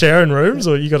you guys sharing rooms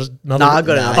or you got another? No, I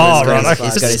got it. Oh, right.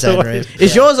 He's got his own room.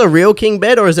 Is yours a real king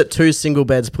bed or is it 2 single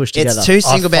beds pushed together? It's 2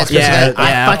 single beds pushed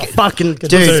together.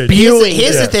 Dude,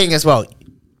 here's the thing as well.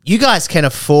 You guys can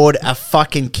afford a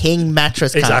fucking king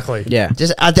mattress. Exactly. Yeah.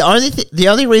 Just the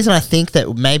only reason I think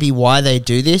that maybe why they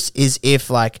do this is if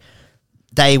like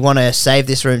they want to save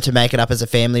this room to make it up as a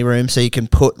family room, so you can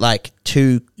put like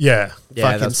 2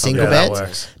 fucking single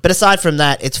beds. But aside from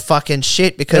that, it's fucking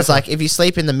shit because like if you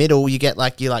sleep in the middle, you get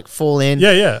like you fall in.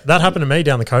 Yeah. That happened to me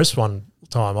down the coast one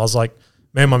time. I was like,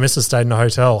 me and my missus stayed in a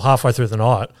hotel halfway through the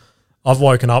night. I've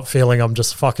woken up feeling I'm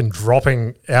just fucking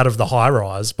dropping out of the high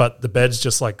rise, but the bed's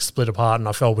just like split apart and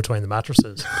I fell between the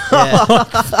mattresses. Yeah.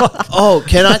 Oh,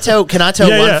 can I tell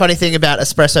one funny thing about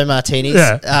espresso martinis?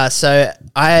 Yeah. So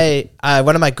I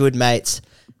one of my good mates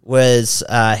was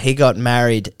he got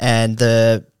married and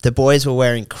the boys were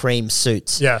wearing cream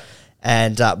suits. Yeah.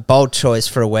 And bold choice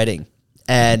for a wedding.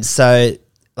 And so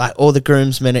like all the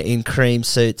groomsmen are in cream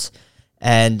suits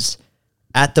and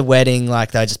at the wedding,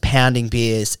 like they're just pounding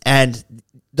beers. And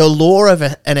the law of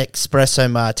an espresso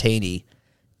martini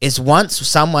is once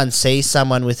someone sees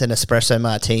someone with an espresso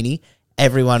martini,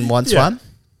 everyone wants one.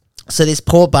 So this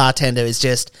poor bartender is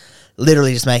just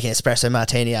literally just making espresso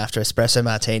martini after espresso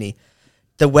martini.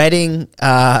 The wedding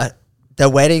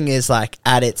is like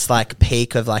at its like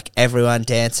peak of like everyone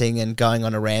dancing and going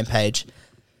on a rampage.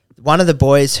 One of the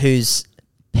boys who's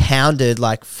pounded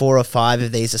like 4 or 5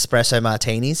 of these espresso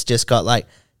martinis just got like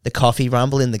the coffee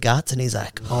rumble in the guts and he's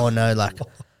like, oh no, like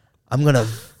I'm gonna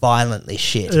violently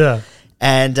shit.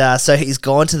 And so he's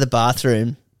gone to the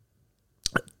bathroom.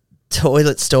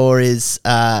 Toilet store is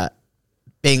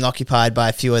being occupied by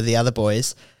a few of the other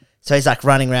boys, so he's like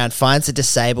running around, finds a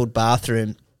disabled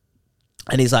bathroom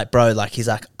and he's like, bro, like he's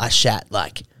like, I shat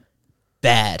like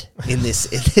bad in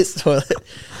this toilet.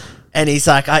 And he's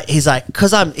like,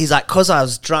 cause I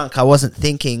was drunk, I wasn't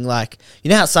thinking, like, you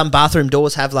know how some bathroom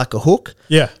doors have like a hook?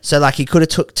 Yeah. So like he could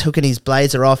have taken his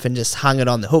blazer off and just hung it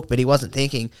on the hook, but he wasn't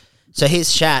thinking. So his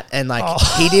shat and like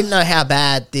he didn't know how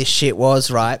bad this shit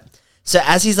was, right? So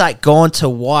as he's like gone to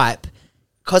wipe,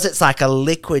 cause it's like a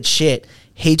liquid shit,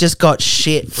 he just got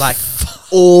shit like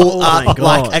all up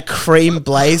like a cream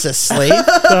blazer sleeve.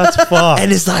 That's fucked.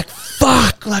 And he's like,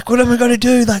 fuck, like what am I gonna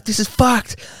do? Like this is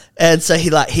fucked. And so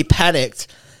he panicked.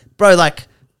 Bro, like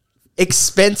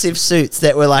expensive suits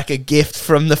that were like a gift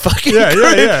from the fucking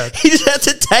group. Yeah. He just had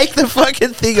to take the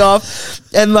fucking thing off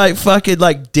and like fucking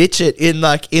like ditch it in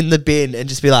the bin and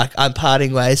just be like, I'm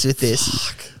parting ways with this.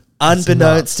 Fuck.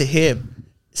 Unbeknownst to him,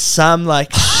 some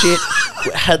like shit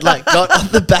had like got on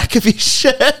the back of his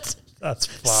shirt. That's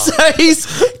fucked. So he's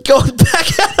gone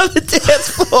back out of the dance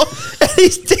floor and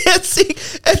he's dancing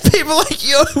and people are like,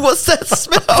 yo, what's that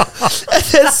smell? And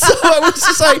then someone was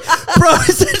just like, bro,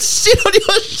 is that shit on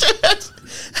your shirt?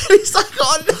 And he's like,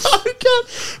 oh no, God.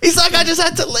 He's like, I just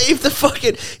had to leave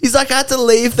I had to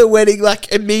leave the wedding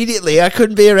like immediately. I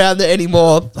couldn't be around there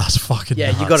anymore. That's fucking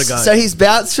nuts. You gotta go. So he's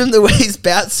bounced from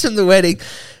the wedding,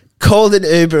 called an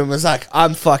Uber and was like,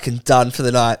 I'm fucking done for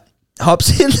the night.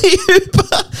 Hops in the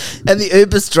Uber and the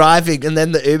Uber's driving and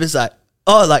then the Uber's like,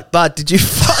 oh, like, bud, did you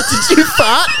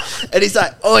fart? And he's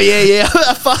like, oh yeah,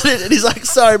 I farted. And he's like,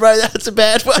 sorry, bro, that's a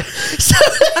bad one. So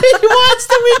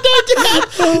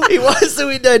he winds the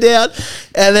window down.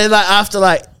 And then like after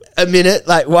like a minute,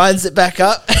 like winds it back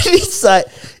up and he's like,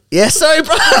 yeah, sorry,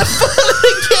 bro, I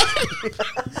farted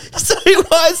again. So he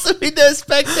winds the windows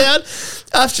back down.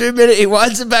 After a minute, he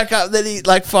winds it back up. And then he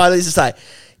like finally just like,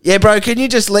 yeah, bro, can you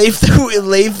just leave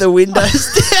the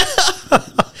windows down?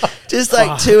 Just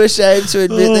like too ashamed to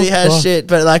admit that he has shit.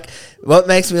 But like what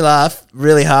makes me laugh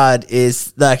really hard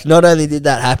is like not only did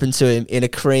that happen to him in a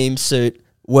cream suit,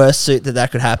 worst suit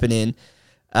that could happen in,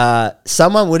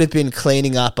 someone would have been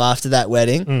cleaning up after that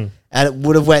wedding and it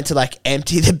would have went to like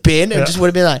empty the bin and just would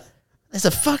have been like, there's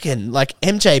a fucking like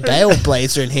MJ Bale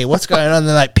blazer in here. What's going on? And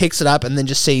then like picks it up and then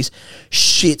just sees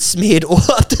shit smeared all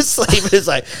up the sleeve. And it's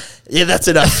like, yeah, that's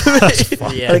enough for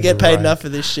me. I get paid enough for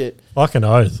this shit. Fucking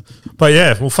oath. But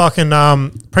yeah, we'll fucking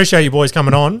appreciate you boys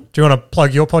coming on. Do you want to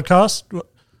plug your podcast?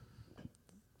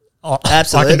 Oh,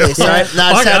 absolutely.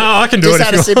 I can do it. Just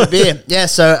had a sip of beer. Yeah.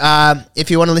 So if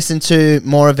you want to listen to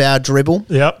more of our dribble,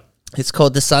 it's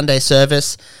called The Sunday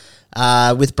Service.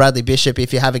 With Bradley Bishop.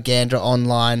 If you have a gander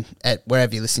online at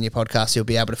wherever you listen to your podcast, you'll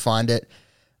be able to find it.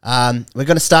 We're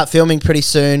going to start filming pretty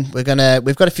soon. We've got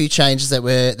a few changes that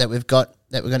we've got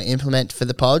that we're going to implement for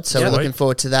the pod. So we're looking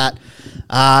forward to that.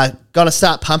 Going to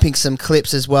start pumping some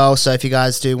clips as well. So if you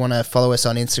guys do want to follow us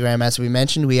on Instagram, as we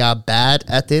mentioned, we are bad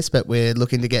at this, but we're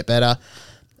looking to get better.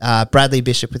 Bradley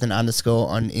Bishop with an underscore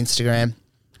on Instagram.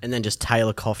 And then just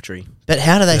Taylor Coughtrie. But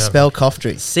how do they spell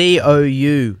Coughtrie?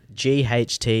 Coughtrie.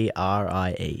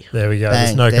 There we go. Bang,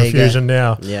 there's no confusion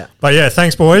now. Yeah. But yeah,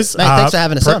 thanks, boys. Mate, thanks for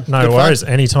having us on. No worries.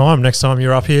 Anytime. Next time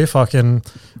you're up here, fucking,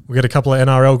 we'll get a couple of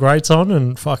NRL greats on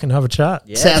and fucking have a chat.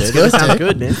 Yeah, sounds good. Sounds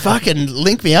good, man. Fucking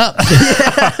link me up.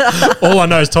 All I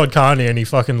know is Todd Carney, and he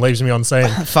fucking leaves me on scene.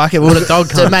 Fuck it. We'll dog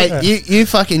so, mate, you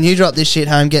drop this shit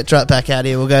home, get dropped back out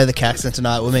here. We'll go to the Caxton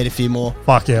tonight. We'll meet a few more.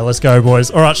 Fuck yeah, let's go, boys.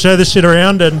 All right, share this shit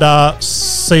around and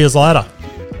see you later.